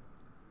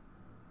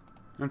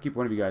 I'm going to keep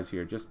one of you guys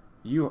here. Just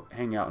you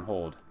hang out and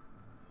hold.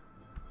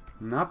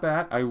 Not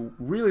bad. I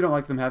really don't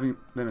like them having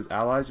them as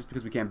allies just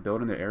because we can't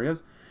build in their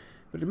areas.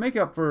 But to make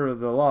up for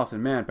the loss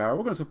in manpower,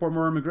 we're going to support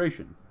more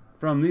immigration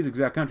from these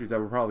exact countries that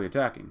we're probably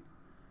attacking.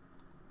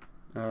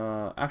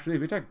 Actually,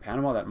 if we attack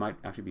Panama, that might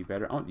actually be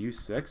better. I want use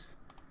 6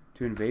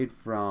 to invade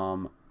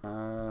from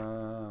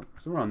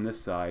somewhere on this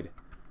side.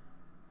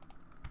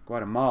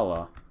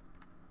 Guatemala.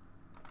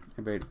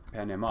 Invade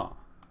Panama.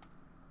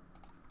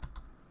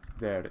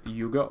 There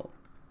you go.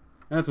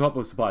 And this will help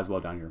with supplies well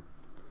down here.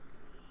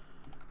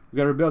 We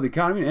got to rebuild the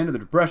economy and end of the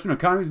depression. The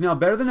economy is now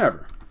better than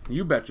ever.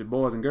 You betcha,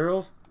 boys and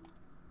girls.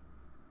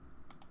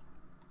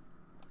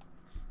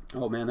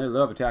 Oh man, they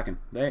love attacking.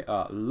 They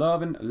are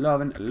loving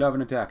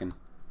attacking.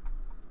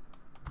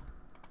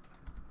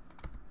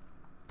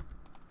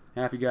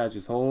 Half you guys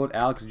just hold.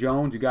 Alex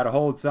Jones, you gotta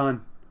hold,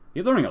 son.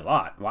 He's learning a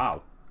lot.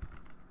 Wow.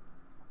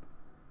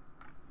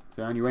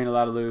 Son, you ain't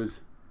allowed to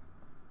lose.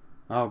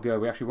 Oh, good.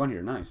 We actually won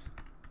here. Nice.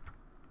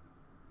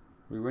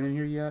 Are we winning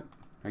here yet?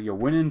 Are you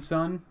winning,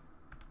 son?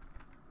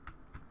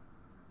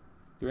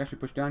 Did we actually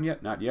push down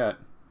yet? Not yet.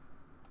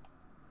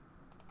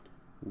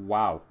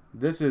 Wow.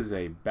 This is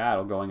a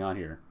battle going on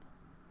here.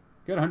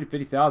 Got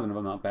 150,000 of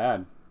them. Not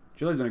bad.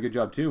 Chile's done a good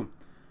job, too.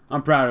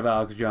 I'm proud of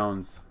Alex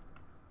Jones.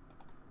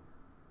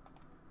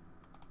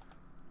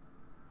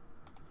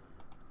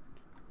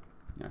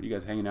 Now, you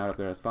guys hanging out up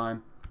there, that's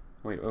fine.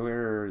 Wait,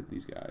 where are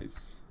these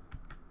guys?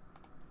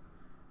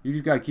 You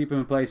just gotta keep them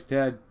in place,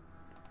 Ted.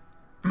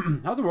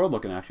 How's the world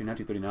looking, actually,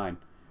 1939?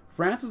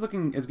 France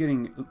is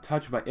getting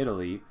touched by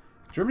Italy.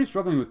 Germany's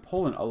struggling with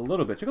Poland a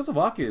little bit.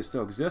 Czechoslovakia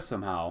still exists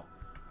somehow.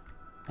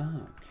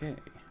 Okay.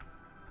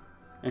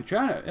 And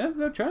China,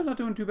 China's not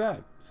doing too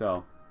bad.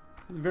 So,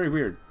 it's very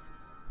weird.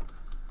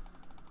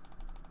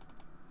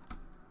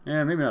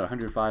 Yeah, maybe not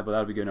 105, but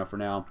that'll be good enough for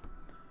now.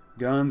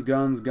 Guns,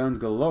 guns, guns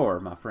galore,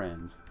 my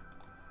friends.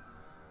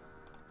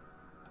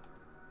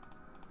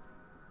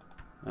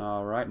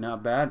 Alright,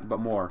 not bad, but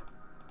more.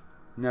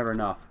 Never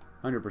enough.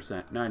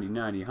 100%, 90,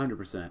 90,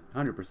 100%,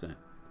 100%,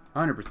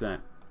 100%.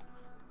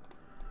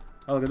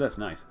 Oh, look at this,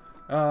 nice.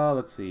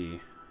 Let's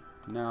see.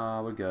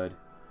 No, we're good.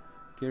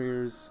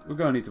 Carriers, we're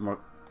gonna need some more.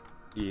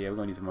 Yeah, we're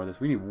gonna need some more of this.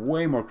 We need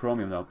way more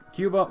chromium, though.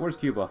 Cuba, where's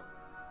Cuba?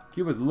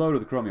 Cuba's loaded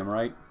with chromium,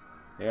 right?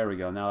 There we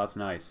go, now that's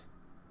nice.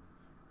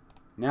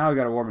 Now we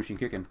got a war machine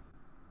kicking.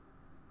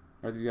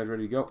 Are these guys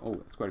ready to go? Oh,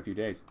 that's quite a few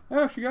days.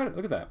 Oh, she got it,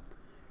 look at that.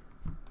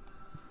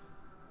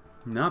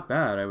 Not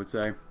bad, I would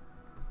say.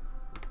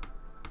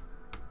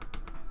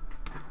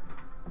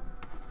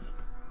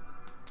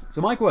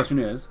 So my question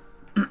is,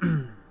 how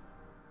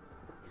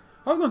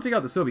are we going to take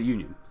out the Soviet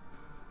Union?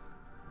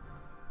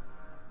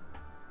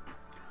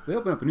 They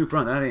open up a new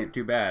front, that ain't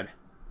too bad.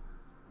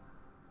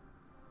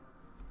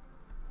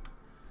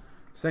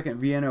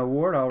 Second Vienna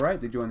Award, alright,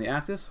 they join the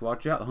Axis.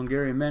 Watch out, the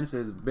Hungarian menace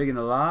is big and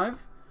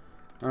alive.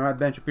 Alright,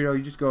 Ben Shapiro,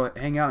 you just go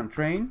hang out and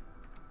train.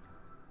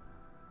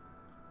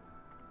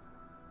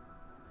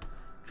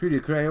 Treaty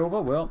of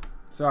Craiova, well,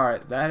 sorry,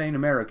 that ain't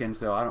American,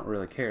 so I don't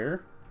really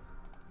care.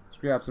 Let's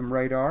grab some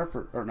radar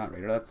for, or not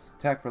radar, that's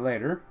tech for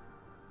later.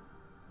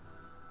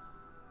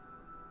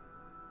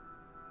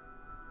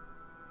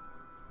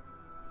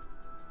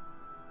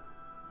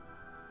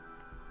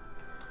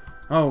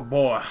 Oh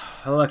boy,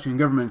 election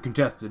government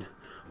contested.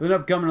 With an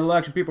upcoming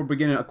election, people are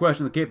beginning to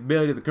question the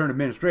capability of the current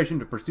administration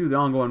to pursue the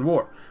ongoing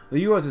war.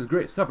 The U.S.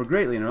 has suffered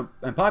greatly,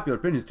 and popular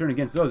opinions turn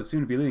against those that seem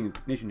to be leading the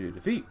nation to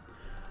defeat.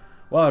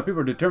 While our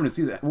people are determined to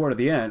see the war to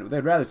the end,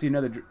 they'd rather see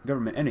another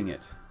government ending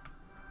it.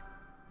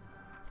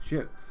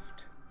 Shift.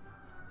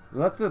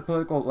 Let the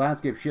political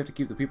landscape shift to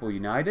keep the people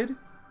united?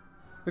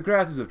 The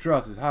crisis of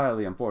trust is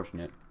highly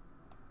unfortunate.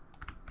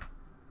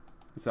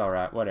 It's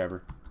alright,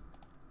 whatever.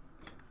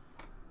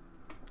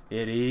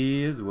 It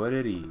is what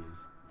it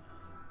is.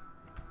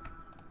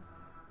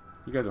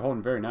 You guys are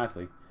holding very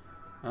nicely.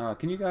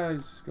 Can you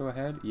guys go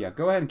ahead? Yeah,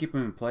 go ahead and keep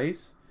them in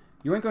place.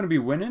 You ain't going to be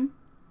winning.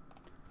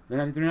 The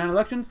 1939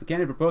 elections, the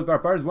candidate proposed by our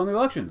party won the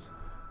elections.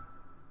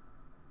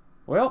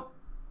 Well,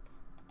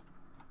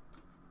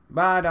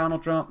 bye,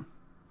 Donald Trump.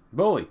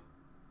 Bully.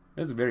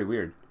 This is very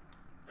weird.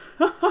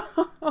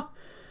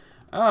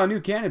 Oh,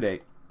 new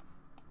candidate.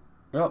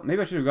 Well,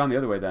 maybe I should have gone the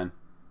other way then.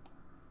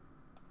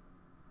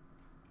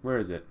 Where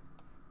is it?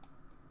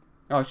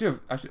 Oh, I should.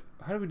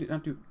 How did we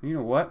not do? You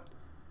know what?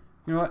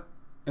 You know what?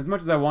 As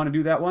much as I want to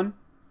do that one,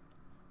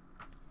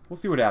 we'll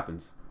see what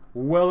happens.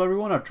 Well,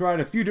 everyone, I've tried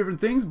a few different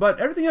things, but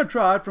everything I've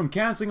tried, from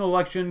canceling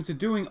elections to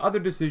doing other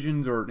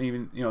decisions or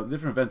even,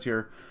 different events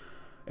here,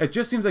 it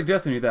just seems like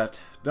destiny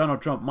that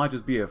Donald Trump might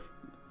just be a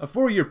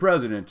 4-year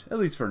president, at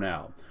least for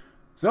now.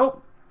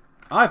 So,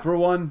 I, for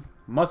one,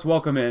 must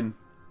welcome in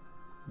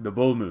the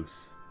Bull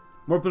Moose.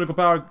 More political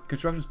power,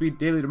 construction speed,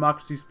 daily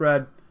democracy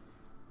spread.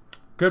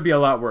 Could be a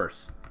lot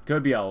worse.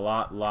 Could be a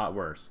lot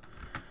worse.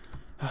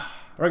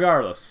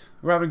 Regardless,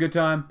 we're having a good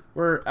time.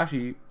 We're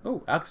actually...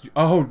 Oh,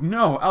 oh,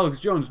 no! Alex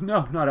Jones.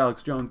 No, not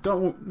Alex Jones.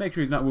 Don't... Make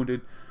sure he's not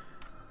wounded.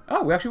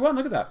 Oh, we actually won.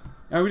 Look at that.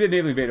 And we did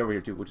naval invade over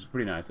here, too, which is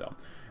pretty nice, though.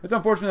 It's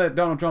unfortunate that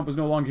Donald Trump is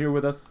no longer here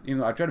with us. Even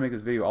though I tried to make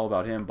this video all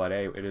about him, but,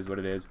 hey, it is what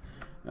it is.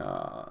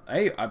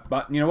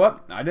 But you know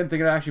what? I didn't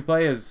think I'd actually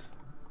play as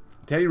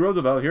Teddy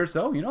Roosevelt here,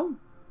 so,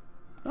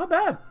 not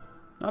bad.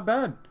 Not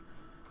bad.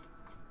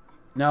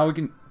 Now we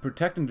can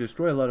protect and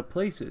destroy a lot of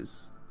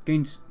places.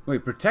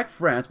 Protect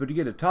France, but you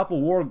get a topple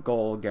war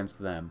goal against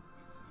them.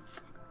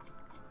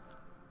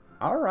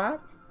 Alright.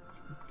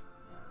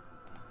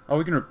 Oh,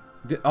 we can...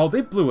 Oh,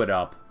 they blew it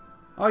up.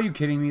 Are you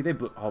kidding me? They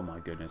blew... Oh, my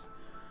goodness.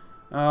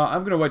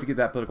 I'm going to wait to get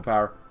that political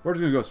power. We're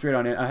just going to go straight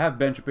on in. I have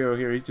Ben Shapiro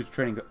here. He's just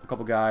training a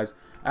couple guys.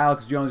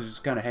 Alex Jones is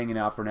just kind of hanging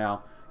out for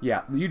now.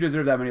 Yeah, you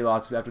deserve that many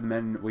losses after the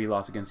men we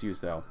lost against you,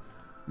 so...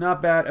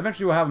 Not bad.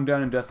 Eventually we'll have them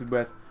done and dusted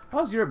with.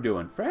 How's Europe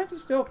doing? France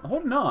is still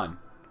holding on.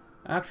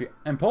 Actually,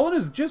 and Poland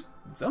is just...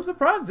 I'm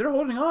surprised they're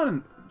holding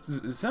on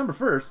December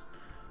 1st.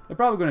 They're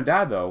probably going to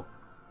die, though.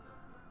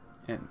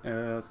 And,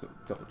 let's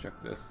double check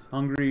this.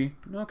 Hungary.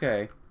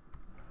 Okay.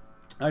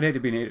 I'd hate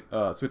to be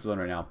Switzerland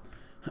right now.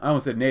 I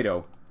almost said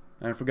NATO.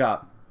 I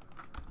forgot.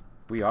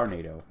 We are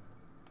NATO.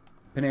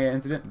 Panea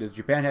incident. Does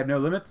Japan have no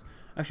limits?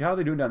 Actually, how are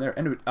they doing down there?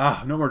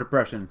 No more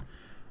depression.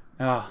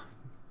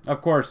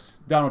 Of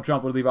course, Donald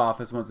Trump would leave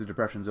office once the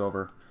depression's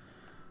over.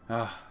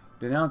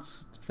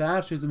 Denounce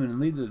fascism and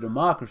lead the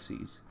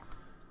democracies.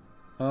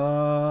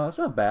 That's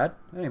not bad.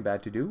 That ain't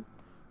bad to do.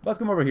 Let's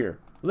come over here.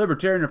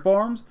 Libertarian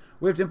reforms.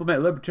 We have to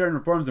implement libertarian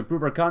reforms to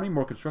improve our economy,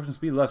 more construction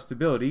speed, less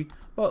stability,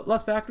 but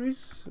less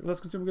factories, less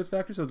consumer goods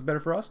factories, so it's better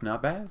for us.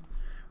 Not bad.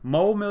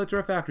 Mo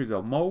military factories,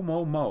 though.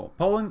 Mo.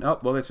 Poland? Oh,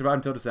 well, they survived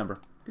until December.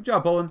 Good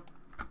job, Poland.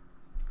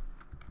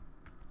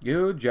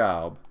 Good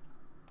job.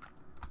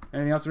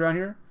 Anything else around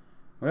here?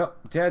 Well,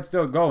 Ted's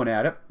still going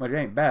at it, but it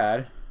ain't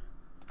bad.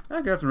 I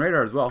could have some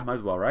radar as well. Might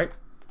as well, right?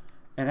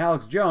 And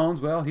Alex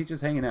Jones, well, he's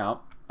just hanging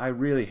out. I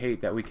really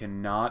hate that we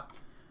cannot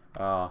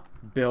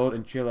build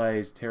in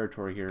Chile's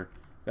territory here.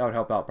 That would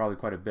help out probably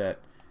quite a bit.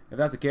 If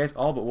that's the case,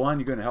 all but one,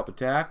 you're going to help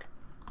attack.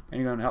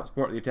 And you're going to help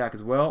support the attack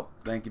as well.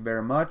 Thank you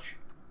very much.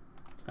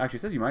 Actually,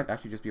 it says you might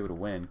actually just be able to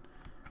win.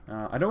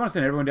 I don't want to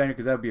send everyone down here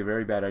because that would be a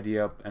very bad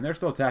idea. And they're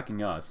still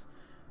attacking us.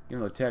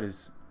 Even though Ted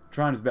is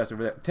trying his best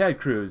over there. Ted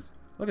Cruz.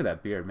 Look at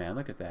that beard, man.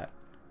 Look at that.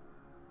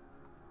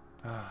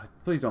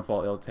 Please don't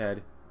fall ill,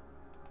 Ted.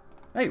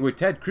 Hey, with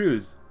Ted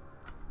Cruz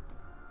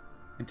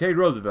and Teddy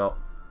Roosevelt,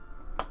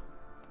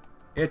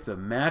 it's a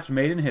match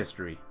made in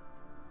history.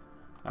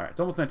 Alright, it's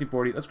almost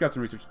 1940. Let's grab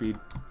some research speed.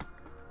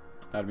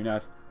 That'd be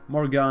nice.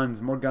 More guns,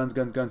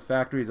 guns,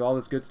 factories, all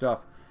this good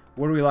stuff.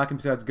 What are we lacking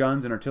besides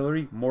guns and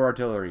artillery? More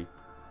artillery.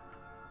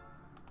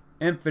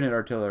 Infinite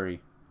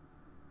artillery.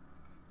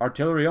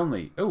 Artillery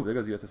only. Oh, there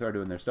goes the USSR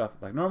doing their stuff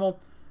like normal.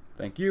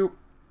 Thank you.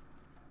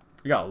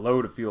 We got a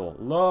load of fuel.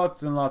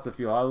 Lots and lots of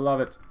fuel. I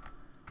love it.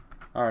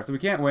 Alright, so we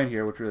can't win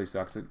here, which really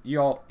sucks. So you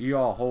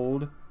all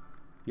hold.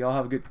 Y'all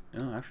have a good...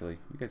 Oh, actually,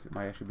 you guys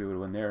might actually be able to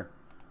win there.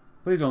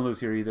 Please don't lose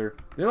here either.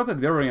 They look like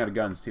they're running out of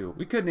guns, too.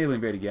 We could naval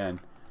invade again.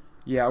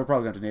 Yeah, we're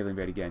probably going to naval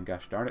invade again.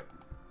 Gosh darn it.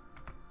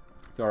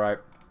 It's alright.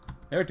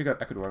 They already took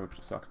out Ecuador, which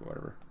sucks, but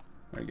whatever.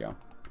 There you go.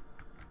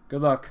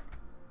 Good luck.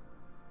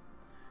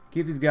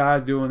 Keep these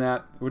guys doing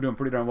that. We're doing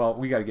pretty darn well.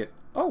 We got to get...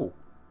 Oh!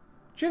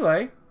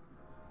 Chile!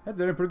 That's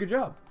doing a pretty good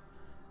job.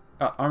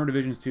 Armor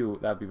divisions, too.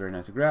 That would be very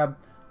nice to grab.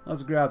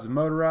 Let's grab some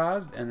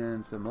motorized and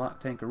then some light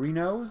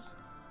tankerinos.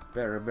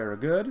 Very, very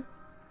good.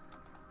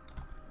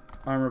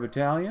 Armor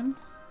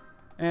battalions.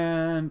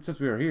 And since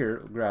we are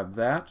here, grab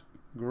that,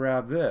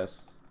 grab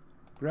this,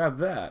 grab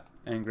that,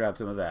 and grab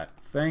some of that.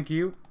 Thank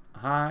you.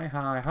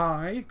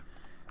 Hi.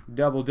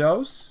 Double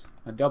dose.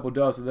 A double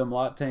dose of them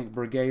light tank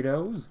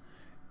brigados.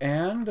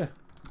 And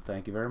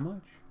thank you very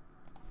much.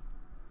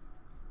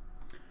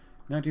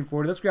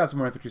 1940. Let's grab some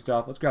more infantry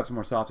stuff. Let's grab some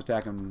more soft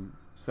attack and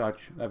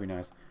such. That'd be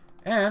nice.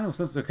 And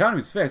since the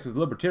economy's fixed with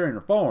libertarian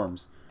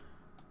reforms,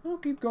 we'll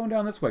keep going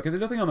down this way, because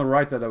there's nothing on the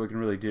right side that we can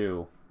really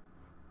do.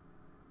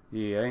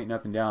 Yeah, ain't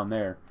nothing down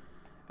there.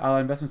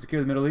 Allied investment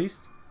secure the Middle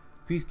East.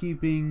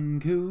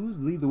 Peacekeeping coups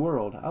lead the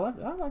world. I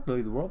like to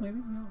lead the world, maybe.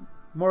 You know,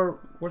 more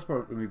worst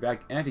part would be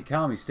back.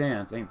 Anti-community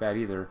stance ain't bad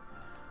either.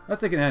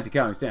 Let's take an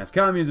anti-community stance.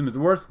 Communism is the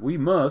worst. We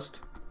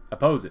must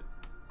oppose it.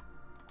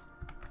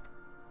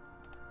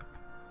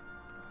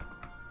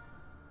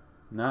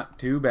 Not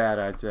too bad,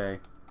 I'd say.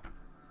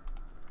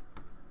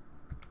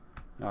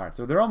 Alright,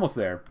 so they're almost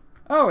there.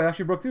 Oh, it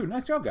actually broke through.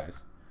 Nice job,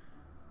 guys.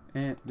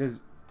 And does...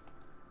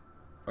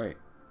 Wait,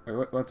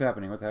 what's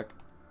happening? What the heck?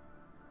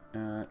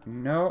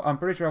 No, I'm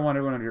pretty sure I want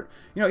everyone under...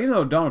 You know, even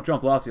though Donald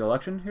Trump lost the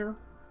election here,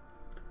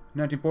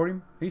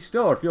 1940, he's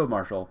still our field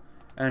marshal.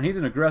 And he's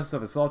an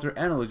aggressive assaulter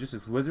and a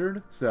logistics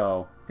wizard,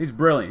 so he's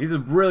brilliant. He's a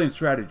brilliant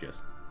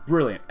strategist.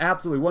 Brilliant.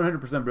 Absolutely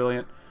 100%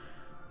 brilliant.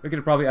 We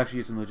could probably actually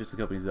use some logistics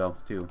companies, though,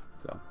 too.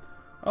 So,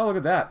 oh, look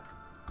at that.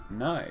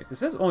 Nice. It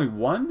says only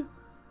one?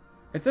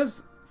 It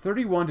says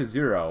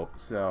 31-0,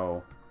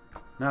 so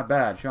not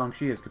bad.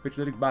 Shaanxi is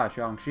capitulated by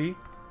Shaanxi.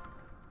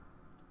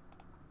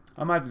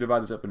 I might have to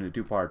divide this up into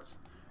two parts.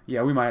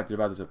 Yeah, we might have to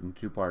divide this up into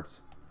two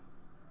parts.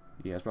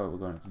 Yeah, that's probably what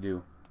we're going to have to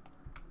do.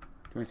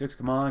 26,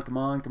 come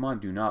on.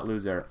 Do not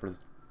lose there for the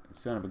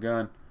son of a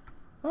gun.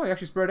 Oh, he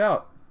actually spread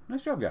out.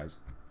 Nice job, guys.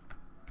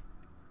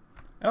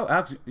 Oh,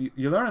 Alex,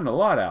 you're learning a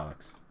lot,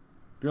 Alex.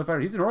 Guerrilla fighter,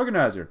 he's an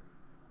organizer.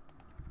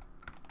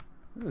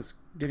 This is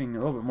getting a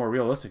little bit more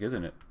realistic,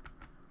 isn't it?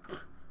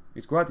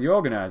 He's quite the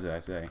organizer, I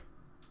say.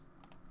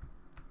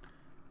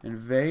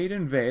 Invade.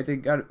 They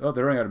got... Oh,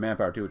 they're running out of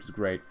manpower, too, which is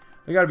great.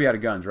 They got to be out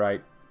of guns,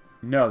 right?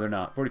 No, they're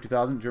not.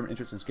 42,000. German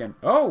interest in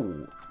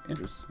Oh!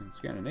 Interest in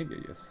Scandinavia,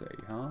 you say,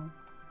 huh?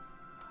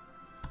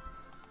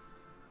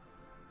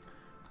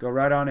 Go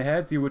right on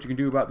ahead. See what you can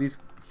do about these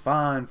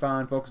fine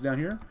folks down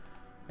here.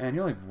 And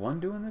you only have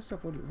one doing this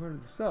stuff? What are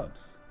the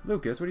subs?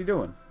 Lucas, what are you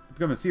doing?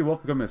 Becoming a sea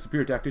wolf, becoming a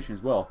superior tactician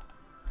as well.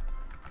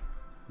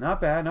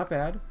 Not bad.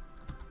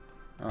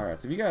 Alright,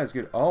 so if you guys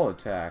could all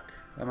attack,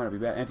 that might not be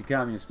bad.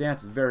 Anti-communist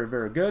stance is very,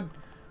 very good.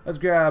 Let's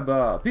grab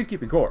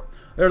Peacekeeping Corps.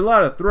 There are a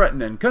lot of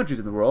threatening countries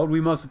in the world.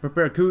 We must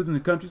prepare coups in the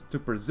countries to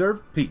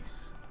preserve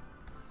peace.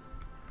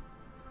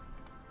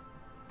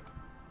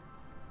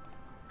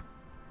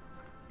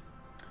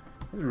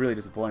 This is really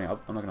disappointing. I'm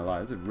not going to lie.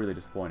 This is really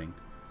disappointing.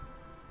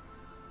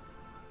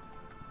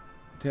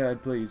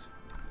 Ted, please.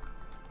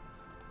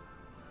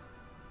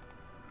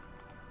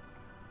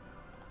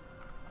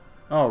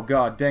 Oh,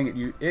 God dang it,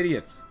 you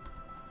idiots.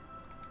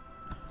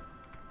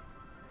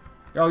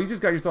 Oh, you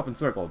just got yourself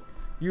encircled.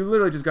 You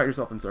literally just got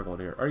yourself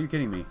encircled here. Are you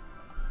kidding me?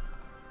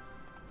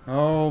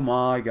 Oh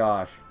my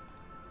gosh.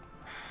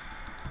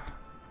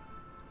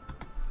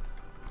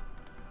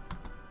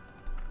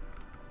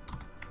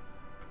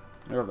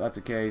 If that's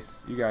the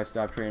case, you guys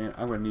stop training.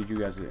 I'm going to need you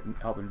guys to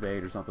help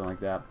invade or something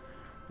like that.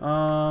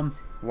 Wow.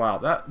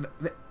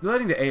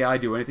 Letting the AI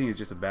do anything is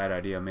just a bad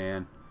idea,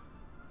 man.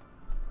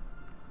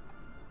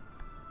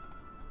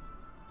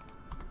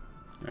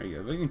 There you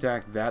go. If we can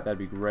attack that, that'd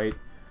be great.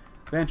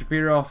 Ben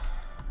Shapiro.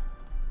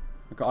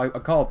 I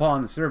call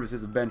upon the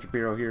services of Ben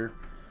Shapiro here.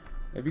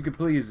 If you could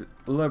please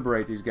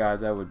liberate these guys,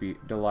 that would be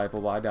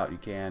delightful, but I doubt you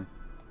can.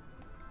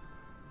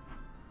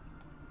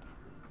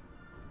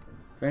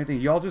 If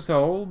anything, y'all just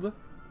hold.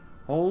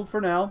 Hold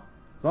for now.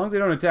 As long as they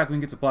don't attack, we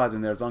can get supplies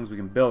in there. As long as we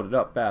can build it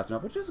up fast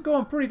enough. Which is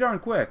going pretty darn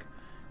quick.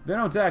 If they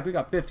don't attack, we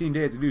got 15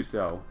 days to do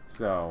so.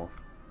 So,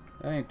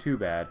 that ain't too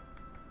bad.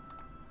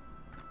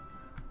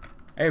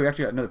 Hey, we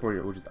actually got another port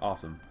here, which is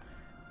awesome.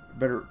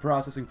 Better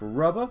processing for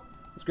rubber.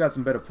 Let's grab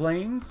some better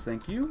planes.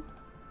 Thank you.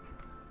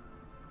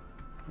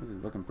 This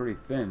is looking pretty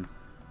thin.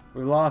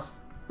 We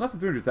lost less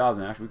than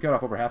 300,000, actually. We cut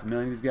off over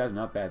 500,000 of these guys.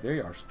 Not bad. They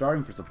are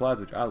starving for supplies,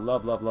 which I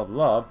love, love, love,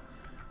 love.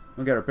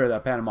 We got to repair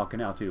that Panama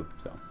Canal, too.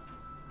 So,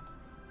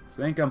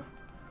 sink them.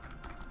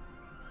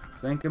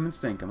 Sink them and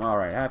stink them.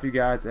 Alright, half you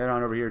guys head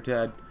on over here,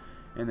 Ted.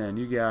 And then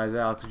you guys,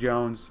 Alex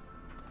Jones.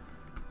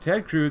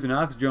 Ted Cruz and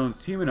Alex Jones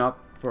teaming up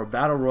for a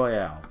battle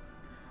royale.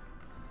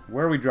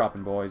 Where are we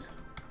dropping, boys?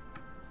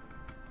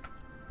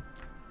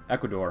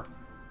 Ecuador.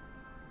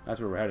 That's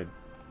where we're headed.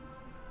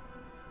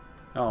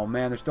 Oh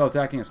man, they're still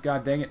attacking us.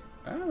 God dang it.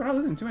 We're not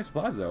losing too many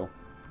supplies though.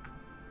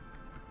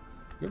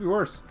 Could be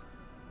worse.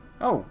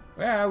 Oh,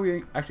 yeah,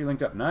 we actually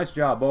linked up. Nice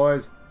job,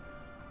 boys.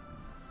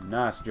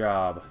 Nice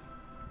job.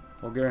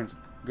 Bulgarian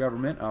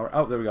government.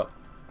 Oh, there we go.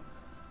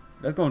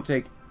 That's going to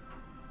take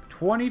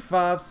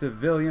 25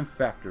 civilian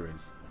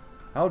factories.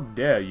 How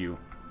dare you?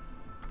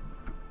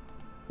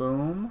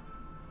 Boom.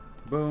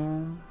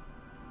 Boom.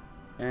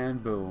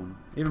 And boom.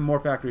 Even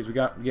more factories. We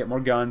get more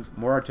guns,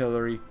 more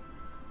artillery.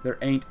 There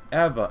ain't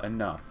ever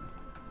enough.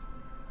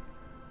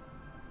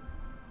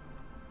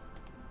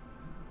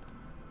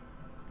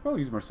 We'll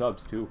use more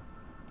subs too.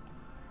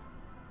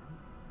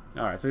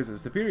 Alright, so he's a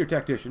superior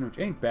tactician, which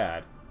ain't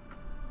bad.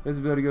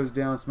 Visibility goes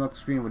down. Smoke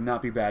screen would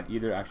not be bad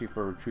either, actually,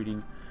 for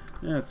retreating.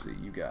 Let's see,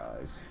 you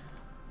guys.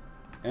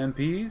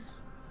 MPs.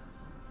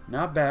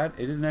 Not bad.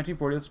 It is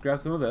 1940. Let's grab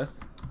some of this.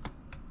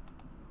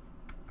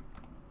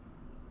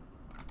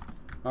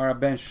 Alright,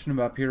 Ben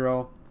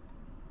Shapiro.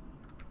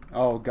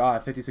 Oh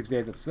god, 56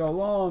 days. That's so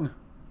long.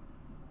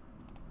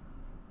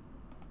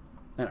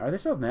 And are they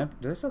still do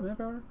they still have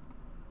manpower?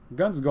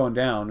 Guns are going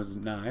down, which is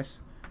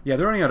nice. Yeah,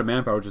 they're running out of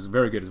manpower, which is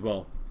very good as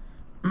well.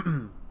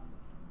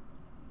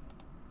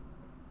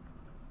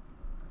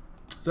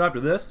 So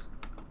after this,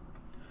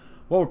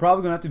 what we're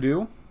probably gonna have to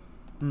do,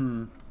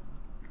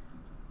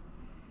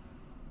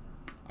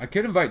 I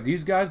could invite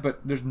these guys,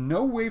 but there's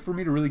no way for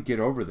me to really get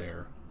over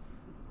there.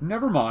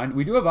 Never mind.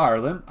 We do have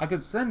Ireland. I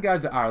could send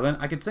guys to Ireland.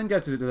 I could send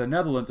guys to the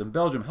Netherlands and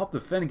Belgium, help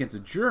defend against the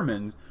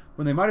Germans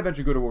when they might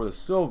eventually go to war with the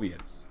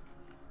Soviets.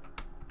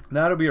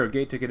 That'll be our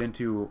gate ticket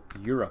into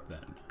Europe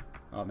then.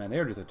 Oh man, they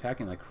are just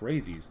attacking like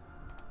crazies.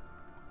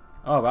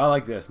 Oh, but I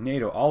like this.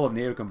 NATO. All of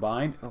NATO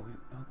combined. Oh,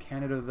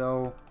 Canada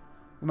though.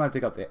 We might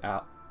take out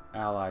the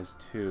allies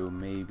too,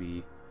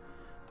 maybe.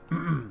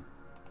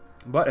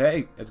 But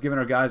hey, it's giving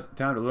our guys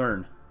time to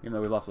learn. Even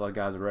though we lost a lot of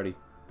guys already.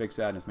 Big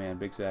sadness, man.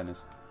 Big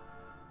sadness.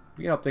 If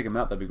you can help take them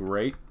out, that'd be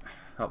great.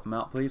 Help them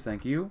out, please.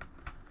 Thank you.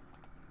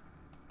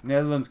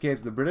 Netherlands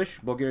caves the British.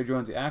 Bulgaria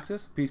joins the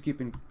Axis.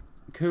 Peacekeeping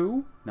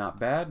coup. Not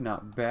bad.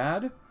 Not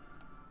bad.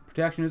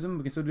 Protectionism.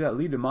 We can still do that.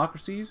 Lead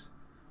democracies.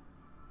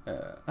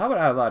 How about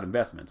allied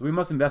investments? We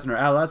must invest in our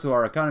allies so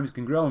our economies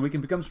can grow and we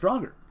can become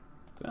stronger.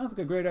 Sounds like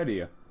a great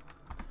idea.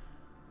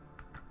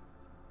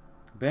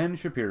 Ben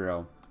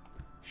Shapiro.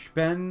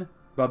 Spen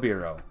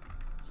Babiro.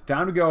 It's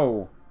time to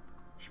go.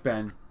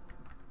 Spen.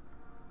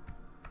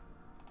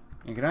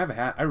 And can I have a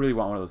hat? I really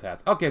want one of those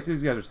hats. Okay, so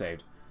these guys are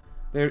saved.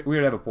 We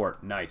already have a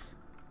port. Nice.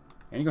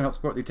 And you're going to help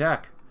support the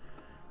attack.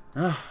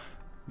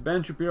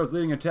 Ben Shapiro's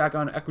leading attack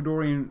on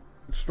Ecuadorian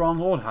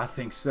stronghold? I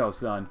think so,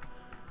 son.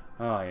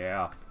 Oh,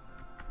 yeah.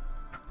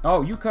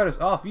 Oh, you cut us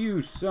off,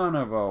 you son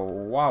of a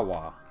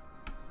wawa.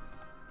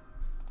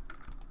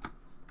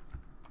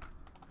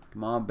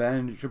 Come on,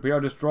 Ben Shapiro,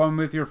 destroy him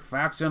with your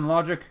facts and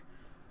logic.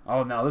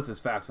 Oh, now this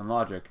is facts and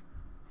logic.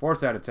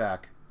 Force that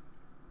attack.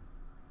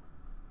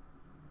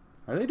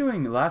 Are they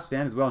doing Last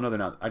Stand as well? No, they're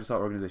not. I just saw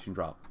organization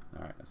drop.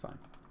 Alright, that's fine.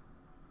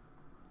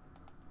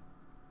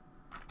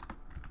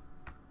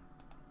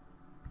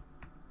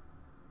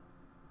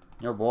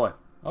 Oh boy.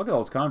 Look at all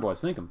those convoys.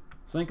 Sink them.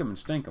 Sink them and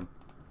stink them.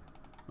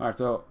 Alright,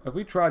 so if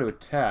we try to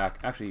attack...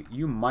 Actually,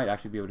 you might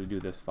actually be able to do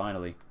this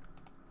finally.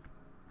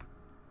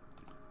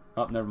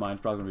 Oh, never mind.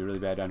 It's probably going to be really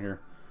bad down here.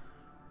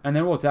 And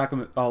then we'll attack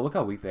them. Oh, look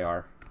how weak they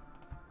are.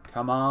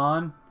 Come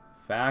on.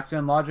 Facts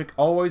and logic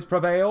always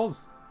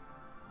prevails.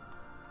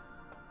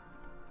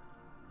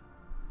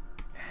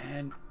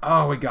 And...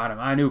 Oh, we got him.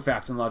 I knew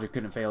facts and logic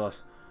couldn't fail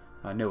us.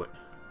 I knew it.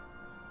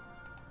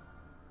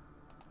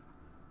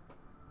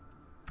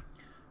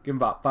 Give him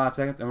about 5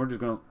 seconds, and we're just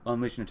going to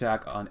unleash an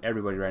attack on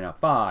everybody right now.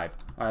 5. Alright,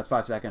 that's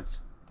 5 seconds.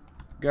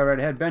 Go right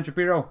ahead, Ben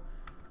Shapiro.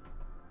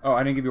 Oh,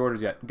 I didn't give you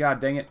orders yet.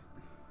 God dang it.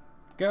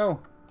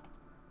 Go.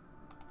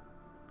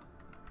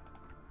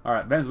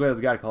 Alright, Venezuela's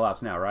got to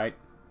collapse now, right?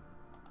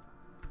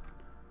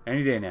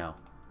 Any day now.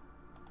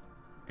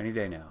 Any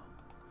day now.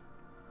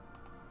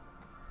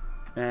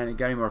 And you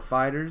got any more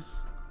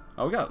fighters?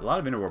 Oh, we got a lot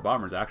of interwar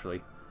bombers,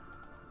 actually.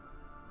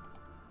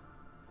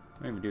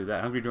 I didn't even do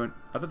that. Hungary joined.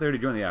 I thought they already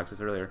joined the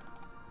Axis earlier.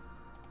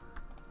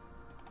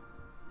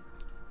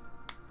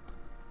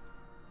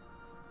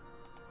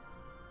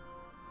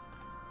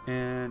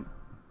 And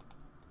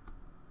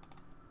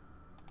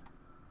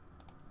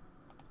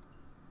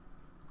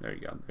there you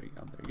go. There you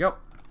go. There you go.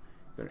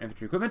 Better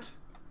infantry equipment.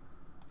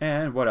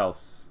 And what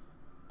else?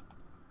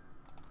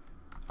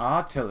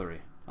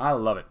 Artillery. I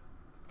love it.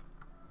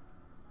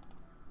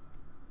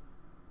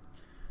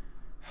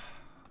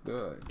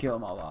 Good. Kill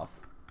them all off.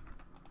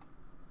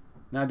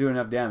 Not doing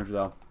enough damage,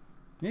 though.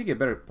 Need to get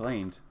better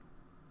planes.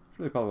 That's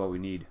really probably what we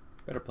need.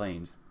 Better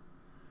planes.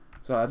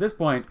 So at this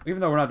point, even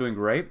though we're not doing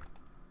great,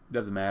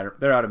 doesn't matter.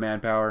 They're out of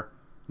manpower.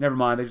 Never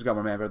mind, they just got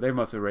more manpower. They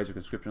must have raised their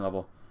conscription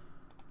level.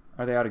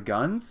 Are they out of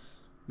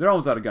guns? They're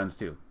almost out of guns,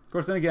 too. Of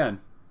course, then again,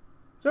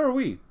 so are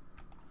we.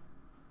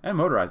 And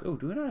motorized. Oh,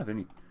 do we not have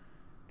any...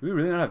 Do we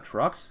really not have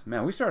trucks?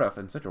 Man, we start off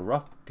in such a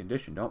rough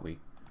condition, don't we?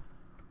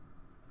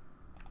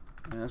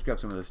 And let's grab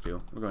some of this, too.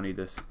 We're going to need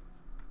this.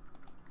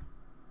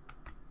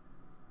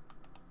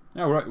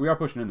 No, we are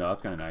pushing in, though.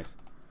 That's kind of nice.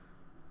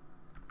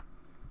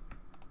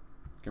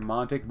 Come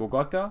on, take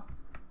Bogota.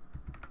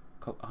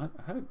 How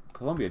did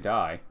Colombia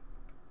die?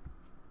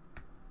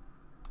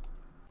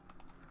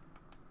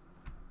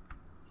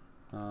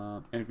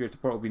 Integrated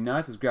support would be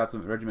nice. Let's grab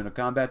some regimental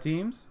combat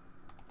teams.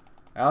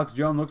 Alex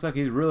Jones looks like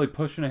he's really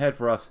pushing ahead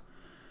for us.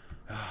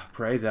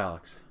 Praise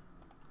Alex.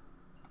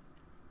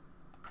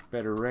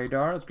 Better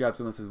radar. Let's grab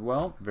some of this as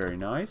well. Very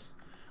nice.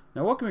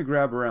 Now, what can we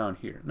grab around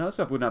here? Now, this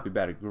stuff would not be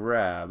bad to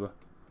grab.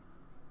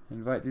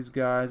 Invite these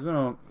guys. We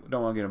don't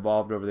want to get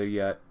involved over there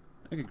yet.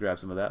 I could grab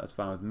some of that. That's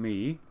fine with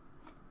me.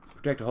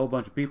 Protect a whole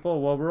bunch of people.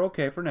 Well, we're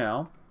okay for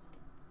now.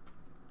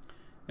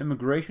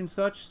 Immigration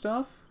such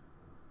stuff?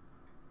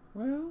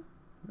 Well,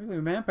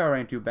 really manpower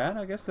ain't too bad.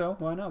 I guess so.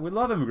 Why not? We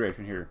love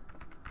immigration here.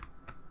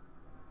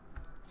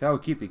 It's how we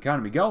keep the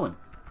economy going.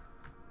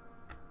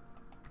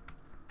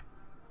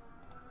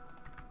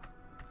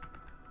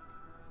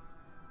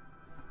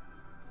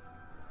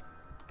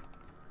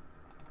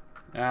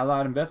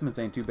 Allied investments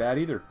ain't too bad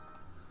either.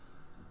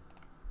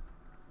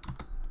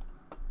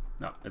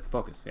 No, it's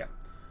focus, yeah.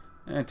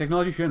 And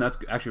technology sharing, that's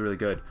actually really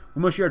good.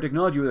 We must share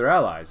technology with our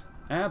allies.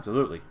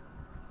 Absolutely.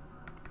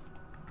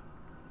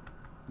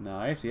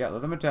 Nice, yeah,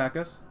 let them attack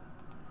us.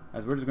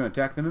 As we're just going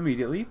to attack them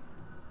immediately.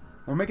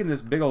 We're making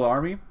this big old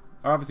army.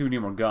 Obviously, we need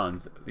more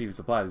guns to even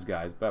supply these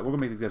guys, but we're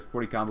going to make these guys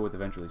 40 combo with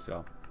eventually,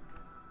 so.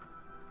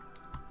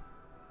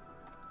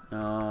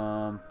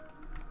 I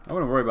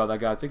wouldn't worry about that,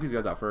 guys. Take these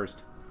guys out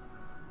first.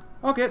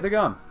 Okay, they're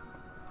gone.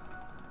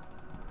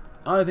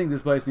 I think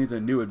this place needs a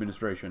new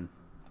administration.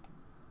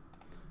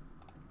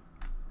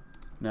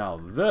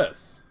 Now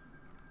this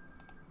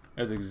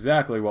is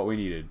exactly what we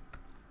needed.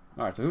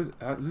 Alright, so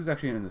who's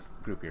actually in this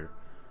group here?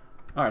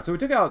 Alright, so we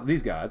took out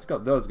these guys, took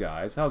out those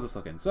guys. How's this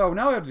looking? So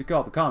now we have to call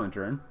out the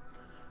Comintern.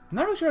 I'm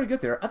not really sure how to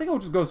get there. I think I'll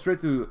just go straight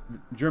through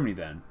Germany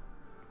then.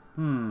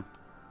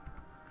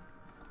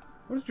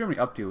 What is Germany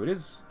up to? It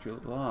is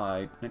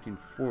July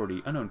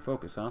 1940. Unknown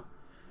focus, huh?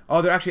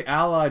 Oh, they're actually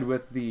allied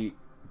with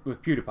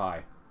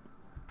PewDiePie.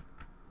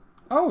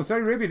 Oh,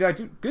 Saudi Arabia died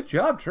too. Good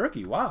job,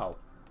 Turkey. Wow.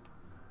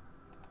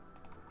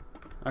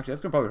 Actually,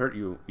 that's going to probably hurt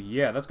you.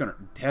 Yeah, that's going to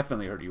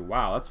definitely hurt you.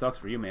 Wow, that sucks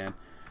for you, man.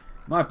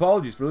 My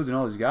apologies for losing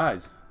all these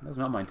guys. That was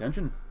not my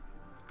intention.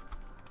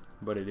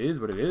 But it is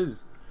what it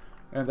is.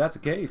 And if that's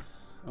the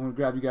case, I'm going to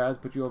grab you guys,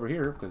 put you over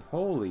here, because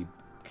holy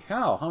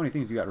cow, how many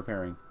things you got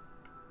repairing?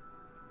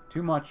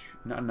 Too much,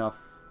 not enough.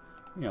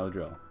 You know the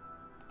drill.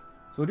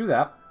 So we'll do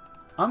that.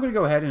 I'm going to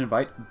go ahead and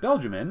invite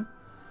Belgium in,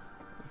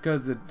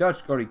 because the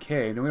Dutch already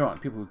caved, and we don't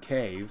want people who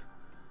cave.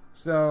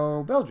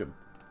 So, Belgium.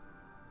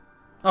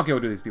 Okay,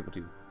 we'll do these people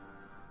too.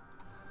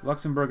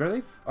 Luxembourg,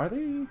 are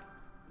they?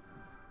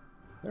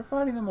 They're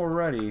fighting them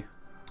already.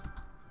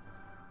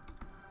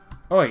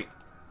 Oh, wait.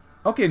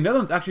 Okay,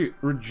 Netherlands actually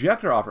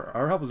reject our offer.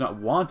 Our help was not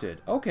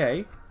wanted.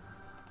 Okay.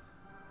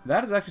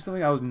 That is actually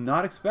something I was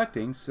not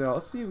expecting, so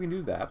let's see if we can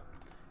do that.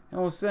 And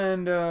we'll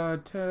send,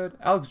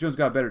 Alex Jones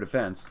got better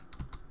defense.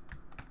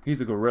 He's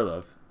a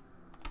gorilla.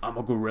 I'm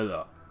a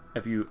gorilla,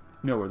 if you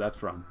know where that's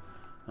from.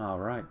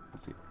 Alright,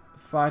 let's see.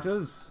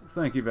 Fighters.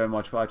 Thank you very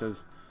much,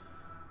 fighters.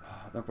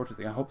 The unfortunate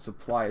thing, I hope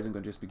supply isn't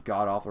going to just be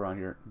god-awful around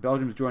here.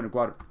 Belgium's joined a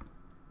quad...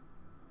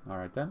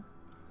 Alright, then.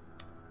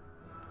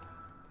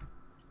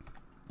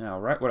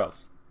 Alright, what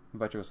else?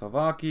 Invite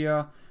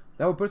Czechoslovakia.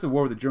 That would put us at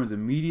war with the Germans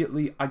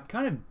immediately. I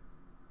kind of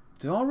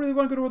don't really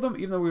want to go to war with them,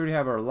 even though we already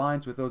have our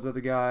alliance with those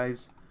other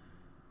guys.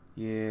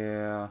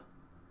 Yeah.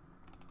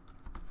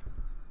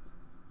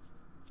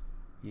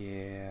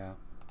 Yeah.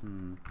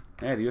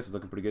 Yeah, the US is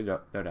looking pretty good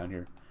down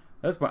here.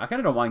 At this point, I kind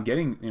of don't mind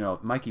getting, you know,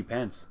 Mikey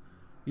Pence.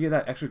 You get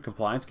that extra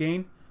compliance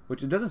gain,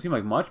 which it doesn't seem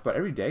like much, but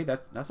every day,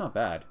 that's not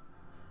bad.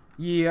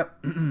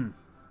 Yep. We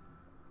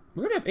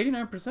already have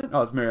 89%.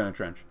 Oh, it's Mariana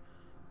Trench.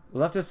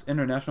 Leftist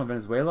International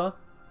Venezuela.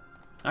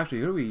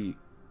 Actually, who do we...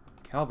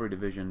 Cavalry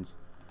divisions.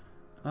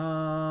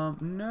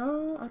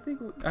 No, I think...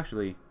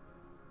 Actually,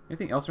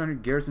 anything else around here?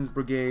 Garrisons,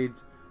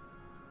 brigades.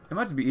 It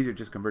might just be easier to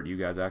just convert you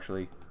guys,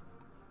 actually.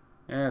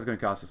 Eh, it's going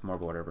to cost us more,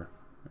 but whatever.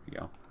 There you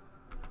go.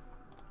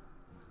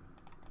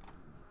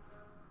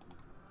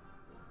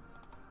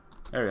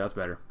 There we go, that's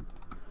better.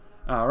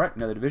 Alright,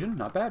 another division.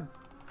 Not bad.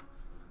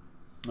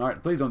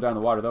 Alright, please don't die in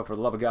the water, though. For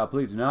the love of God,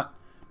 please do not.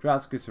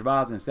 Trotsky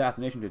survives an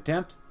assassination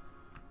attempt.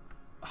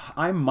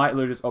 I might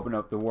literally just open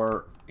up the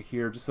war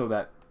here just so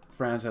that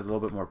France has a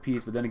little bit more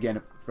peace. But then again,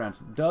 if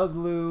France does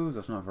lose,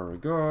 that's not very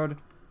good.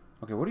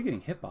 Okay, what are you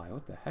getting hit by?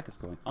 What the heck is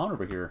going on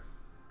over here?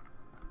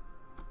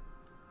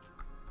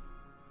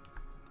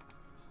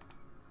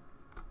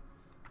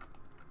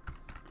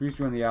 Greece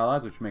joined the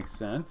Allies, which makes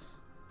sense.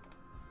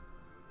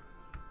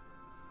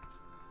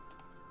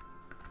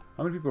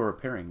 How many people are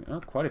repairing?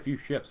 Oh, quite a few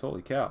ships.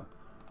 Holy cow.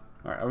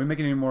 Alright, are we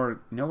making any more?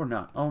 No, we're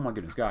not. Oh my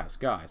goodness,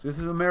 guys. This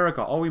is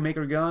America. All we make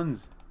are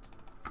guns.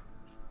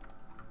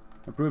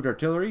 Improved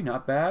artillery.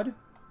 Not bad.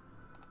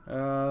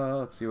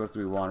 Let's see, what else do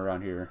we want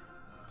around here?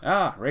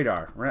 Ah,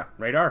 radar.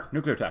 Radar.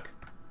 Nuclear tech.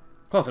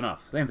 Close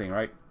enough. Same thing,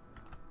 right?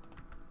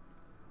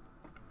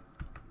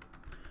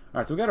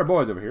 Alright, so we got our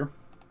boys over here.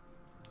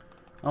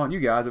 I want you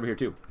guys over here,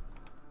 too.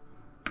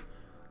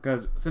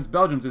 Because since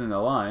Belgium's in an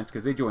alliance,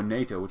 because they joined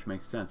NATO, which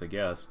makes sense, I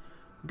guess.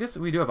 I guess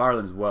we do have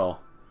Ireland as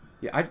well.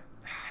 Yeah, it's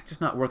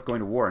just not worth going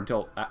to war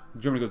until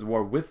Germany goes to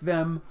war with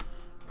them.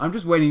 I'm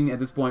just waiting at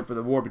this point for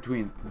the war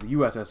between the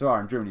USSR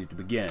and Germany to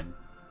begin.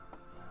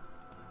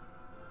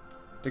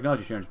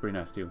 Technology sharing is pretty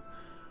nice, too.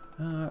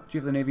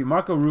 Chief of the Navy,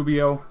 Marco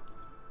Rubio.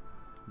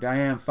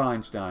 Dianne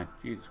Feinstein.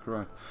 Jesus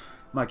Christ.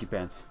 Mikey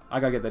Pence.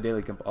 I gotta get that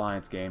daily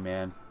compliance game,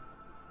 man.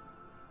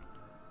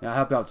 That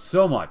helped out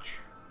so much.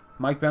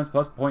 Mike Pence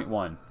plus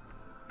 0.1.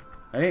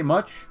 That ain't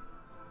much,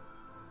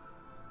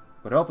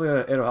 but hopefully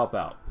it'll help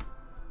out.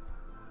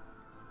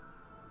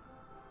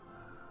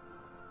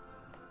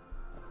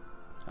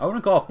 I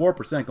wouldn't call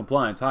 4%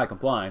 compliance high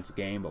compliance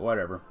game, but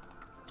whatever.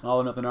 All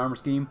or nothing armor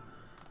scheme.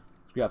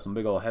 Let's grab some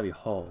big old heavy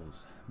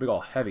hulls. Big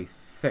old heavy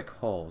thick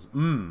hulls.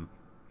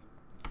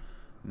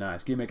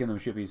 Nice. Keep making them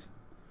shippies.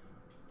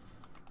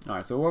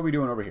 Alright, so what are we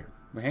doing over here?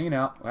 We're hanging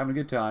out. We're having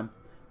a good time.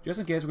 Just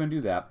in case we're going to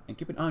do that. And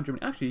keep an eye on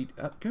Germany. Actually,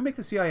 can we make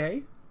the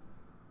CIA?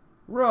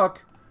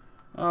 Rook.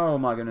 Oh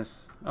my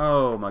goodness.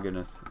 Oh my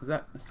goodness.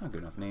 That's not a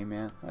good enough name,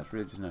 man. That's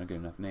really just not a good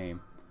enough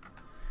name.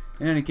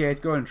 In any case,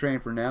 go ahead and train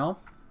for now.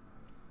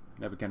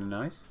 That'd be kind of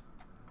nice.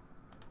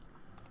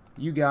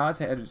 You guys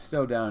had to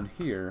settle down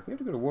here. If we have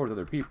to go to war with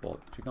other people,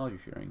 technology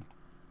sharing.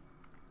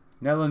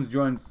 Netherlands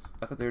joins.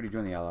 I thought they already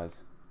joined the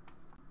Allies.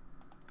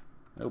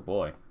 Oh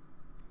boy.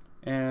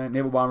 And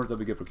naval bombers, that'll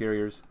be good for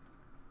carriers.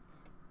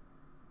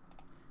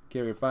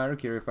 Carrier fighter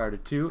to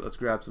 2. Let's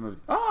grab some of...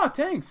 Ah,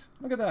 tanks!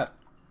 Look at that.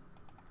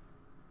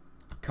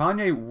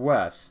 Kanye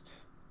West.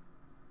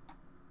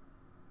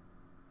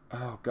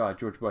 Oh, God,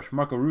 George Bush.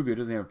 Marco Rubio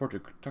doesn't have a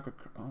portrait. Tucker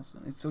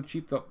Carlson. It's so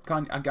cheap, though.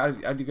 Kanye, I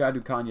gotta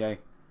do Kanye.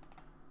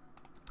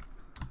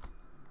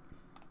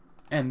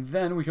 And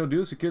then we shall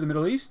do secure the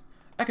Middle East.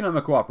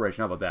 Economic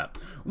cooperation. How about that?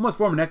 We must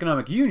form an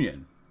economic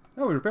union.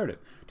 Oh, we repaired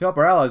it. To help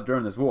our allies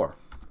during this war.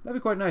 That'd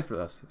be quite nice for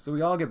us. So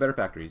we all get better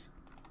factories.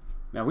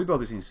 Man, we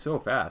build these things so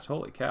fast.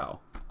 Holy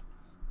cow.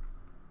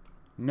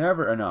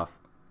 Never enough.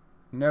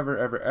 Never,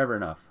 ever, ever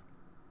enough.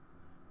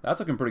 That's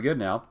looking pretty good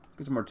now. Let's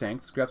get some more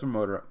tanks. Grab some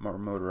more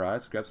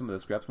motorized. Grab some of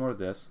this. Grab some more of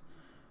this.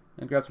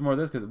 And grab some more of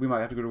this because we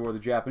might have to go to war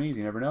with the Japanese.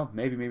 You never know.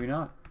 Maybe, maybe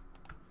not.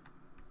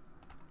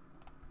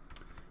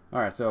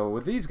 Alright, so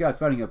with these guys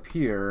fighting up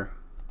here,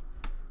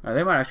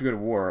 they might actually go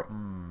to war.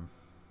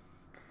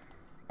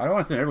 I don't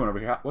want to send everyone over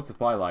here. What's the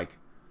supply like?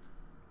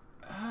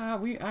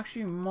 We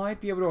actually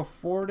might be able to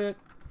afford it.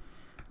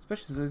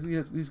 Especially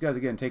since these guys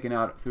are getting taken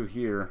out through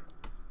here.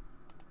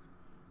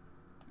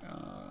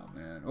 Oh,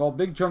 man. Well,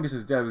 big chunk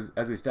is dead,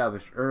 as we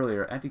established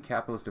earlier.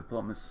 Anti-capitalist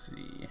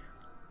diplomacy.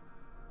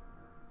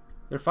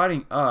 They're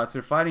fighting us.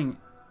 They're fighting,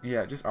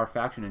 yeah, just our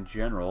faction in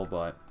general,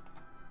 but...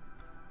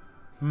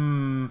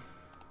 How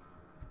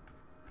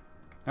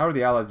are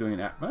the Allies doing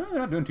it? Well, they're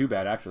not doing too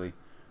bad, actually.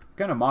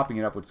 Kind of mopping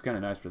it up, which is kind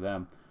of nice for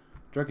them.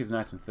 Turkey's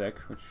nice and thick,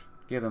 which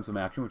gave them some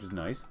action, which is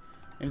nice.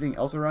 Anything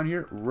else around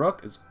here? Rook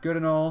is good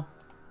and all.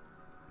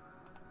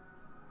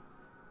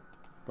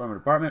 Former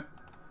department.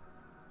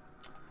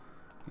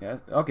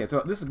 Yes. Okay,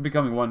 so this is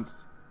becoming one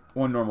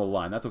normal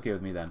line. That's okay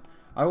with me then.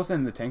 I will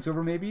send the tanks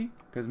over maybe,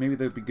 because maybe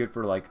they'd be good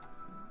for like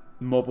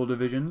mobile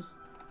divisions.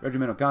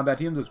 Regimental combat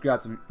teams. Let's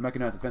grab some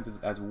mechanized offensives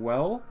as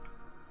well.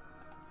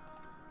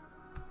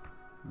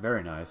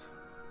 Very nice.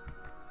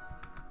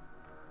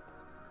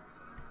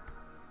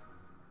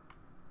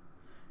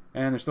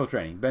 And they're still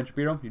training. Ben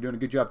Shapiro, you're doing a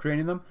good job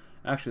training them.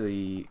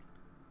 Actually,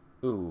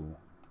 ooh,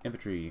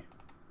 infantry.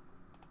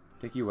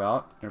 Take you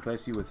out and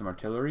replace you with some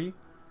artillery.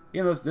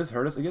 Even though this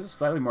hurt us, it gives us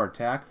slightly more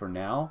attack for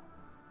now.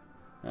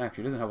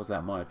 Actually, it doesn't help us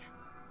that much.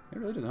 It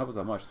really doesn't help us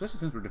that much, especially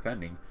since we're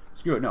defending.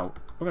 Screw it. No,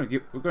 we're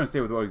gonna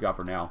stay with what we got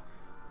for now.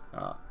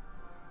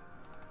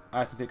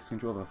 Ice takes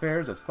control of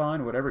affairs. That's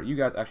fine. Whatever. You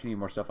guys actually need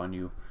more stuff on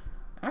you.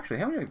 Actually,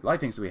 how many light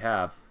tanks do we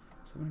have?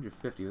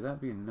 750. Would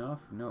that be enough?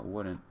 No, it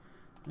wouldn't.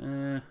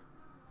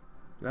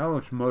 How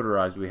much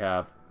motorized do we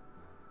have?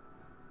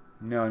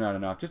 No, not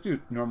enough. Just do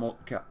normal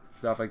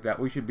stuff like that.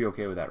 We should be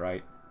okay with that,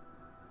 right?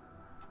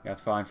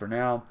 That's fine for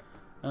now.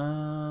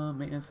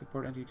 Maintenance,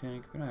 support,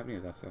 anti-tank. We don't have any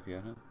of that stuff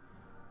yet, huh?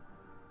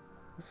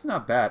 This is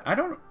not bad.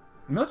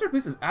 Military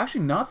police is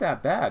actually not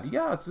that bad.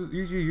 Yeah, it's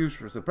usually used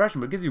for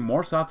suppression, but it gives you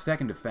more soft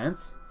attack and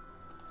defense.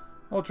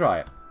 We'll try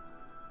it.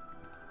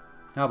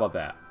 How about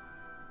that?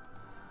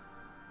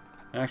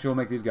 Actually, we'll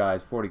make these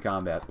guys 40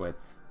 combat with.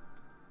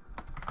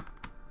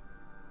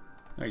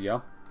 There you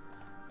go.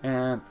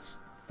 And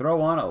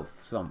throw on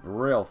some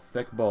real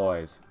thick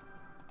boys.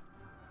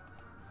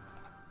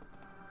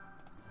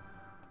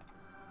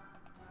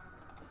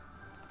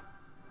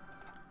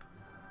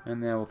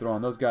 And then we'll throw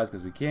on those guys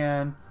because we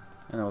can.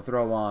 And then we'll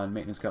throw on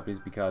maintenance companies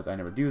because I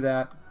never do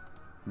that.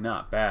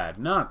 Not bad.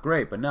 Not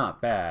great, but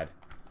not bad.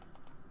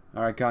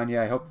 Alright,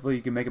 Kanye, hopefully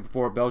you can make it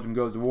before Belgium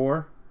goes to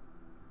war.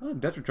 Oh,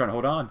 Dutch are trying to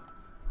hold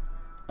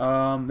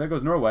on. There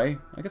goes Norway.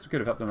 I guess we could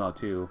have helped them out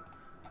too.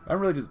 I'm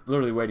really just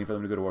literally waiting for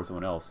them to go to war with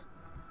someone else.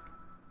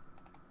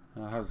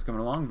 How's this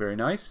coming along? Very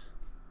nice.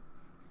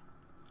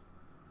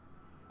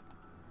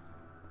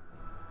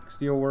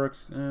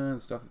 Steelworks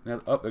and stuff.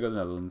 Oh, there goes the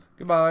Netherlands.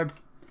 Goodbye.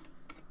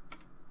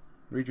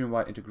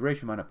 Region-wide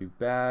integration might not be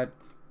bad.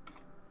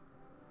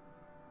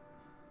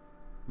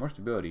 More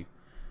stability.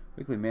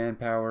 Weekly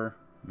manpower.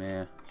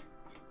 Meh.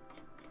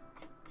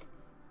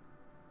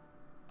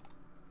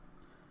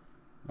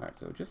 Alright,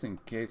 so just in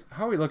case.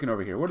 How are we looking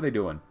over here? What are they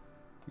doing?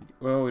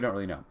 Well, we don't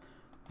really know.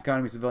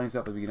 Economy, civilian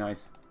stuff would be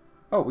nice.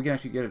 Oh, we can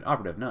actually get an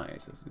operative.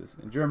 Nice. Let's do this.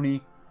 In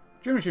Germany.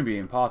 Germany shouldn't be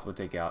impossible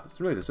to take out. It's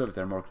really the Soviets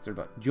that are more concerned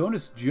about.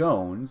 Jonas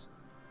Jones.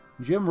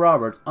 Jim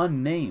Roberts.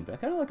 Unnamed. I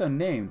kind of like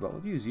unnamed, but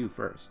we'll use you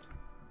first.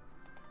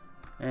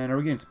 And are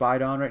we getting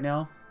spied on right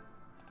now?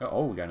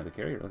 Oh, we got another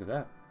carrier. Look at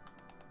that.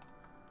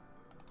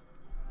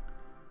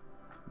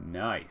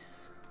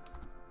 Nice.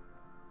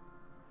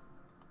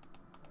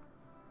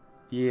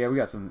 Yeah, we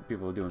got some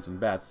people doing some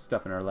bad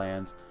stuff in our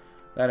lands.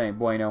 That ain't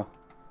bueno.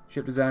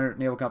 Ship designer,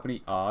 naval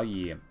company. Aw,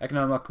 yeah.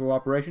 Economic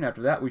cooperation.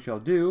 After that, we shall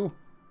do...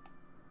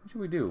 What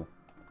should we do?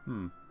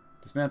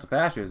 Dismantle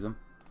fascism.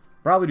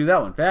 Probably do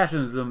that one.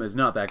 Fascism is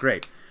not that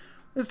great.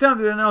 It's time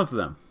to denounce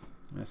them.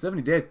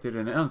 70 days to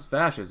denounce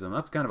fascism.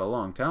 That's kind of a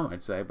long time,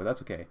 I'd say, but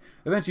that's okay.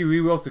 Eventually,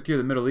 we will secure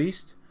the Middle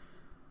East.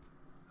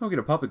 We'll get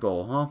a puppet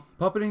goal, huh?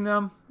 Puppeting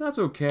them? That's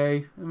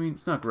okay. I mean,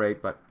 it's not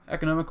great, but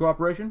economic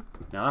cooperation?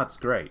 No, that's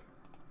great.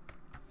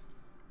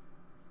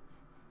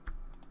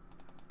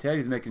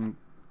 Teddy's making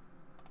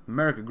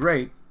America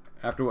great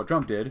after what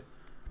Trump did,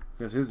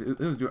 because he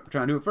was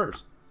trying to do it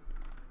first.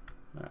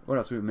 All right, what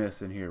else we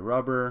miss in here?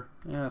 Rubber.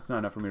 Yeah, that's not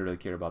enough for me to really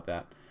care about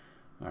that.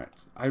 All right,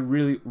 so I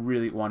really,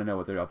 really want to know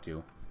what they're up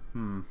to.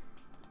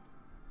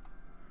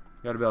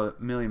 Got about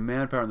 1 million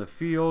manpower in the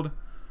field.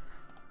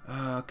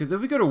 Because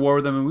if we go to war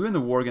with them and we win the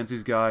war against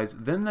these guys,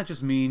 then that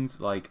just means,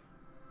 like,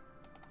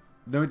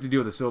 then we have to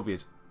deal with the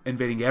Soviets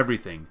invading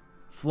everything.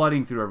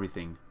 Flooding through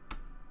everything.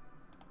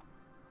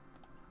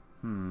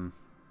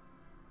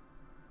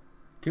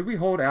 Could we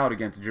hold out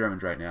against the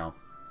Germans right now?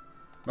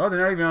 Oh,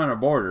 they're not even on our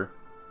border.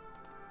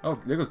 Oh,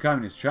 there goes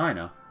Communist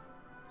China.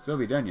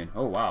 Soviet Union.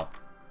 Oh, wow.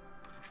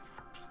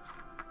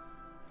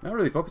 Not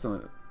really focused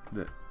on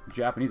the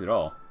Japanese at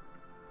all.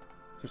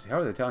 Seriously, how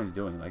are the Italians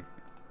doing? Like,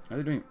 are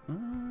they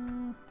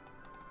doing...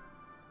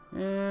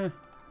 they're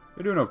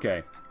doing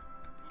okay.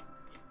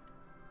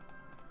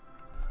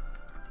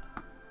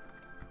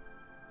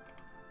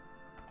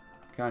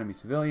 Economy,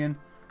 civilian.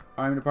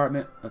 Army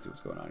department. Let's see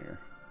what's going on here.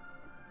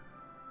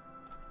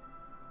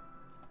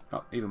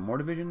 Oh, even more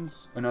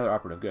divisions. Another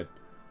operative. Good.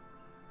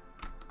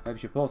 Heavy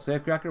ship hull,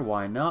 safecracker.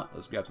 Why not?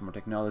 Let's grab some more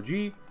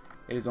technology.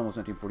 It is almost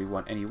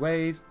 1941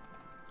 anyways.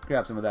 Let's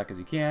grab some of that because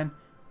you can.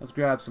 Let's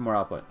grab some more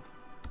output.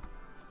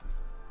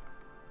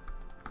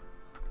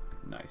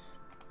 Nice.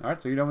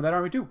 Alright, so you're done with that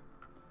army too.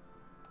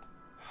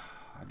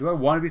 Do I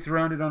want to be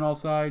surrounded on all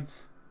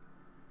sides?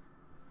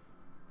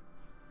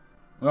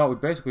 Well, we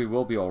basically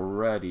will be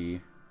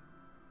already.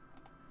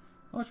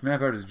 How much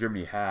manpower does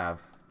Germany have?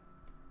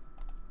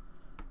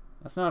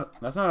 That's not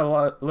a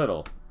lot.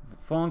 Little.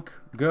 Funk,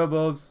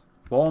 Goebbels,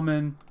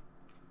 Ballman.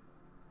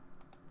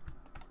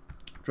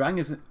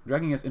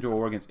 Dragging us into a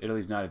war against Italy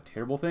is not a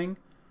terrible thing.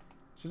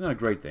 It's just not a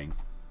great thing.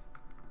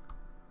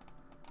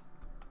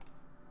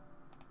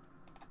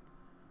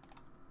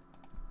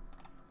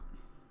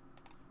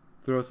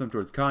 Throw some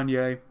towards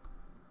Kanye.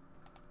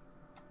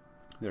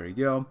 There you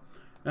go.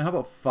 And how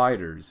about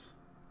fighters?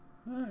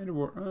 Nav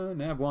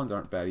 1s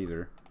aren't bad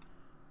either.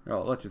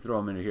 I'll let you throw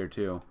them into here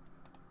too.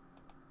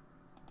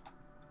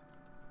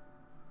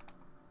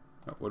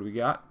 Oh, what do we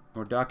got?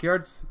 More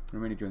dockyards.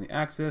 Remaining during the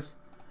Axis.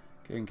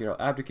 King Carol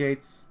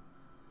abdicates.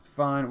 It's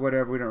fine.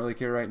 Whatever. We don't really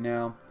care right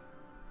now.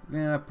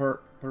 Yeah,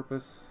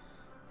 portipus.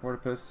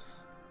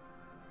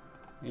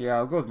 Yeah,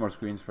 I'll go with more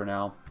screens for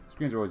now.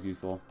 Screens are always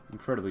useful.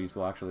 Incredibly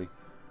useful, actually.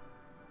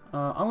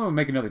 I'm going to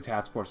make another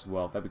task force as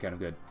well. That'd be kind of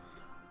good.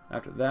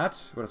 After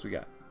that, what else we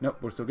got? Nope,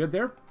 we're still good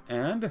there.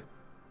 And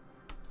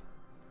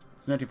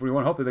it's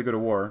 1941. Hopefully they go to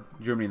war,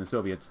 Germany and the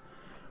Soviets.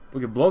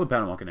 We could blow the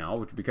Panama Canal,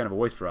 which would be kind of a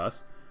waste for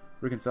us.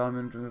 Reconcile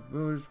them to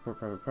village, support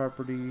private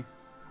property.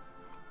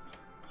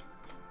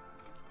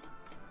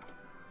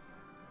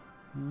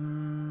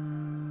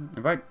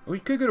 We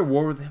could go to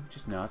war with them.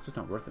 Just no, it's just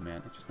not worth it,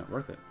 man. It's just not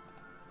worth it.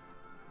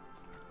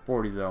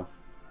 40s though.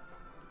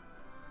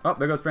 Oh,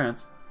 there goes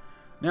France.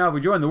 Now, if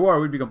we join the war,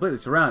 we'd be completely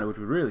surrounded, which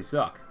would really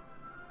suck.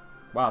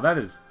 Wow, that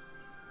is...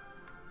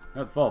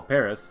 Not the fall of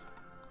Paris.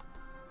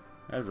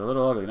 That is a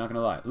little ugly, not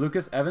gonna lie.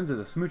 Lucas Evans is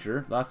a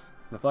smoocher. That's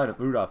the flight of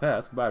Rudolf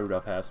Hess. Goodbye,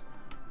 Rudolf Hess.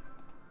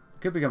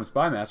 Could become a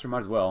spy master, might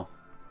as well.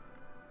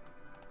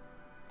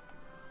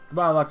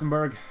 Goodbye,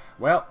 Luxembourg.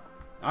 Well,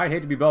 I'd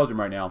hate to be Belgium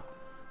right now.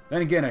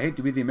 Then again, I'd hate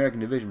to be the American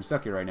division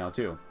stuck here right now,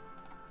 too.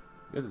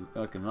 This is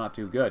looking not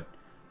too good.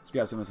 Let's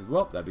grab some of this as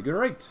well. That'd be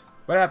great.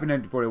 But happy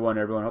 1941,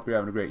 everyone. Hope you're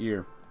having a great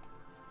year.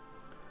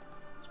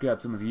 Let's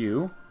grab some of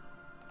you.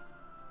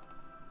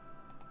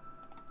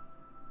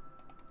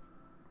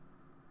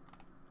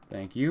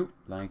 Thank you.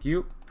 Thank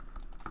you.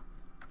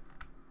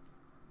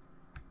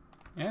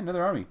 And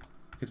another army.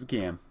 Because we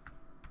can.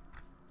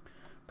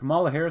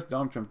 Kamala Harris,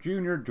 Donald Trump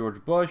Jr.,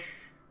 George Bush,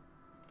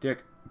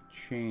 Dick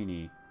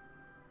Cheney.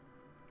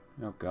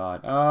 Oh,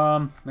 God.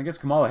 I guess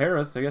Kamala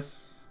Harris, I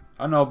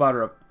don't know about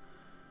her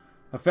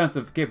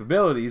offensive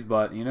capabilities,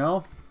 but, you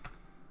know,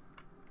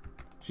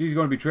 she's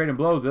going to be trading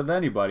blows with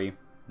anybody.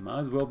 Might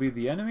as well be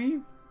the enemy?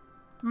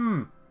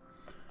 Well,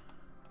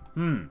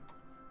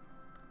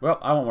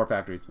 I want more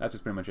factories. That's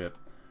just pretty much it.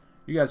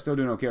 You guys still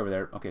doing okay over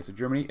there. Okay, so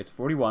Germany, it's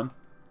 41.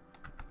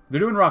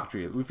 They're doing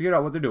rocketry. We figured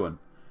out what they're doing.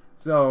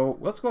 So,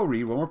 let's go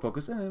read one more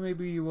focus, and then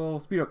maybe we'll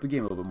speed up the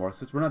game a little bit more,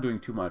 since we're not doing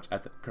too much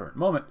at the current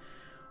moment.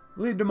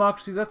 Lead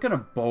democracies, that's kind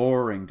of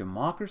boring.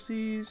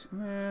 Democracies?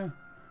 Meh.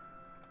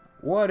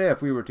 What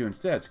if we were to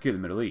instead secure the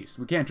Middle East?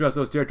 We can't trust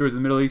those territories in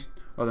the Middle East,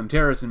 or them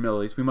terrorists in the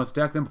Middle East. We must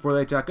attack them before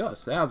they attack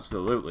us.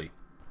 Absolutely.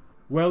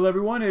 Well,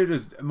 everyone, it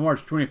is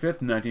March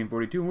 25th,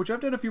 1942, in which I've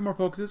done a few more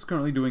focuses,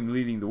 currently doing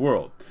Leading the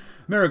World.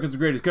 America's the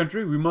greatest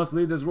country. We must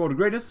lead this world to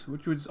greatness,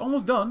 which is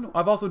almost done.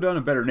 I've also done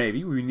a better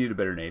Navy. We need a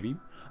better Navy.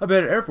 A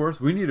better Air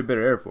Force. We need a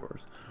better Air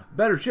Force.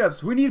 Better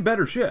ships. We need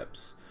better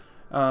ships.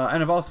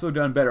 And I've also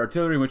done better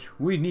artillery, which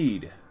we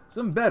need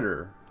some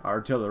better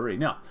artillery.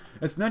 Now,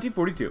 it's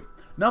 1942.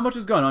 Not much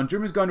has gone on.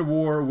 Germany's gone to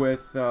war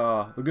with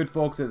the good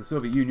folks at the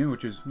Soviet Union,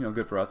 which is, you know,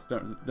 good for us.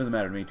 Doesn't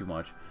matter to me too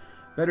much.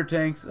 Better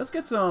tanks. Let's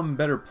get some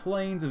better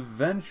planes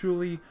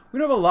eventually. We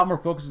don't have a lot more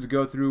focuses to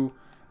go through,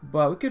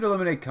 but we could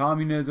eliminate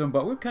communism,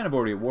 but we're kind of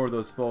already at war with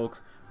those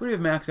folks. We have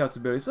maxed out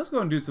stability, so let's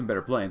go and do some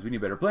better planes. We need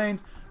better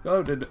planes.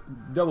 Go to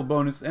double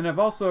bonus, and I've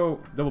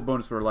also double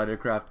bonus for light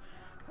aircraft.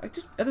 At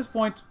this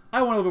point,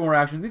 I want a little bit more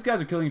action. These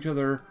guys are killing each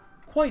other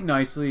quite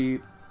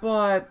nicely,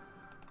 but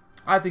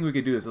I think we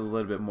could do this a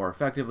little bit more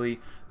effectively.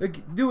 They're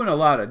doing a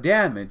lot of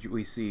damage,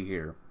 we see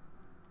here.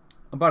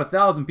 About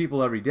 1,000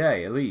 people every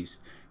day, at least.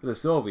 For the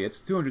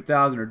Soviets,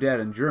 200,000 are dead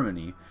in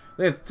Germany.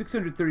 They have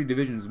 630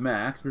 divisions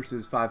max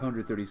versus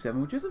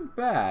 537, which isn't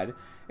bad.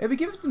 If we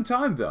give it some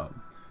time, though,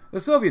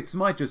 the Soviets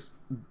might just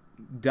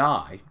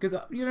die, because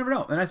you never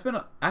know. And I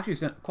actually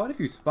sent quite a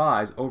few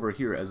spies over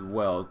here as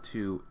well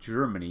to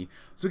Germany,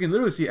 so we can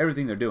literally see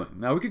everything they're doing.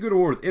 Now, we could go to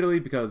war with Italy,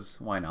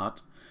 because why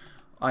not?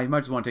 I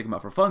might just want to take them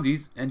out for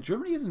funsies, and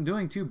Germany isn't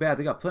doing too bad.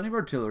 They got plenty of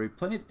artillery,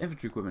 plenty of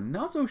infantry equipment.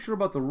 Not so sure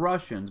about the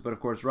Russians, but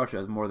of course Russia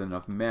has more than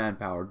enough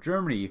manpower.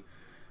 Germany,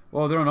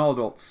 well, they're an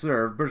all-adult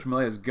serve. British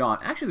Malaya is gone.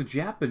 Actually, the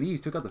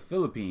Japanese took out the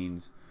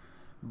Philippines,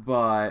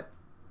 but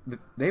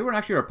they weren't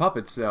actually our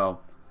puppets, so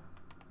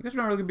I guess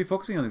we're not really going to be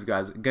focusing on these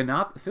guys.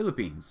 Ganap,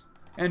 Philippines,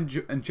 and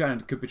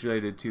China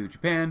capitulated to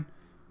Japan,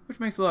 which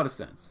makes a lot of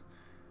sense.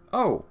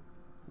 Oh,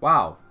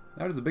 wow,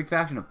 that is a big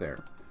faction up there.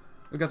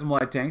 We got some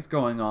light tanks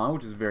going on,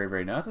 which is very,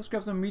 very nice. Let's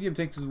grab some medium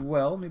tanks as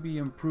well. Maybe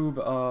improve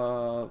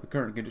the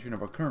current condition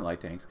of our current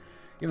light tanks.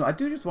 You know, I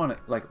do just want to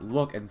like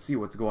look and see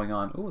what's going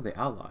on. Oh, the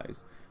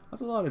Allies.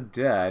 That's a lot of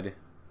dead.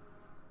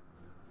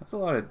 That's a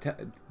lot of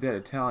dead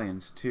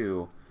Italians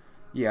too.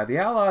 Yeah, the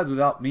Allies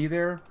without me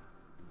there,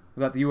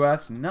 without the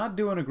U.S., not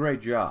doing a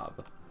great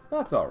job.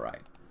 That's all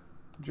right.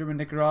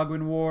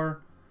 German-Nicaraguan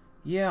War.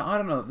 Yeah, I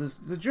don't know.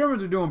 The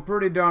Germans are doing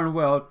pretty darn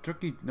well.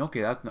 Turkey.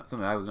 Okay, that's not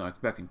something I was not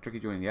expecting. Turkey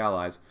joining the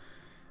Allies.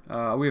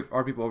 We have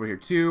our people over here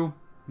too.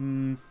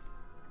 I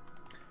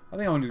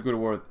think I want to go to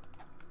war with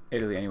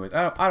Italy anyways.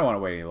 I don't want to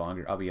wait any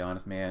longer, I'll be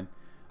honest, man.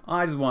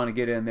 I just want to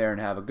get in there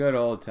and have a good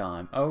old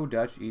time. Oh,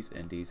 Dutch East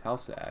Indies. How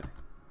sad.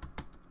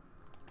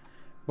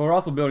 But we're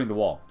also building the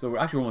wall. So we're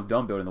actually almost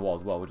done building the wall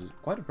as well, which is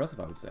quite impressive,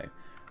 I would say.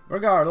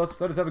 Regardless,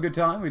 let us have a good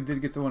time. We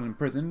did get someone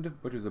imprisoned,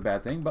 which was a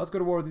bad thing. But let's go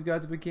to war with these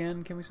guys if we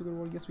can. Can we still go to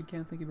war? Yes, we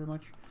can. Thank you very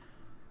much.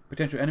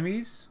 Potential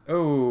enemies?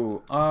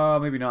 Oh,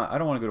 maybe not. I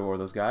don't want to go to war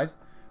with those guys.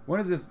 When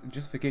is this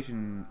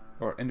justification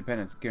or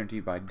independence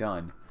guaranteed by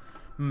done?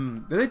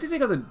 They did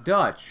take out the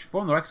Dutch,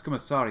 form the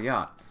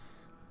Reichskommissariats.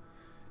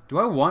 Do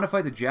I want to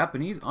fight the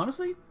Japanese?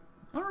 Honestly,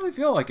 I don't really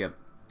feel like it.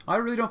 I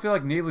really don't feel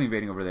like naval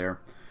invading over there.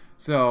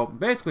 So,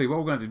 basically, what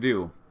we're going to have to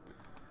do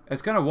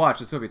is kind of watch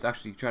the Soviets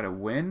actually try to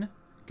win.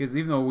 Because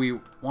even though we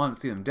want to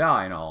see them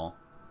die and all,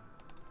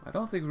 I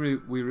don't think we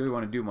really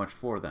want to do much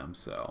for them.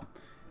 So,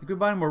 you could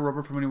buy more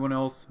rubber from anyone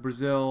else.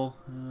 Brazil,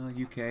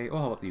 UK. Oh,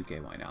 how about the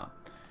UK? Why not?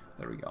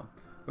 There we go.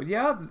 But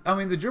yeah, I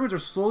mean, the Germans are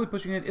slowly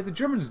pushing in. If the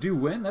Germans do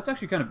win, that's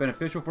actually kind of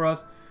beneficial for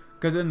us.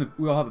 Because then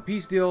we'll have a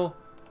peace deal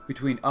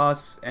between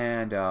us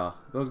and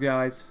those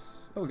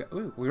guys. Oh,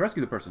 we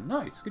rescued the person.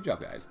 Nice. Good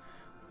job, guys.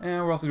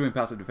 And we're also doing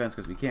passive defense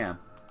because we can.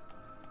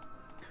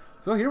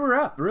 So here we're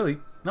at, really.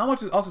 Not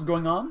much else is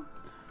going on.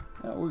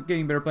 We're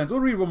getting better plans. We'll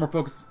read one more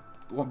focus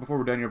before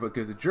we're done here,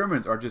 because the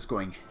Germans are just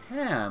going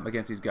ham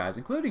against these guys,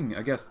 including,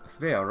 I guess,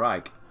 Svea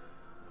Reich.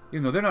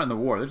 Even though they're not in the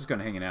war, they're just kind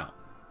of hanging out.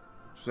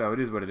 So it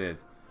is what it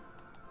is.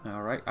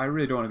 Alright, I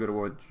really don't want to go to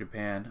war with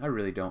Japan. I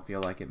really don't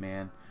feel like it,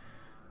 man.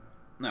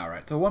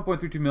 Alright, so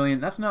 1.32 million.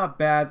 That's not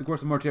bad. Of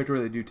course, the more territory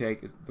they do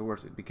take, the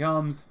worse it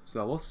becomes.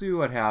 So we'll see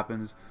what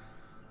happens.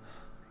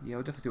 Yeah,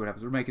 we'll definitely see what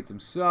happens. We're making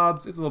some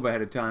subs. It's a little bit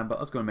ahead of time, but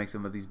let's go and make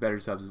some of these better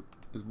subs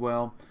as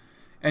well.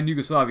 And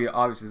Yugoslavia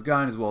obviously is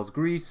gone, as well as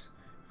Greece.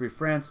 Free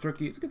France,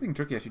 Turkey. It's a good thing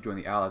Turkey actually joined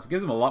the Allies. It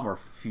gives them a lot more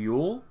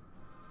fuel.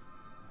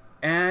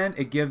 And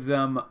it gives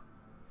them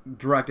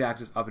direct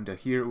access up into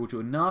here, which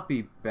would not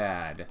be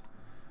bad.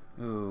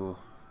 Ooh.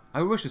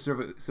 I wish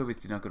the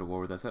Soviets did not go to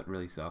war with us. That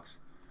really sucks.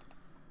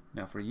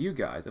 Now for you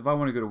guys, if I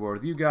want to go to war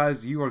with you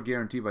guys, you are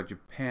guaranteed by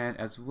Japan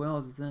as well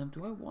as them.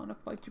 Do I want to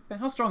fight Japan?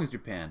 How strong is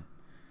Japan?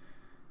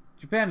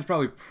 Japan is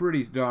probably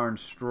pretty darn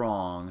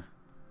strong.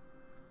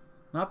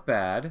 Not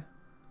bad.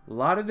 A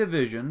lot of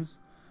divisions.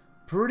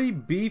 Pretty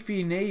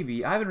beefy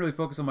navy. I haven't really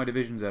focused on my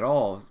divisions at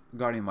all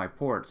guarding my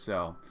port,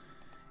 so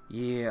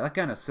yeah, that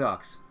kind of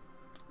sucks.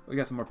 We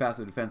got some more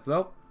passive defense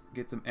though.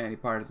 Get some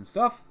anti-partisan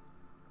stuff.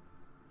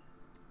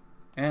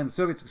 And the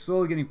Soviets are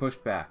slowly getting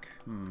pushed back.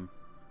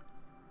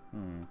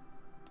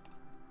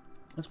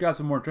 Let's grab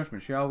some more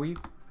entrenchment, shall we?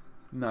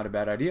 Not a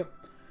bad idea.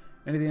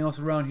 Anything else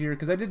around here?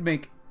 Because I did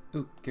make...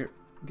 Ooh,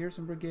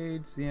 garrison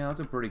brigades. Yeah, that's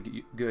a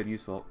pretty good,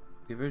 useful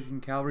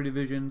division. Cavalry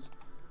divisions.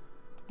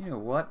 You know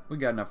what? We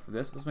got enough for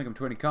this. Let's make them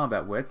 20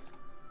 combat width.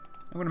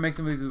 I'm going to make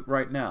some of these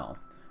right now.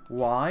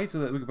 Why? So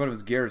that we can put them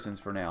as garrisons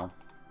for now.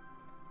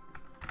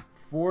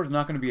 4 is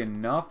not going to be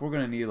enough. We're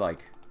going to need like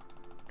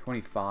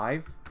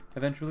 25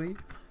 eventually.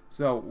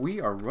 So we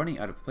are running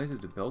out of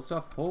places to build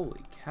stuff.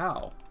 Holy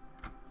cow.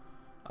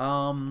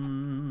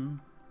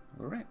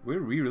 We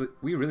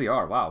really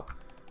are. Wow.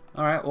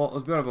 Alright, well,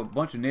 let's build up a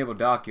bunch of naval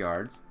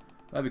dockyards.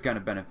 That'd be kind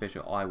of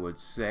beneficial, I would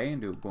say.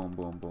 And do boom,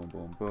 boom, boom,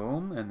 boom,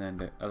 boom. And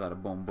then a lot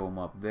of boom, boom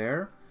up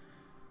there.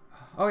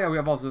 Oh, yeah, we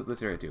have also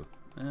this area, too.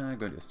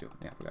 Go to this, too.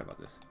 Yeah, forgot about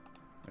this.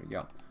 There we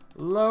go.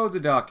 Loads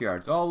of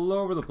dockyards all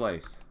over the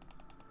place.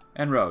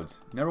 And roads.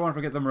 Never want to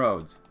forget them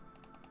roads.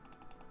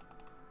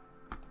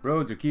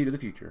 Roads are key to the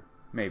future.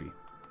 Maybe.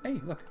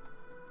 Hey, look.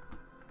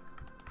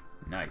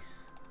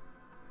 Nice.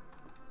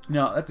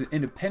 Now, that's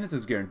independence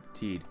is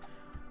guaranteed.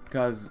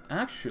 Because,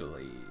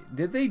 actually,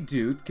 did they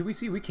do... Can we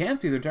see? We can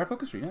see their entire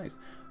focus tree. Nice.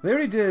 They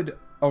already did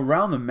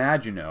around the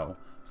Maginot.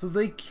 So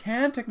they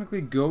can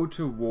technically go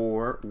to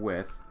war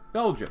with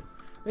Belgium.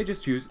 They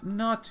just choose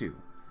not to.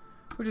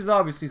 Which is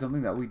obviously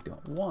something that we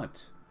don't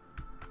want.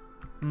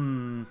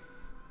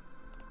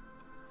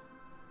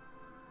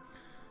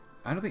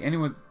 I don't think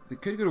anyone's... They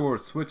could go to war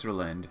with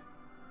Switzerland.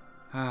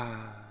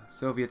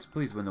 Soviets,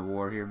 please win the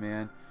war here,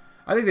 man.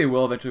 I think they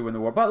will eventually win the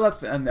war. But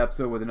let's end the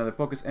episode with another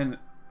focus. And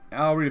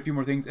I'll read a few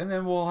more things. And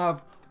then we'll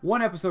have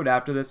one episode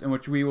after this in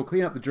which we will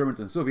clean up the Germans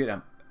and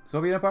Soviet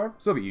Empire?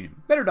 Soviet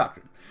Union. Better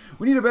doctrine.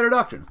 We need a better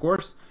doctrine, of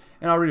course.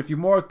 And I'll read a few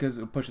more because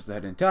it'll push us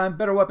ahead in time.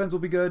 Better weapons will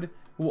be good.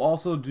 We'll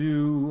also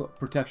do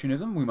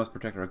protectionism. We must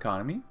protect our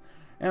economy.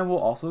 And we'll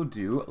also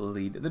do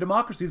lead the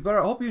democracies. But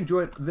I hope you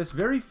enjoyed this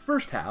very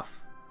first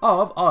half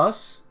of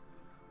us.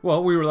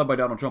 Well, we were led by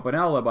Donald Trump and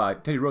now led by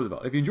Teddy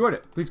Roosevelt. If you enjoyed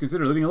it, please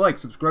consider leaving a like,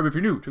 subscribe if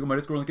you're new, check out my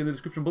Discord link in the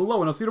description below,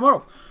 and I'll see you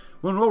tomorrow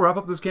when we'll wrap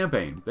up this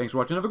campaign. Thanks for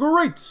watching, have a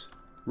great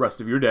rest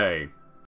of your day.